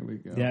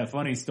 Yeah,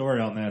 funny story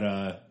on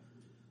that.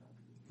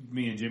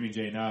 Me and Jimmy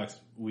J. Knox,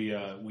 we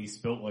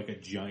spilt like a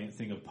giant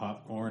thing of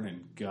popcorn,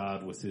 and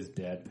God was his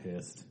dad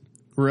pissed.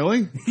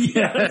 Really?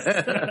 Yes.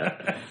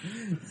 that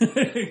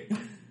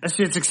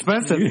shit's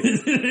expensive.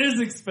 It is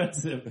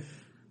expensive.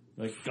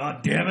 Like,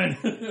 God damn it.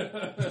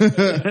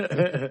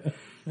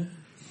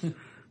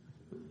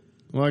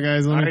 Well,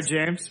 guys, All right,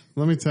 James,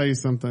 let me tell you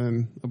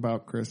something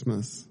about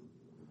Christmas.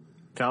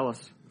 tell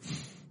us.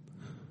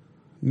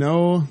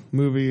 No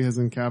movie has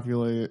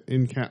encapsulated.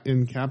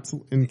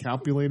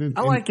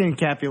 I like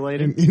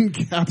encapsulated.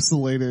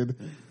 Encapsulated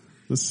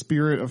the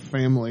spirit of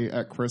family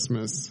at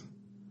Christmas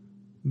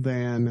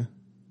than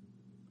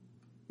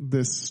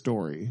this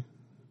story.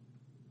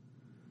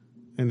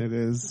 And it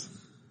is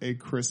a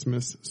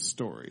Christmas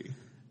story.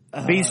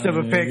 Beast of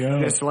a there pig you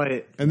go. this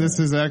late. And this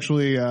is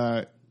actually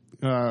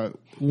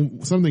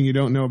something you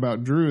don't know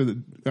about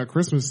Drew. A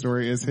Christmas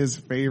Story is his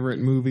favorite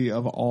movie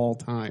of all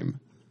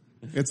time.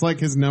 It's like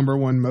his number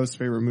 1 most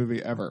favorite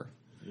movie ever.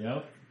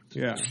 Yep.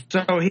 Yeah.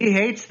 So he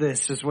hates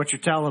this, is what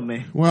you're telling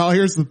me. Well,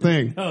 here's the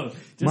thing. Oh,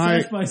 just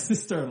ask my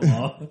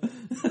sister-in-law.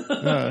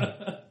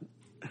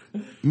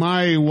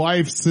 My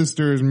wife's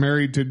sister is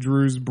married to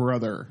Drew's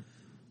brother.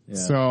 Yeah.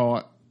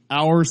 So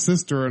our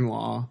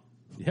sister-in-law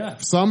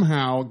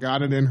somehow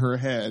got it in her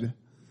head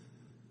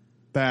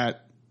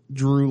that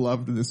Drew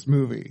loved this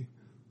movie.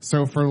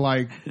 So for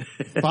like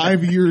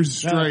 5 years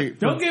straight.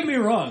 Don't get me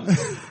wrong.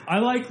 I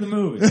like the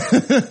movie.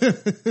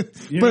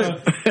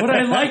 But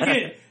I like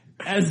it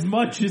as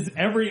much as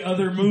every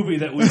other movie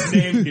that we've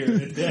named here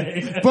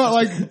today.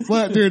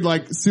 But dude,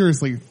 like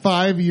seriously,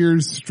 5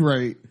 years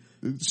straight,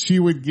 she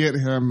would get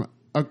him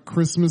a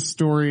Christmas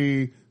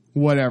Story,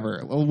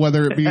 whatever,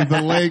 whether it be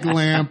the leg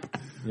lamp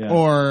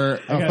or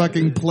a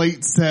fucking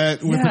plate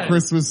set with a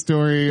Christmas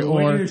Story,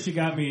 or later she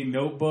got me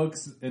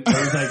notebooks and it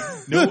was like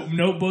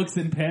notebooks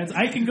and pens.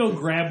 I can go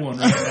grab one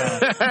right now.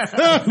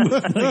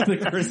 With, like, the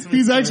Christmas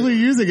he's Story. actually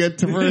using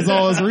it for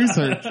all his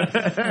research.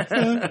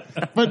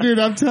 But dude,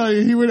 I'm telling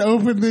you, he would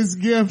open these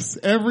gifts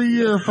every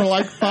year for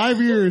like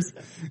 5 years.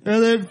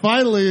 And then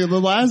finally,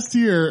 the last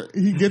year,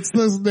 he gets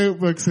those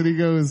notebooks and he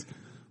goes,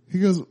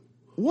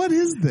 what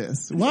is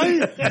this? Why?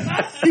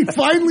 He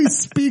finally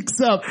speaks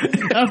up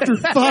after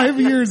 5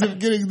 years of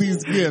getting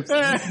these gifts.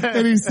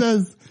 And he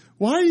says,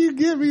 why do you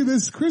give me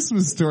this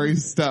Christmas Story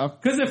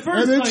stuff? Because at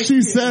first, and then like,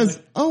 she says,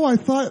 oh, I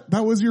thought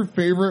that was your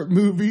favorite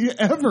movie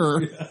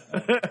ever.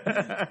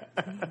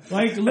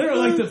 Like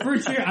literally, like the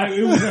first year,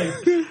 it was like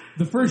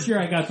the first year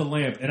I got the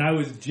lamp, and I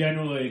was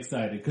genuinely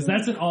excited because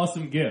that's an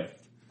awesome gift.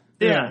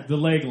 Yeah. The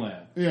leg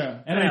lamp. Yeah.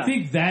 And I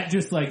think that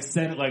just like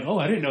said it like, oh,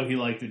 I didn't know he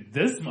liked it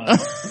this much.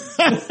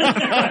 And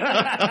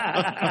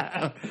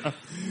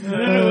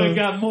then it like,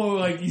 got more,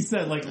 like you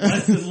said, like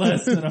less and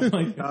less. And I'm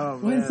like,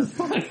 what the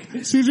fuck?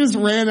 She just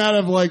ran out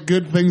of like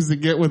good things to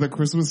get with a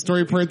Christmas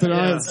Story printed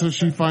on it, so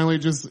she finally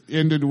just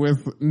ended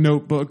with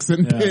notebooks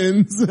and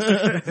pins.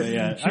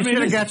 Yeah. She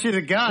should have got you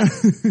the gun.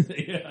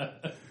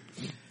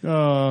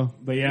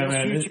 But yeah,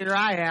 man. Shoot your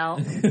eye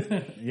out.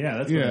 Yeah,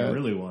 that's what I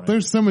really wanted.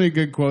 There's so many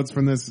good quotes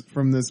from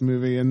this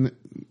movie, and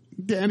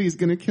Daddy's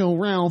gonna kill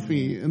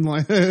Ralphie, and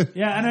like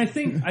yeah, and I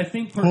think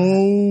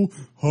ho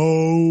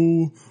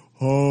ho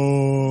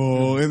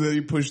ho, and then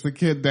you push the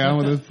kid down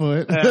with his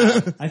foot.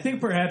 I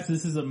think perhaps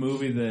this is a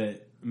movie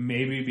that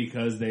maybe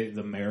because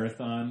the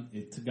marathon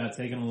it got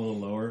taken a little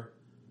lower.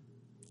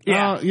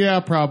 Yeah,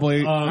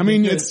 probably. I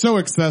mean, because- it's so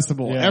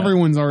accessible. Yeah.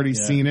 Everyone's already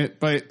Yeah. seen it,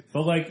 but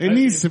like it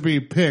needs to be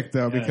picked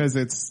though because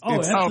it's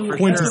absolutely.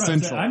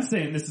 quintessential. I'm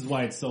saying this is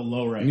why it's so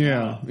low right Yeah,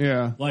 now.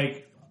 yeah.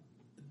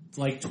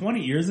 Like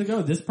 20 years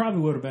ago, this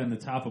probably would have been the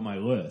top of my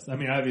list. I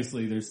mean,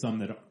 obviously there's some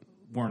that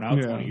weren't out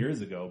Yeah. 20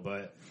 years ago,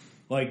 but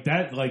like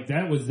that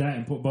was that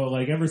important. But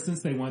like ever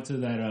since they went to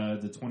that,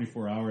 the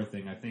 24-hour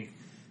thing, I think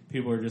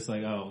people are just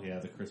like, oh yeah,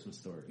 the Christmas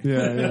Story.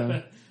 Yeah,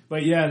 yeah.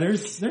 But yeah,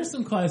 there's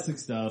some classic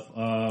stuff.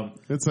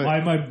 It's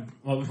like- my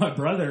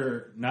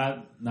brother,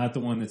 not the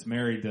one that's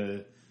married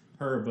to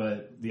her,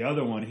 but the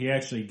other one, he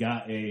actually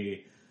got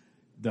the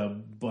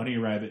bunny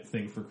rabbit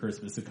thing for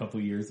Christmas a couple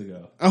years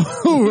ago.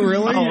 Oh,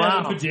 really? Oh,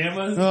 wow. the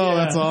pajamas. Oh, Yeah.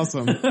 that's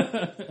awesome.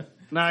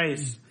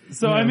 Nice.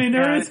 So I mean,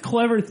 there is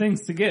clever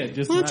things to get.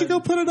 Just Why don't you go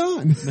put it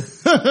on?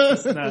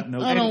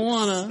 I don't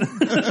wanna.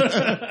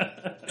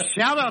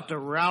 Shout out to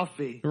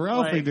Ralphie.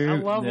 Ralphie, dude. I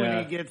love Yeah.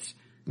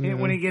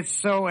 when he gets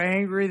so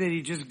angry that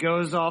he just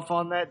goes off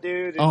on that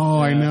dude. Oh,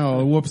 I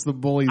know. It whoops the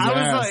bully's I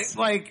ass.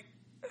 was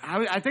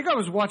I think I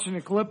was watching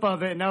a clip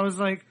of it and I was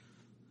like,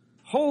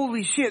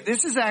 holy shit,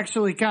 this is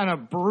actually kind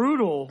of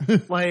brutal.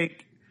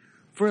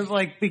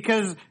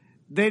 Because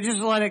they just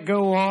let it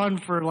go on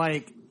for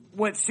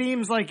what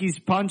seems like he's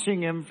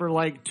punching him for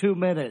 2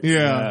 minutes.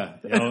 Yeah.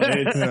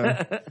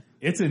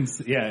 It's It's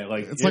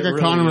like a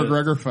Conor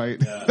McGregor fight.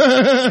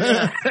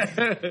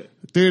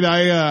 Dude,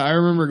 I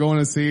remember going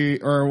to see,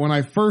 or when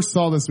I first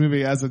saw this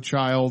movie as a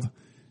child,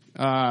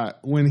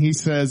 when he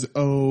says,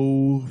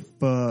 "Oh,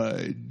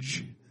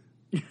 fudge."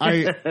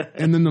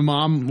 And then the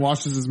mom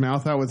washes his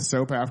mouth out with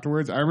soap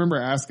afterwards. I remember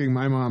asking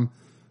my mom,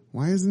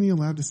 why isn't he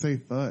allowed to say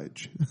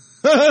fudge?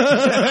 I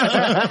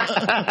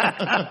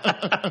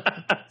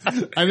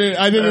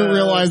didn't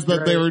realize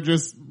that they were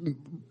just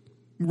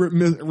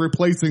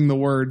replacing the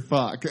word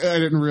fuck. I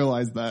didn't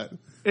realize that.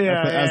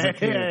 As a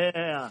kid.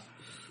 Yeah.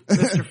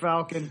 Mr.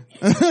 Falcon.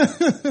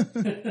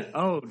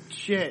 Oh,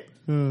 shit.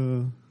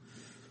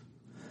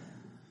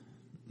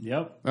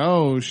 Yep.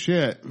 Oh,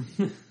 shit.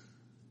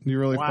 You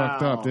really Wow.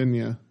 fucked up, didn't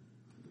you?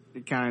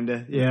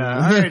 Kinda. Yeah.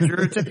 All right,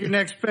 Drew, take your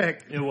next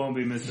pick. It won't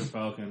be Mr.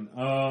 Falcon.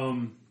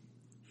 I'm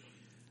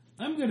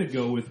gonna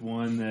go with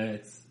one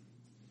this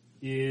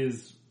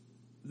is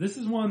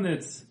one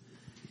it's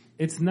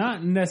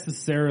not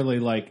necessarily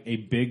like a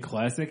big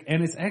classic,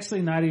 and it's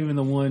actually not even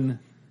the one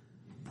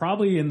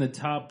probably in the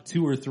top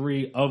 2 or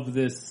 3 of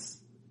this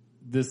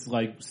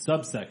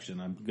subsection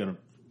I'm gonna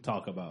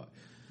talk about.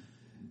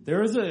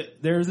 There's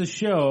a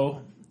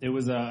show, it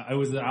was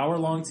an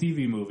hour-long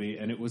TV movie,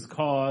 and it was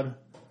called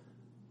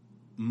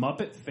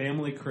Muppet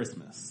Family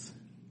Christmas.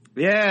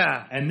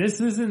 Yeah. And this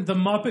isn't the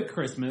Muppet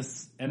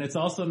Christmas, and it's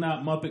also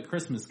not Muppet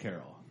Christmas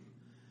Carol.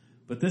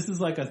 But this is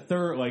like a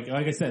third, like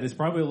I said, it's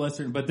probably a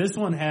lesser, but this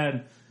one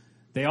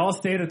they all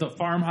stayed at the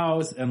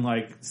farmhouse, and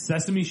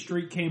Sesame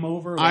Street came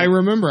over. I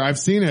remember. I've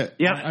seen it.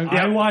 Yep.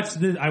 I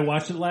watched it. I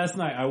watched it last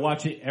night. I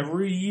watch it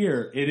every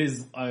year. It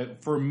is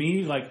for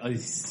me a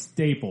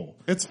staple.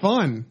 It's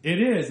fun.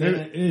 It is.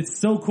 And it's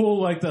so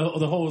cool.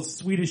 The whole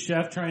Swedish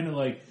chef trying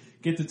to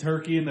get the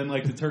turkey, and then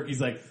the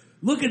turkey's like,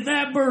 look at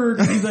that bird.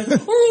 And he's like,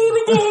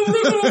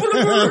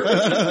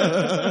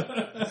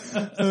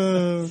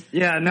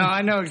 yeah, no,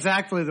 I know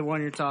exactly the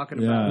one you're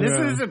talking about.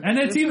 And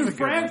it's even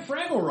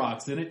Fraggle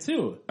Rock's in it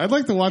too. I'd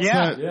like to watch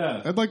that.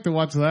 Yeah. I'd like to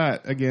watch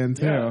that again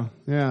too.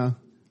 Yeah.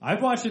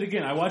 I'd watch it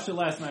again. I watched it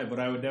last night, but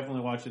I would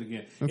definitely watch it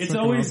again. That's It's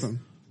fucking always, awesome.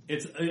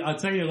 I'll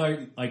tell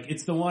you,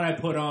 it's the one I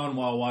put on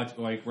while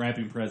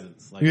wrapping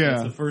presents. Yeah.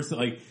 It's the first,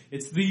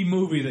 it's the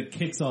movie that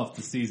kicks off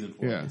the season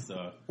for me.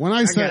 So When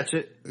I said,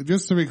 gotcha.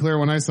 just to be clear,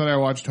 when I said I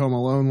watched Home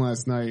Alone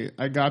last night,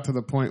 I got to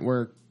the point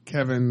where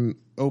Kevin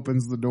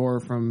opens the door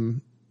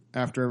from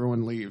after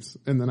everyone leaves,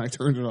 and then I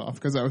turned it off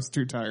because I was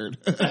too tired.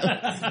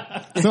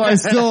 So I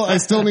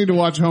still need to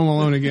watch Home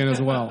Alone again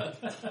as well.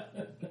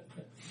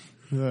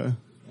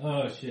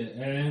 Oh shit!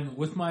 And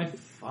with my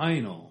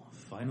final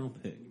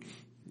pick.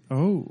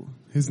 Oh,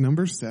 his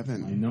number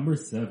 7. My number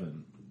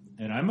 7,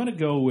 and I'm gonna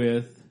go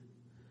with.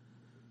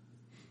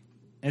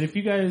 And if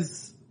you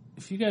guys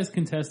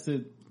contest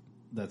it,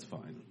 that's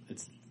fine.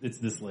 It's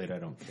this late. I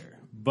don't care.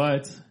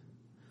 But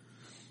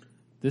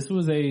this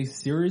was a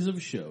series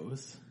of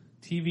shows,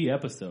 TV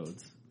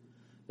episodes,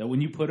 that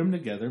when you put them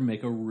together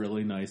make a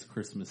really nice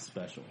Christmas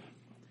special.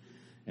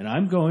 And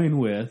I'm going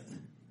with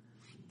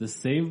the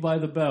Saved by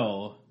the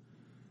Bell,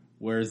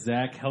 where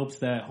Zach helps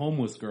that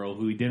homeless girl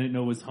who he didn't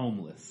know was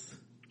homeless.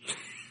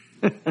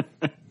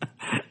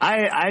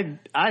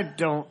 I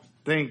don't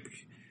think.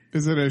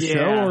 Is it a show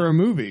or a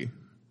movie?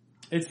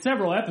 It's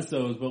several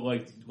episodes, but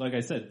like I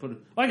said,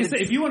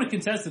 if you want to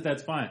contest it,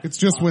 that's fine. It's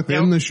just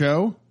within the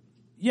show?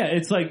 Yeah,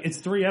 it's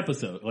 3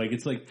 episodes.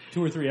 It's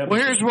 2 or 3 episodes.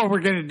 Well, here's what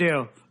we're gonna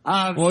do.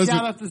 Well,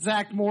 shout out to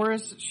Zach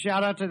Morris.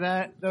 Shout out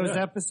to those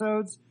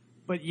episodes.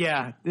 But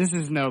yeah, this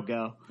is no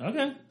go.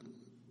 Okay.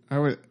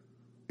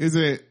 Is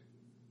it?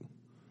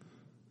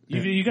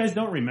 You guys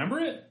don't remember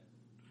it?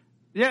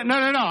 Yeah, no.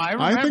 I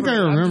remember. I think I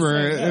remember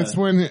it. Yeah. It's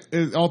when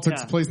it all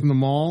takes Yeah. place in the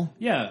mall.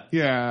 Yeah.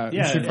 Yeah.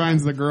 Yeah, She yeah.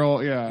 finds the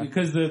girl. Yeah.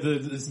 Because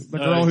The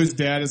girl whose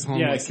dad is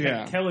homeless.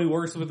 Yeah. Kelly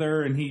works with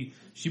her, and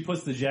she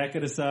puts the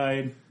jacket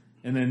aside,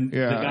 and then the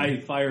Yeah. guy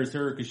fires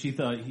her because she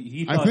thought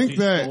he I thought think she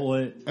that stole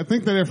it. I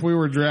think that if we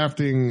were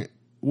drafting,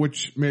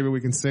 which maybe we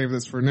can save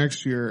this for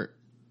next year,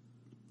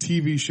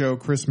 TV show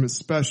Christmas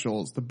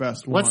specials, the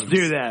best ones. Let's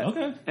do that.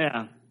 Okay.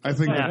 Yeah. I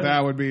think Yeah.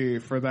 that would be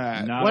for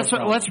that. Not a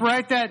problem. Let's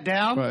write that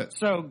down. But-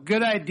 So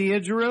good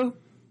idea, Drew.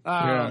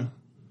 Yeah.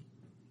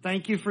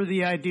 Thank you for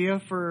the idea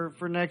for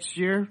next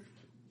year.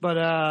 But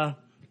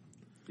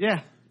yeah.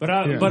 But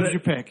Yeah. What's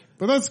your pick?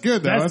 But that's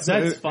good though. that's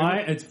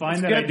fine. It's fine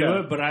It's that I good, do though.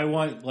 it, but I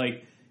want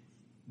like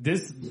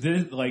this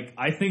like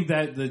I think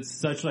that's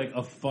such like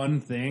a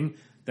fun thing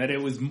that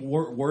it was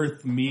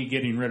worth me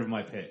getting rid of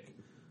my pick.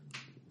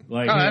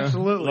 Like, Oh,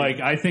 absolutely.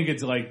 Like I think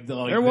it's like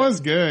It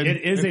was good.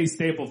 It is a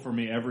staple for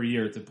me every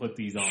year to put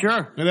these on.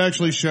 Sure. It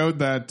actually showed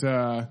that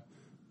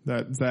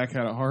that Zach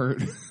had a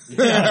heart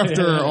Yeah,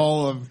 after yeah.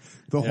 all of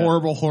the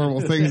horrible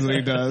things that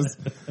he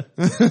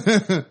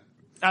does.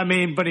 I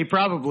mean, but he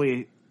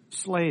probably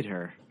slayed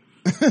her.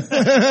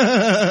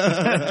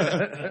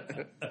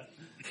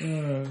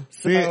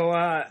 See,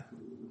 That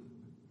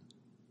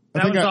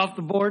think was I- off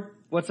the board.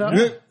 What's up?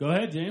 Go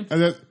ahead, James.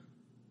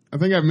 I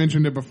think I've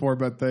mentioned it before,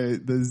 but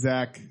the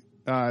Zach,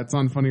 it's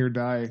on Funny or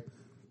Die.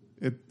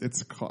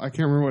 It's called, I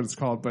can't remember what it's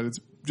called, but it's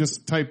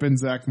just type in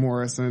Zach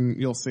Morris and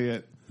you'll see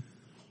it.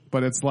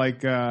 But it's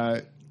like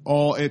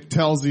it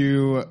tells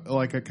you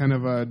like a kind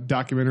of a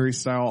documentary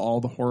style all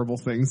the horrible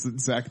things that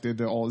Zach did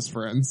to all his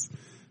friends,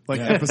 like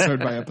Yeah. episode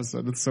by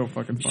episode. It's so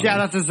fucking funny. Shout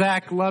out to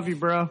Zach. Love you,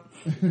 bro.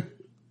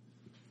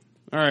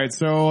 All right,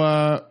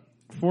 so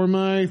for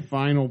my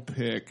final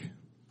pick,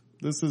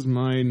 this is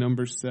my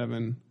number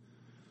 7.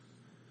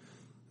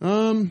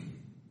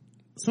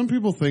 Some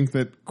people think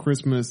that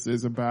Christmas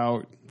is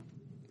about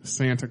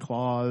Santa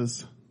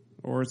Claus,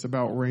 or it's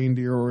about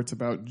reindeer, or it's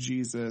about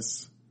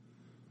Jesus.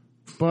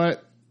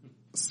 But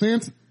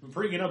Santa,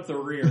 Bringing up the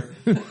rear.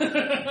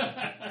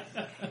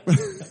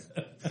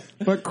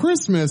 but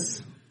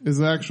Christmas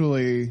is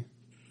actually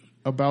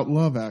about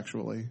love,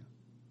 actually.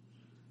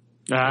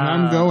 And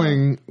I'm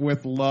going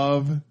with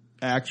Love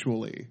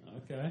Actually,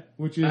 Okay.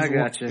 which is I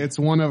gotcha. it's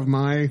one of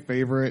my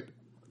favorite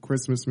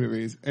Christmas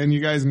movies. And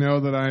you guys know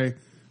that I,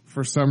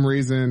 for some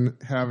reason,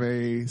 have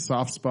a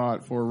soft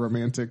spot for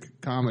romantic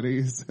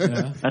comedies.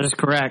 Yeah. That is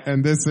correct.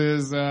 And this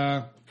is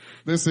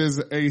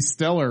a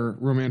stellar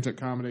romantic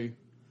comedy.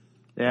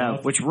 Yeah,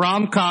 which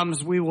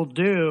rom-coms we will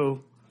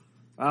do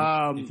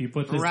If you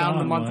put this around on,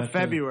 the month we'll of have to-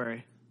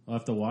 February. I'll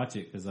have to watch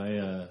it because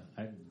I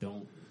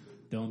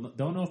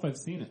don't know if I've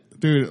seen it.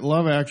 Dude,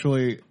 Love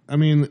Actually, I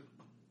mean,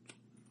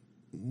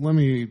 let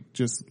me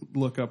just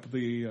look up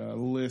the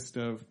list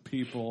of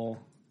people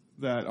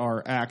that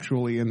are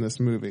actually in this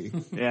movie.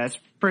 Yeah, it's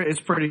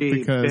pretty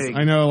Because big.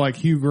 I know like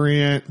Hugh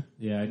Grant,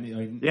 Yeah.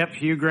 Yep,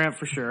 Hugh Grant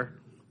for sure.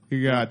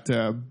 you got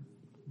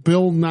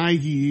Bill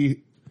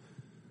Nighy.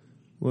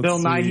 Bill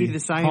Nighy, the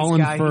science Colin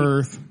guy.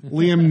 Firth,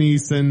 Liam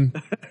Neeson,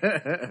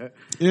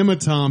 Emma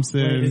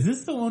Thompson. Wait, is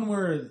this the one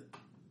where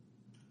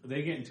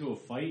they get into a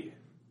fight?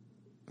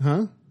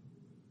 Huh?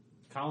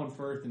 Colin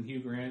Firth and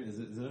Hugh Grant. Is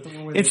that the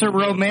one where It's they a get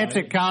into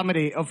romantic fight?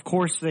 comedy. Of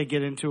course, they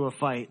get into a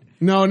fight.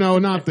 No,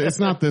 not it's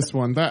not this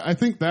one. I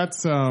think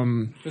that's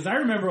Because I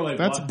remember like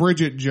that's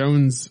Bridget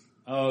Jones.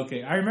 Oh,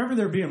 okay. I remember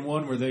there being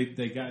one where they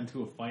got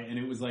into a fight and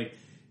it was like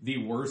the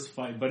worst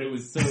fight, but it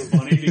was so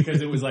funny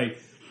because it was like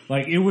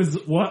it was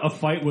what a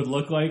fight would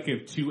look like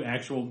if two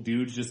actual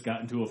dudes just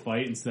got into a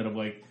fight instead of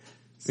like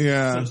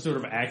some sort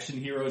of action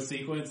hero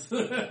sequence.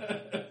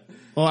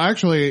 Well,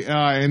 actually,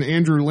 and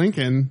Andrew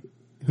Lincoln,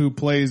 who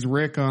plays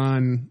Rick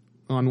on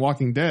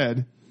Walking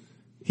Dead,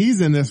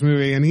 he's in this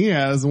movie, and he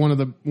has one of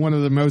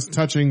the most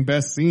touching,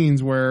 best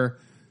scenes where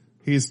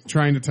he's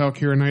trying to tell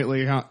Keira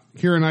Knightley how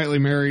Keira Knightley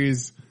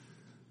marries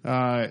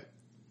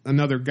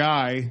another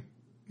guy,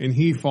 and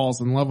he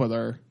falls in love with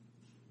her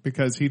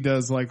because he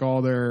does like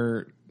all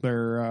their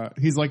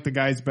he's like the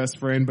guy's best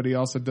friend, but he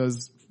also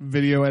does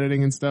video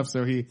editing and stuff.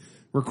 So he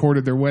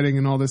recorded their wedding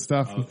and all this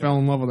stuff and fell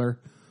in love with her.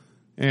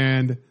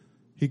 And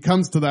he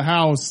comes to the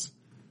house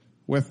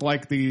with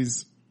like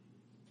these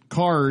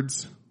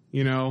cards,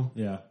 you know,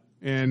 Yeah.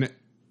 and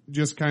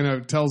just kind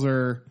of tells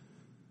her,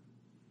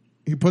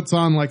 he puts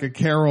on like a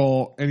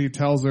carol and he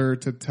tells her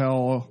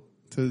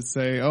to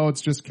say, oh,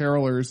 it's just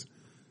carolers.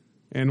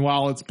 And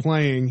while it's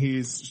playing,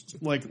 he's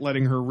like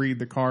letting her read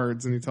the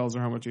cards and he tells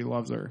her how much he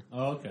loves her.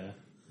 Oh, okay.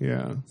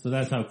 Yeah. So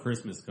that's how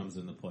Christmas comes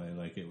into play.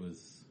 Like it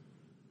was.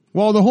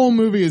 Well, the whole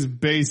movie is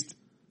based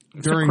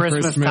during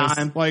Christmas Christmas.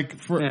 time. Like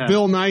Yeah.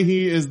 Bill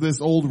Nighy is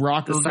this old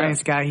rocker The guy.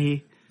 science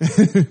guy,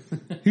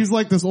 He's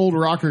like this old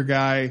rocker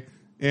guy,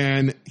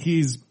 and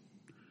he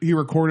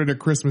recorded a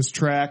Christmas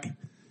track,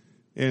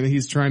 and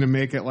he's trying to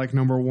make it like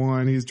number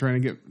one. He's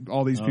trying to get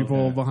all these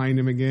people Okay. behind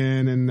him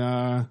again,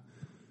 and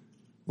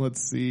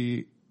let's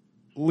see,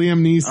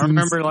 Liam Neeson. I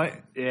remember,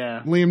 like,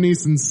 yeah. Liam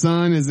Neeson's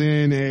son is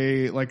in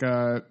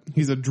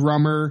he's a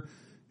drummer,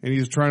 and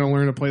he's trying to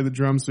learn to play the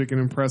drums so he can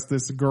impress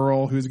this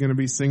girl who's going to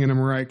be singing a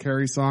Mariah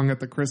Carey song at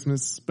the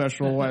Christmas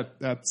special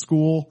at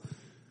school.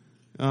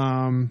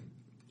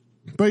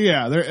 But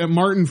yeah,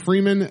 Martin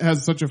Freeman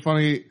has such a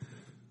funny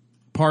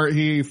part.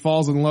 He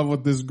falls in love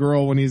with this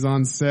girl when he's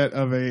on set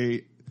of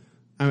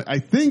I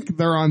think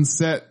they're on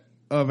set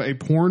of a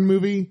porn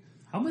movie.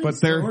 How many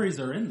stories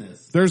are in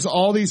this? There's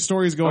all these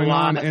stories going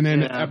on, and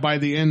then by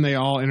the end they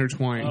all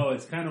intertwine. Oh,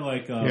 it's kind of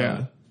like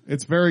yeah,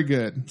 it's very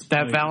good.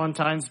 That like,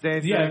 Valentine's Day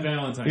thing? Yeah,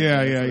 Valentine's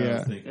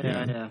Day.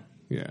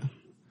 Yeah.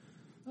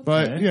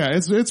 But yeah,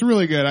 it's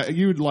really good.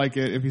 You'd like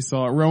it if you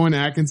saw it. Rowan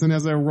Atkinson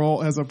has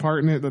a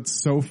part in it that's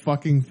so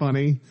fucking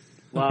funny.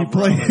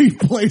 He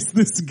plays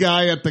this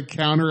guy at the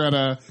counter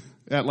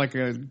at like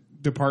a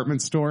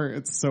department store.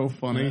 It's so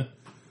funny.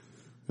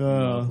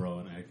 Love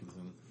Rowan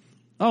Atkinson.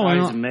 Oh,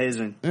 he's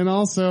amazing. And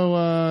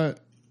also,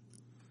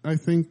 I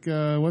think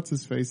what's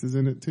his face is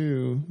in it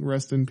too.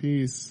 Rest in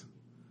peace.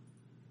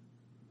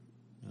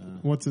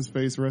 What's his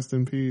face? Rest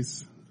in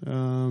peace. It's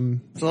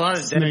a lot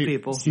of dead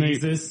people.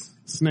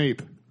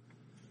 Snape.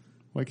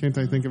 Why can't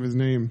I think of his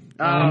name?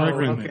 Alan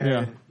Rickman.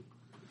 Okay.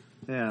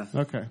 Yeah.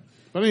 Okay.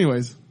 But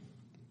anyways.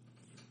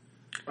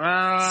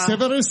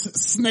 Severus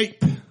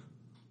Snape.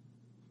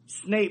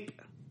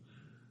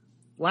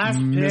 Last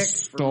pick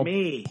for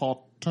me.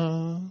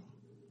 Potter.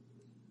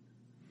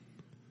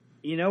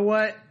 You know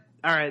what?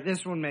 All right,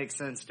 this one makes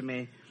sense to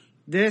me.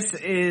 This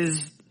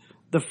is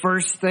the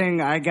first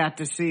thing I got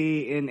to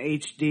see in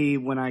HD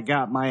when I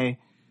got my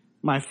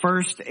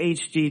first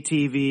HD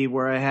TV,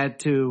 where I had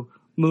to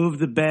move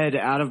the bed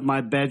out of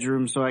my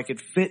bedroom so I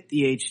could fit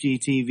the HD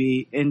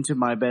TV into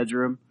my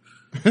bedroom.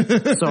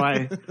 So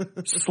I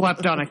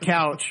slept on a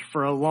couch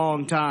for a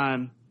long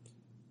time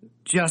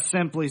just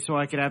simply so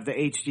I could have the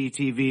HD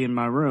TV in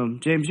my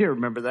room. James, you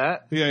remember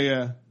that?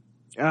 Yeah.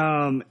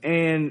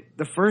 And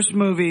the first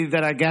movie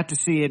that I got to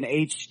see in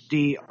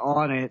HD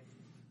on it,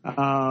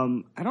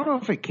 I don't know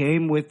if it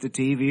came with the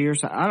TV or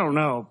something. I don't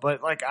know,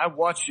 but like I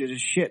watched it a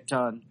shit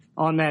ton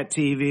on that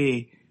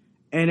TV,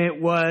 and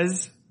it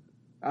was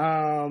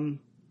Adam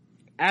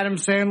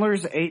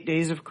Sandler's 8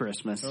 Days of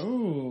Christmas.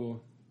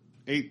 Oh,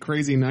 8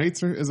 Crazy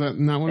Nights, or is that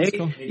not what it's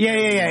called?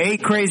 Yeah.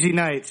 8 Crazy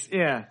Nights.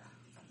 Yeah,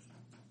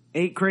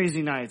 8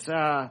 Crazy Nights.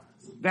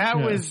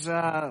 Was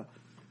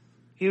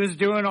he was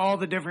doing all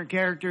the different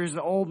characters.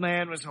 The old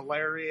man was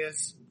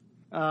hilarious.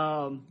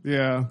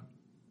 Yeah.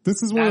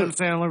 This is Adam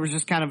Sandler was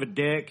just kind of a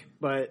dick,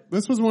 but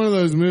this was one of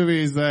those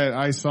movies that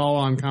I saw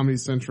on Comedy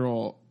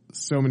Central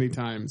so many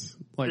times.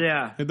 Like,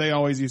 they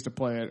always used to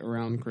play it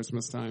around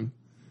Christmas time,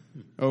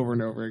 over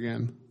and over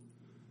again.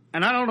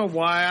 And I don't know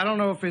why. I don't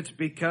know if it's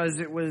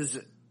because it was,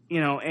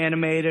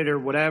 animated or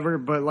whatever,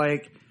 but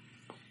like,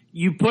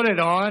 you put it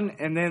on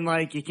and then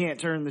like you can't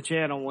turn the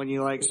channel when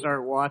you like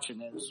start watching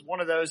it. It's one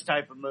of those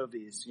type of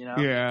movies,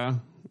 Yeah.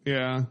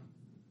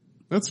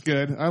 That's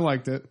good. I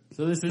liked it.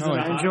 So this isn't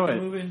a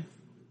Hanukkah movie?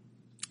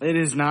 It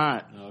is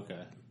not. Oh,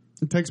 okay.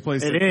 It takes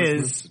place at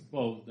Christmas.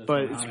 Well,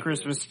 but it's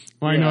Christmas.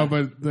 Well, I know,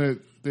 but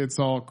it's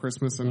all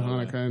Christmas and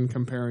Hanukkah and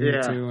comparing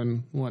the two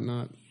and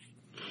whatnot.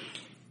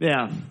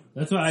 Yeah.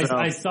 That's why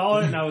I saw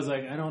it and I was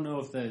like, I don't know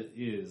if that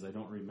is. I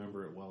don't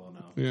remember it well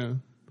enough. Yeah.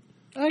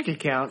 I think it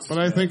counts. But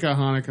I think a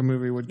Hanukkah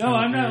movie would count. No,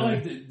 I'm not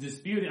like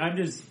disputing.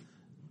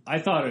 I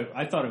thought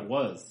it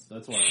was.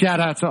 That's why. Shout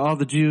out to all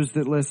the Jews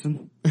that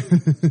listen.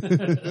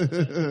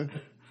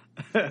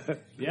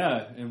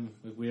 Yeah, and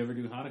if we ever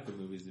do Hanukkah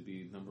movies, it'd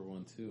be number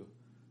 1 too.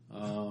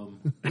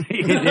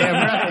 Damn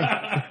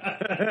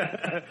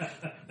right.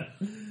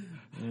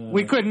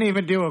 We couldn't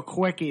even do a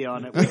quickie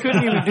on it. We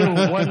couldn't even do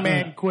a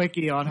one-man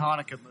quickie on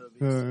Hanukkah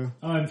movies.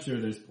 I'm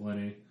sure there's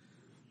plenty.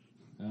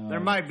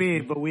 There might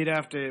be, but we'd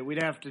have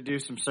to do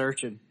some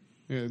searching.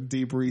 Yeah,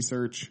 deep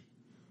research.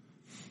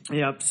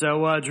 Yep.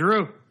 So,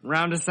 Drew,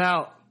 round us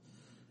out.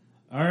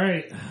 All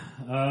right.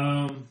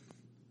 I'm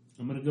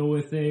gonna go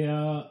with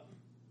a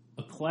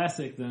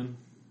classic then,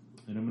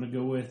 and I'm gonna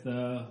go with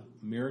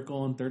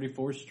Miracle on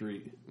 34th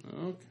Street.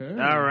 Okay.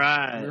 All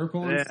right.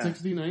 Miracle on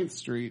 69th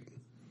Street.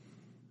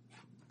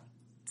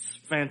 It's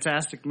a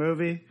fantastic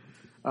movie.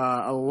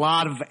 A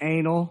lot of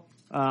anal.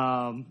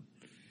 A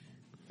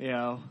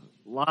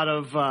lot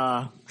of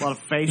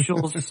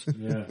facials.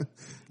 Yeah.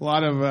 A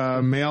lot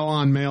of male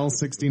on male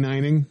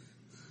 69ing.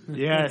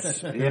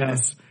 Yes.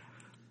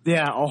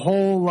 Yeah, a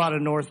whole lot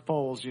of North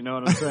Poles, you know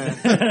what I'm saying?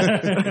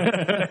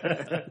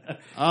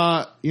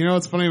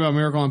 What's funny about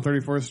Miracle on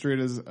 34th Street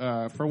is,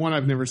 for one,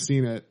 I've never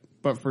seen it,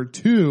 but for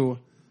two,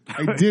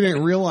 I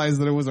didn't realize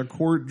that it was a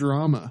court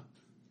drama.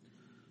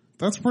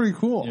 That's pretty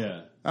cool.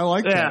 Yeah. I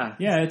like that.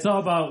 Yeah, it's all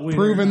about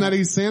proving that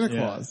he's Santa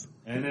Claus.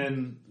 And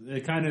then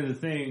the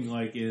thing,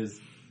 like, is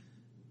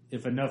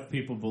if enough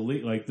people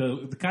believe, like,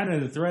 the kind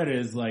of the thread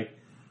is, like,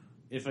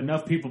 if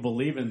enough people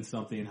believe in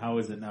something, how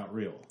is it not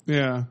real?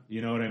 Yeah.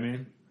 You know what I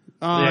mean?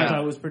 I thought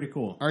it was pretty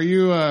cool. Are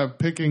you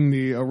picking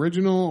the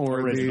original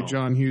or the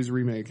John Hughes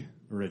remake?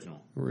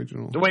 Original.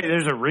 Wait,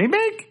 there's a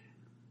remake?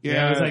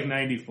 Yeah, it was like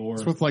 94.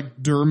 It's with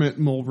like Dermot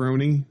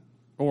Mulroney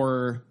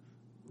or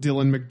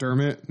Dylan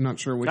McDermott. Not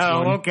sure which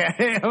one. Oh,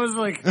 okay. I was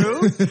like,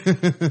 who?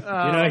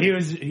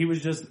 He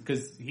was just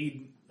because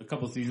a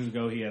couple seasons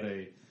ago he had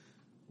a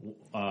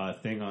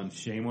thing on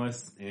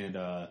Shameless, and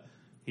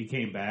he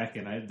came back,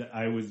 and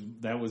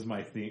that was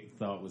my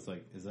thought was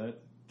like, is that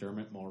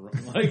Dermot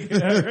Mulroney?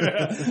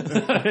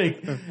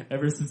 Like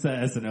ever since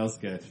that SNL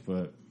sketch,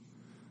 but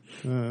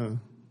oh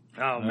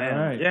man,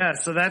 right. yeah.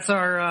 So that's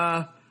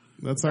our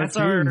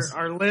teams.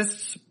 our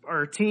lists,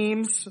 our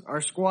teams,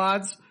 our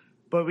squads.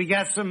 But we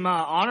got some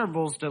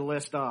honorables to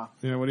list off.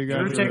 Yeah, what do you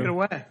got? Drew, take it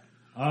away.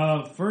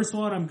 First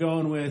one, I'm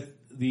going with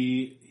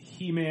the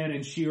He-Man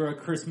and She-Ra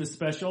Christmas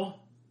special.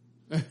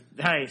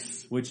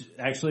 Nice. Which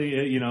actually,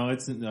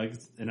 it's like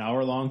an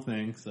hour-long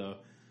thing, so,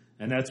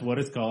 and that's what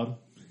it's called.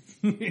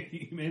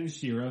 He-Man and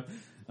She-Ra.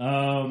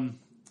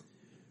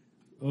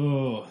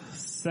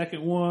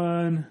 Second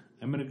one,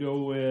 I'm going to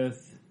go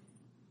with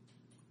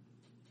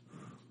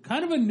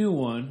kind of a new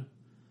one,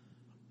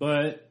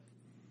 but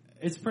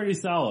it's pretty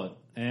solid.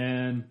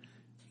 And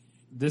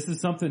this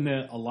is something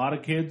that a lot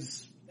of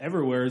kids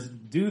everywhere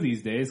do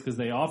these days because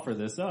they offer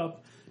this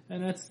up,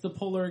 and that's the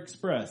Polar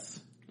Express.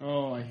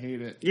 Oh, I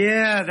hate it.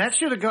 Yeah, that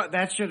should have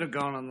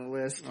gone on the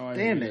list. Oh,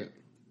 Damn it.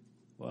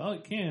 Well,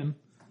 it can.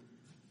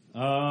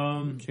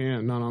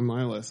 Can't. Not on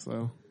my list,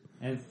 though.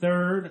 And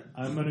third,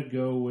 I'm going to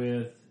go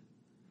with...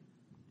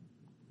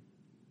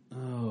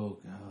 Oh,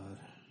 God.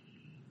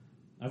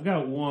 I've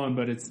got one,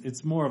 but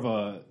it's more of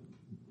a...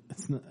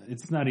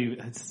 It's not even...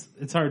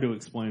 It's hard to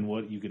explain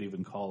what you could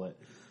even call it.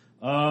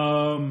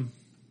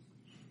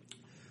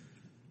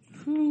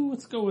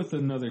 Let's go with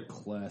another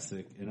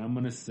classic, and I'm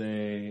going to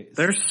say...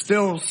 There's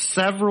still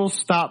several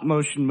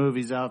stop-motion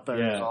movies out there.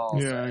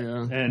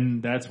 Yeah.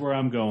 And that's where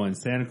I'm going.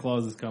 Santa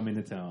Claus is Coming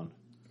to Town.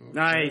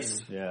 Nice.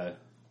 Yeah.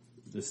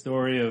 The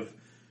story of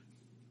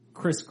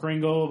Kris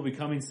Kringle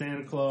becoming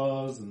Santa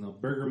Claus and the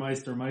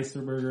Burgermeister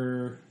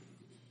Meisterburger.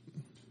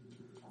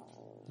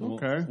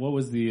 Okay. What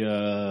was it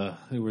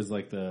was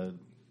like the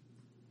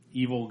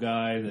evil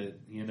guy that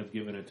he ended up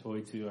giving a toy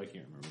to. I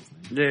can't remember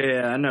his name.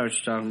 Yeah, I know what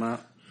you're talking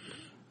about.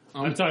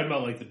 I'm talking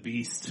about like the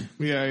Beast.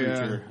 Yeah.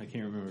 I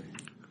can't remember.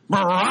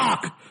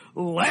 Brock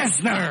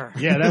Lesnar.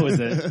 Yeah, that was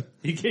it.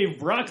 He gave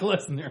Brock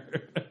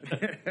Lesnar.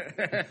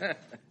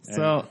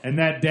 And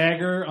that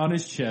dagger on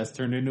his chest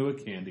turned into a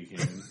candy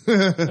cane.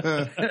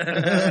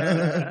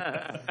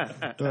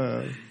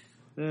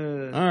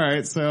 All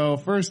right, so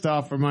first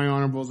off, for my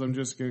honorables, I'm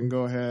just going to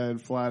go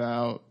ahead, flat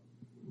out,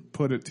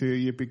 put it to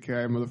you, yippee-ki,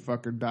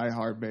 motherfucker, Die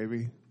Hard,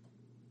 baby.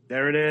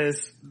 There it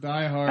is.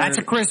 Die Hard. That's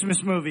a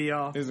Christmas movie,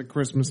 y'all. Is a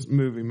Christmas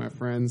movie, my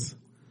friends.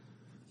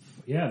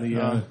 Yeah,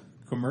 the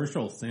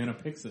commercial, Santa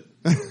picks it.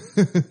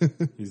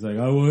 He's like,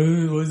 oh,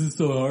 why is it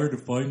so hard to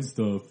find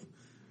stuff?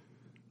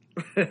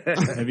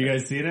 Have you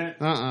guys seen it?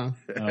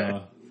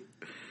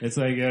 It's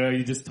like,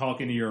 you just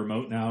talking to your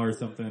remote now or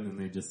something,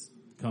 and it just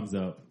comes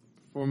up.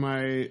 For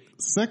my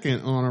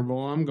second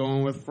honorable, I'm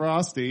going with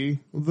Frosty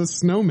the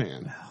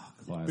Snowman.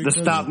 The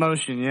stop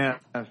motion, yeah.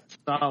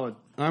 Solid.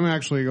 I'm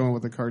actually going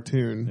with the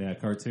cartoon. Yeah,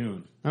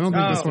 cartoon. I don't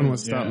think this one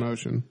was stop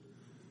motion.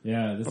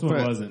 Yeah, this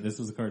one wasn't. This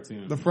was a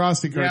cartoon. The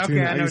Frosty cartoon,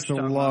 I used to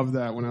love about.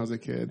 that when I was a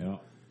kid. Yeah.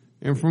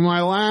 And for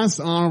my last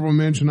honorable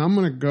mention, I'm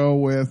going to go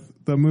with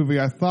the movie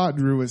I thought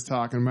Drew was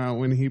talking about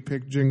when he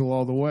picked Jingle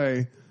All the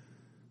Way.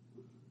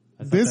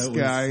 This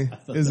guy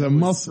is a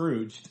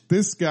muscle.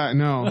 This guy,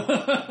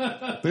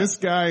 no. This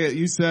guy,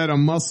 you said a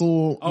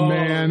muscle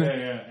man.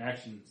 Yeah,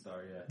 action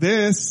star, yeah.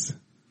 This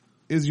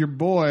is your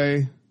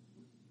boy,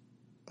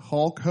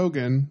 Hulk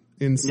Hogan,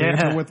 in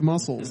Santa with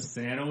Muscles.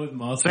 Santa with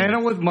muscles.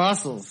 Santa with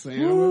muscles.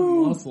 Santa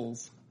with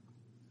muscles.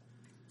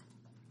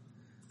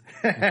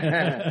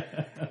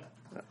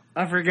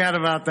 I forgot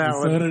about that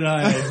one. So did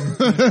I.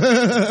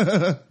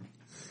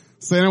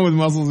 Santa with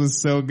Muscles is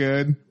so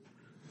good.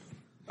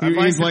 I'd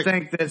like to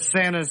think that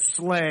Santa's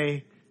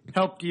sleigh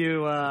helped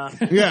you.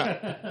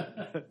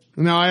 Yeah.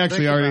 No, I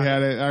actually already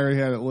had it. I already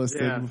had it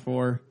listed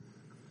before.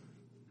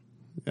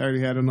 I already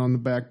had it on the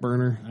back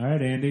burner. All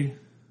right, Andy.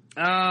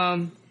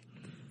 All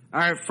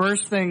right.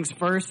 First things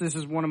first. This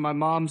is one of my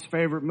mom's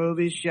favorite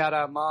movies. Shout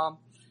out, Mom.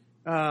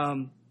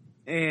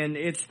 And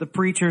it's The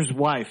Preacher's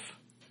Wife.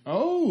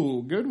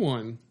 Oh, good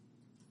one.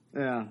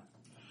 Yeah.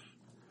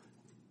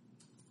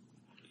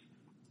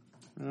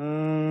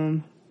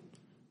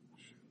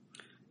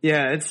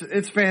 Yeah,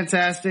 it's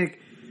fantastic.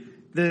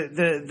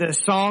 The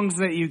songs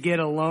that you get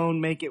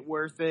alone make it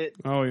worth it.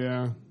 Oh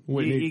yeah,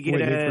 Whitney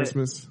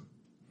Christmas.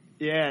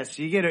 Yes,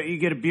 you get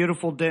a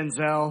beautiful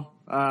Denzel.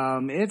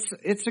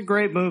 It's a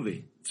great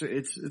movie.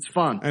 It's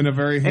fun And a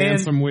very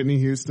handsome Whitney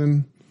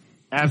Houston.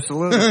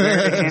 Absolutely,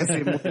 very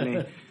handsome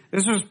Whitney.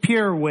 This was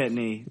pure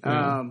Whitney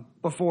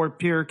before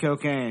pure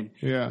cocaine.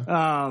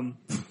 Yeah.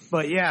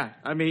 But yeah,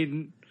 I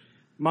mean,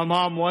 my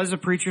mom was a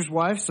preacher's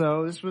wife,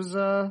 so this was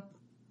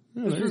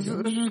this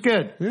was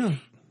good. Yeah.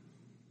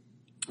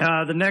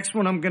 The next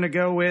one I'm going to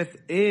go with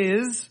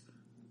is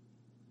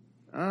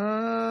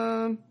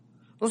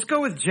Let's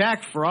go with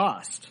Jack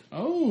Frost.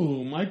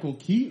 Oh, Michael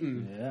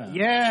Keaton.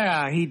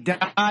 Yeah, he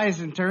dies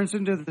and turns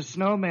into the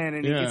snowman,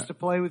 and he gets to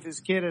play with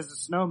his kid as a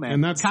snowman.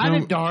 And that's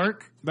kind of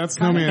dark. That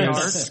snowman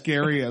is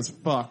scary as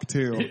fuck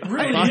too.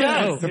 Really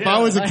is. If I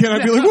was a kid,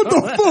 I'd be like, "What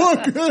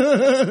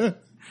the fuck?"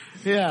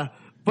 Yeah,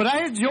 but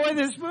I enjoy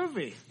this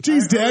movie.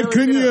 Jeez, Dad, really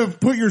couldn't do. you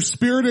have put your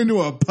spirit into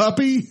a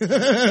puppy?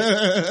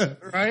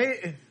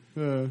 Right?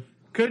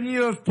 Couldn't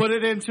you have put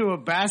it into a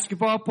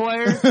basketball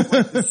player,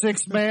 like the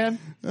sixth man?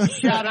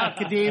 Shout out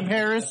Kadeem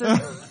Harrison.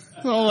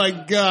 Oh my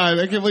God,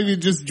 I can't believe you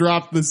just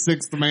dropped the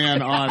sixth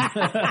man on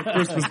the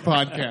Christmas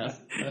podcast.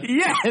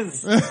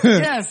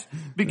 Yes,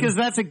 because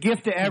that's a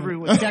gift to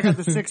everyone. Check out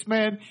the Sixth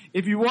Man.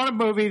 If you want a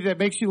movie that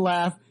makes you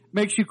laugh,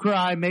 makes you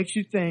cry, makes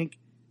you think,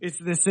 it's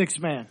the Sixth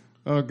Man.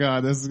 Oh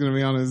God, this is going to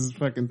be on his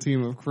fucking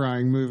team of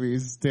crying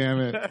movies. Damn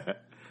it.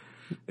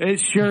 It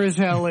sure as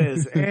hell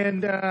is.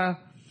 And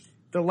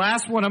the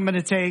last one I'm going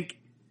to take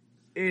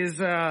is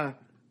it's a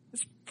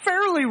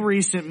fairly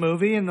recent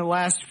movie in the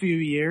last few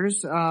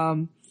years.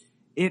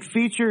 It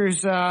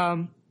features,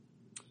 it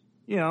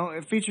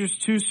features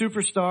two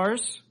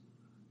superstars.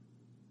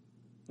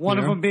 One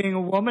of them being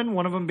a woman,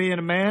 one of them being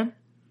a man.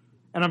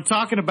 And I'm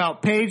talking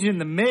about Paige and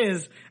the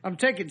Miz. I'm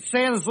taking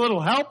Santa's Little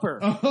Helper.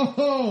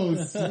 Oh,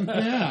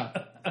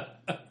 snap.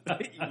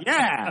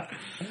 Yeah.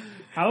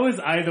 How is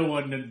I the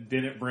one that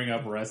didn't bring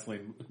up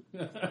wrestling?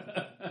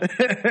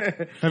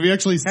 Have you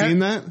actually seen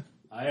that?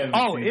 I haven't.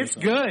 Oh, seen it's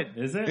it. good.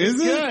 Is it? Is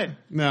It's it? good.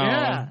 No.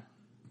 Yeah.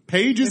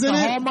 Paige is It's in a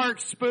it? Hallmark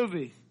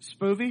spoofy,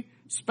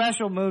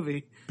 special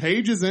movie.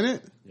 Paige is in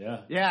it?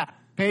 Yeah. Yeah.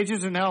 Paige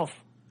is an elf.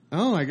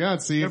 Oh my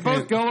God. So you They're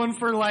both going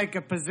for like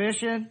a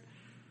position.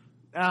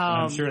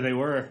 I'm sure they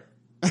were.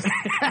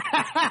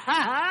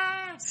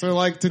 So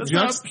like to What's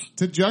up?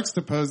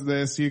 juxtapose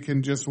this, you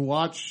can just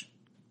watch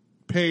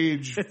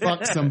Paige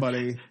fuck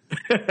somebody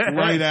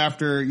right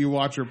after you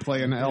watch her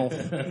play an elf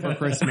for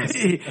Christmas.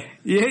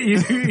 Yeah,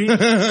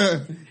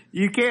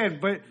 you can,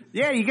 but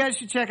yeah, you guys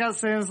should check out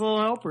Santa's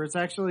Little Helper. It's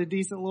actually a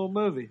decent little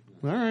movie.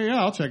 All right, yeah,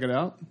 I'll check it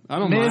out. I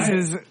don't Miz mind.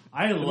 is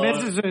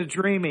Miz is a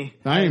dreamy.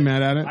 I ain't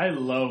mad at it. I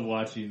love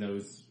watching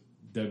those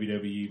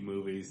WWE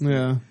movies.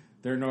 Yeah.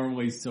 They're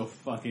normally so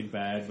fucking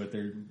bad, but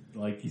they're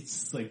like, you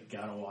just like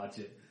gotta watch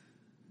it.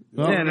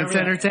 Well, Yeah, and it's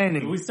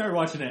entertaining. We started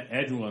watching that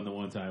Edge one the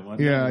one time.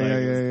 Yeah, Like, yeah,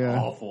 it was yeah.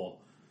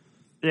 awful.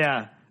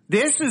 Yeah,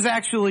 this is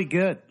actually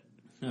good.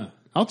 Yeah.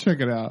 I'll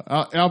check it out.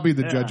 I'll be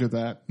the judge of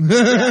that.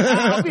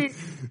 I'll be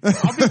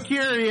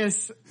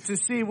curious to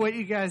see what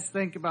you guys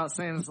think about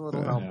Santa's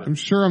Little Helper. I'm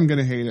sure I'm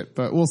gonna hate it,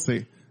 but we'll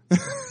see.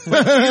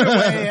 Either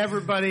way,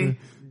 everybody,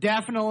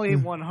 definitely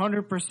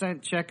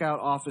 100% check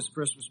out Office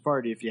Christmas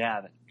Party if you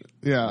haven't.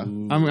 Yeah,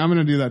 I'm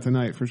gonna do that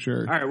tonight for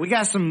sure. All right, we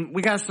got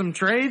some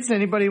trades.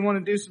 Anybody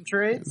want to do some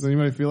trades? Does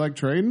anybody feel like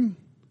trading?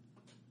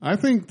 I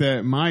think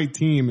that my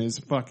team is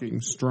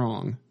fucking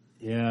strong.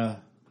 Yeah.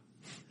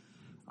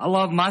 I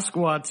love my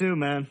squad too,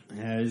 man.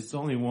 Yeah, it's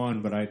only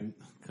one, but I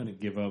couldn't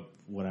give up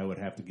what I would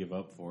have to give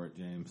up for it,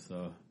 James.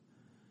 So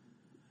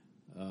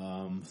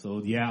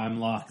yeah, I'm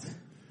locked.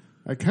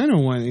 I kind of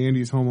want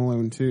Andy's Home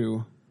Alone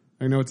too.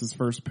 I know it's his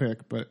first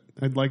pick, but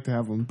I'd like to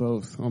have them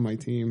both on my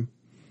team.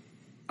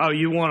 Oh,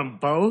 you want them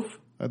both?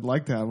 I'd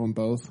like to have them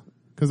both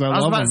because I was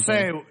love about them to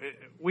say both.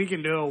 we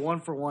can do a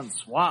 1-for-1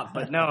 swap,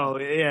 but no,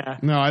 yeah.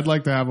 No, I'd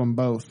like to have them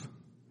both.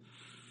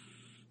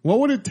 What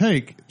would it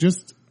take?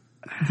 Just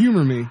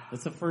humor me.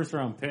 It's a first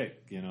round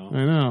pick, you know.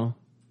 I know.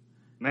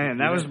 Man,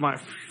 that was my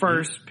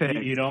first pick.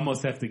 You'd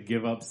almost have to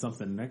give up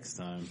something next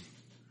time.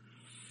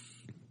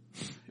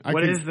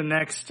 What is the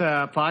next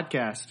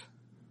podcast?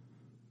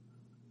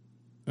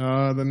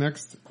 The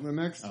next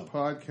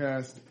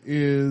podcast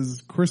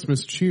is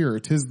Christmas Cheer.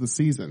 'Tis the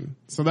season.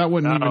 So that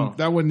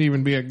wouldn't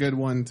even be a good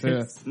one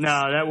to.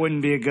 No, that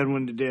wouldn't be a good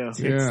one to do.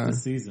 The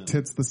season.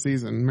 Tits the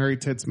season. Merry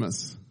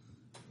Titsmas.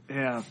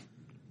 Yeah.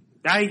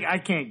 I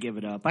can't give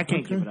it up. I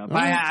can't give it up.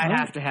 I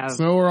have to have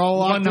so we're all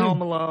one locked in.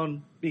 Home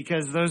Alone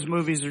because those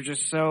movies are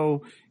just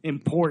so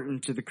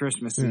important to the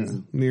Christmas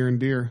season. Near and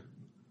dear.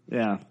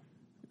 Yeah.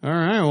 All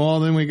right. Well,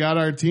 then we got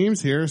our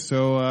teams here.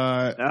 So,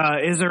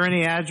 is there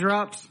any ad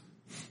drops?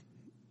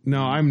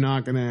 No, I'm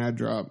not going to ad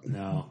drop.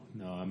 No,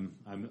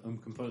 I'm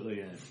completely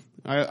in.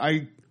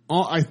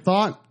 I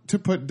thought to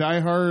put Die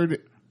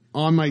Hard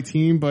on my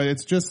team, but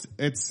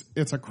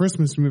it's a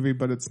Christmas movie,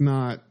 but it's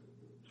not.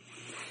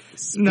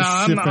 No,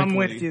 I'm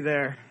with you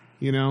there.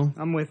 You know,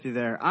 I'm with you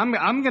there. I'm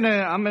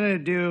gonna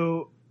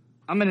do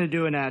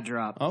an ad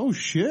drop. Oh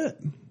shit!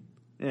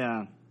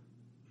 Yeah.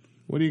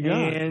 What do you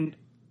got? And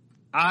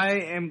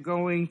I am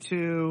going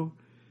to.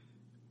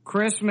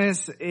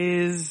 Christmas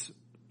is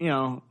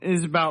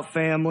about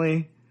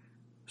family,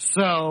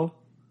 so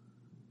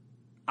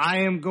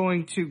I am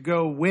going to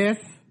go with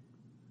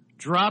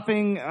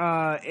dropping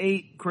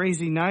 8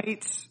 Crazy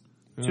Nights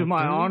to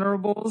my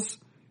honorables,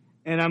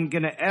 and I'm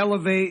going to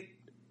elevate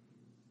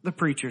The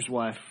Preacher's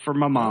Wife for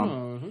my mom.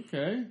 Oh,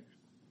 okay.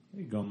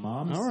 There you go,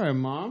 Mom. All right,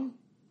 Mom.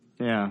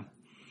 Yeah.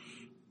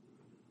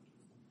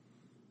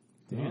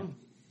 Damn.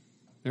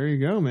 There you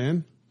go,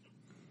 man.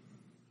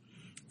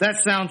 That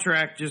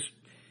soundtrack just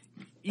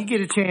you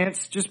get a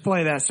chance, just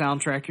play that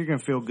soundtrack. You're going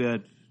to feel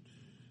good.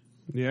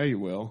 Yeah, you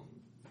will.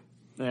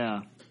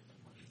 Yeah.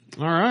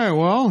 All right,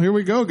 well, here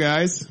we go,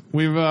 guys.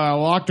 We've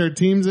locked our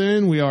teams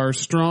in. We are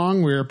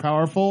strong. We are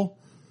powerful.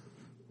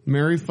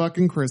 Merry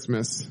fucking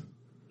Christmas.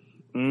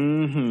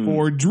 Mm-hmm.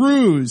 For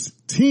Drew's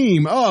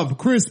team of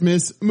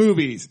Christmas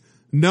movies.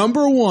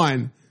 Number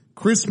 1,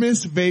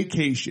 Christmas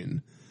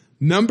Vacation.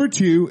 Number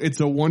 2, It's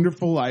a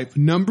Wonderful Life.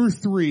 Number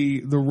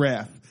 3, The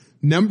Ref.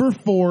 Number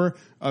 4,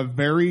 A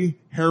Very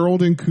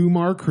Harold and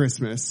Kumar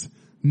Christmas.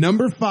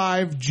 Number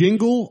 5,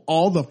 Jingle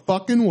All the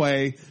Fucking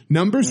Way.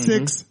 Number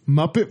 6,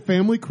 Muppet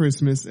Family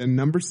Christmas. And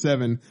number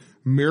 7,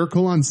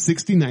 Miracle on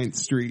 39th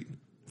Street,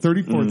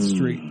 34th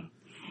Street.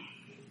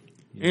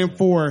 Yeah. And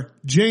for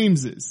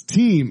James's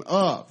team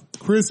of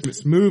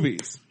Christmas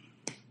movies,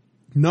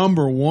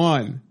 number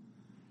 1,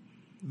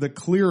 the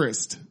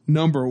clearest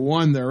number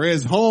 1 there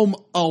is, Home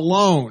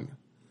Alone.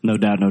 No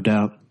doubt, no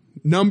doubt.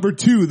 Number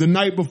 2, The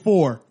Night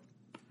Before.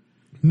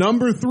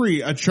 Number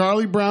 3, A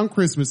Charlie Brown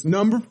Christmas.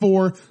 Number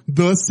 4,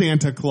 The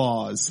Santa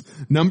Claus.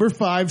 Number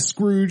 5,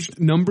 Scrooged.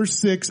 Number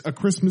 6, A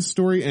Christmas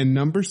Story. And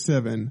number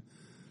 7,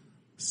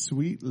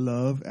 Sweet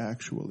Love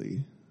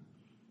Actually.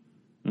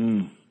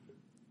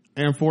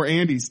 And for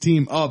Andy's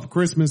team of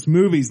Christmas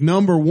movies,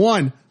 number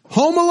 1,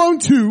 Home Alone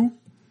 2.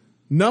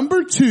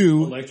 Number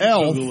 2, Electric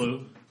Elf.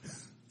 Boogaloo.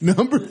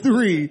 Number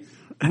 3,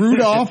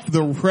 Rudolph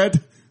the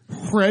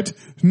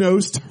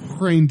Red-Nosed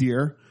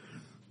Reindeer.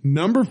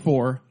 Number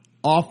 4,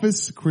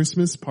 Office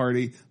Christmas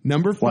Party.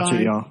 Number 5, Watch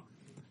it, y'all.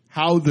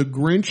 How the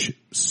Grinch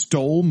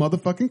Stole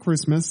Motherfucking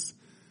Christmas.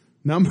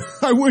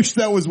 I wish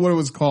that was what it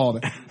was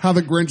called. How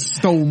the Grinch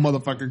Stole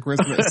Motherfucking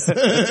Christmas.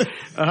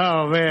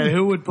 Oh man,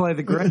 who would play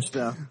the Grinch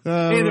though?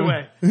 Either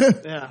way.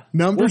 Yeah.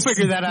 We'll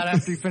figure that out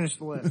after you finish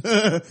the list.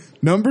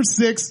 Number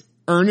 6,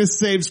 Ernest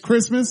Saves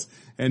Christmas.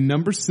 And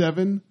number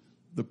 7,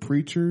 The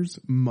Preacher's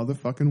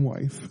Motherfucking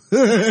Wife.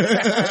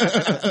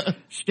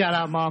 Shout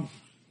out, Mom.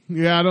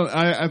 Yeah,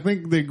 I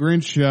think the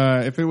Grinch,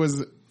 if it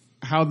was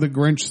How the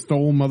Grinch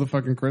Stole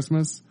Motherfucking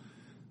Christmas.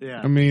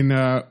 Yeah. I mean,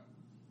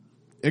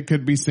 it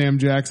could be Sam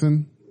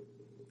Jackson.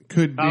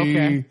 Could be.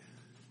 Okay.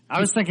 I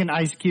was thinking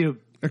Ice Cube.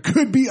 It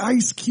could be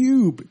Ice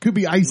Cube. It could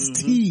be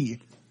Ice-T.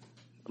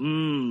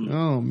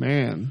 Oh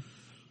man.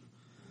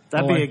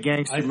 That'd be a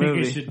gangster movie. I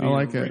think it should be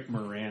Rick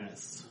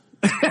Moranis.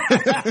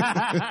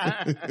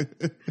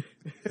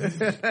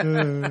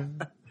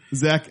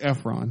 Zach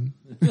Efron.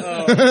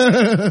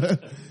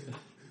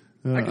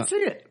 I can see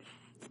it.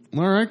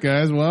 All right,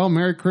 guys. Well,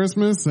 Merry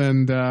Christmas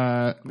and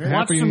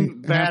watch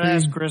some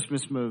badass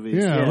Christmas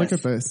movies. Yeah, yes. look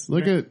at this.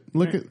 Look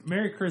at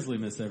Merry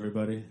Christmas,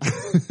 everybody.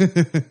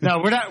 No,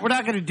 we're not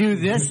going to do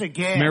this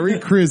again. Merry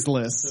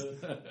Christmas.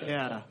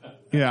 Yeah.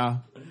 Yeah.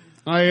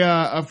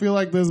 I feel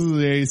like this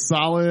is a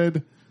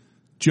solid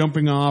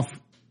jumping off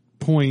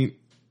point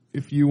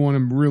if you want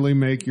to really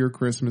make your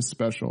Christmas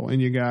special. And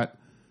you got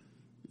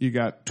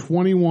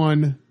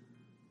 21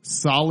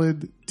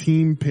 solid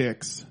team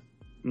picks.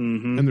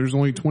 Mm-hmm. And there's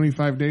only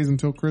 25 days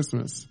until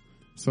Christmas.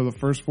 So the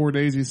first 4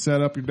 days you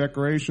set up your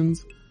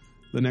decorations.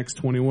 The next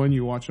 21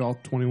 you watch all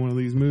 21 of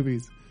these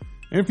movies.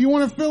 And if you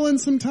want to fill in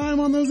some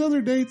time on those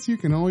other dates, you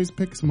can always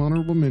pick some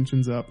honorable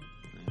mentions up.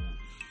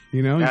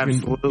 You know,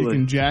 you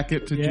can jack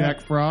it to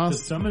Jack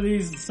Frost. Some of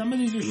these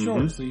are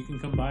short, so you can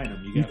combine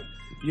them.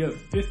 You have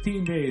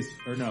 15 days,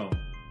 or no,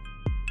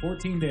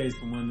 14 days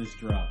from when this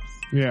drops.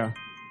 Yeah.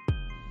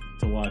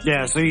 To watch.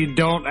 Yeah, so you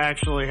don't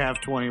actually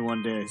have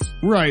 21 days.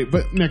 Right,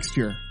 but next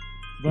year.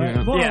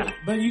 But,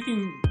 but you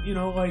can,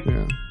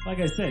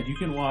 like I said, you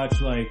can watch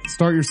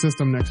start your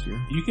system next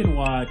year. You can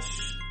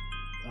watch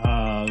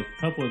a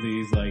couple of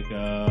these, where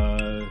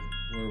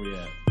are we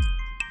at?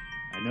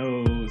 I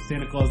know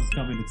Santa Claus is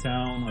Coming to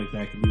Town,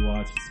 that can be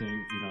watched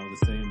the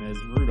same as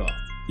Rudolph.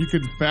 You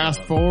could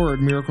fast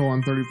forward Miracle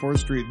on 34th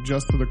Street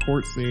just to the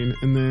court scene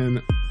and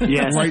then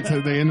right to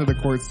the end of the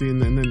court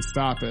scene and then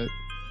stop it.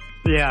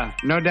 Yeah,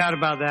 no doubt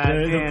about that.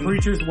 The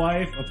Preacher's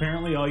Wife,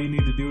 apparently all you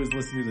need to do is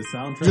listen to the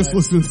soundtrack. Just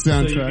listen to the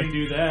soundtrack. So you can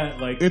do that.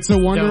 It's a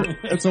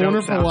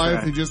wonderful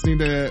life. You just need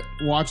to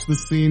watch the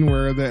scene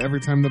where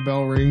every time the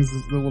bell rings,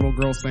 the little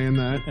girl saying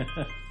that.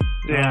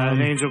 Yeah,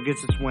 an angel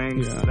gets its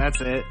wings. Yeah.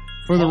 That's it.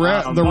 For the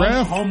ref,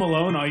 Home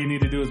Alone, all you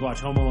need to do is watch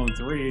Home Alone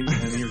 3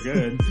 and you're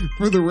good.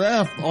 For the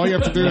ref, all you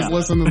have to do is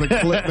listen to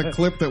the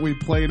clip that we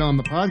played on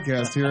the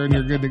podcast here and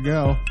you're good to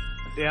go.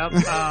 Yep.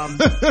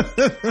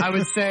 I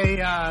would say,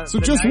 so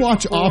just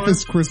watch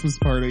Office Christmas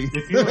Party.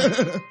 If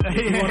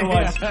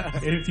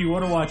you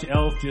want to watch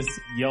Elf, just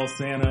yell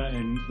Santa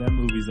and that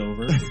movie's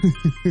over.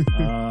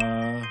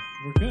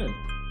 We're good.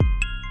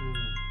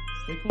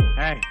 Stay cool.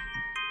 Hey.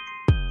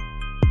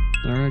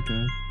 All right,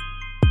 guys.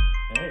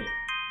 Hey.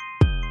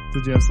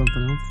 Did you have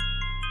something else?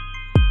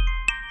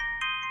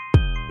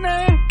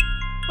 Nah.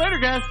 Later,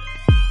 guys.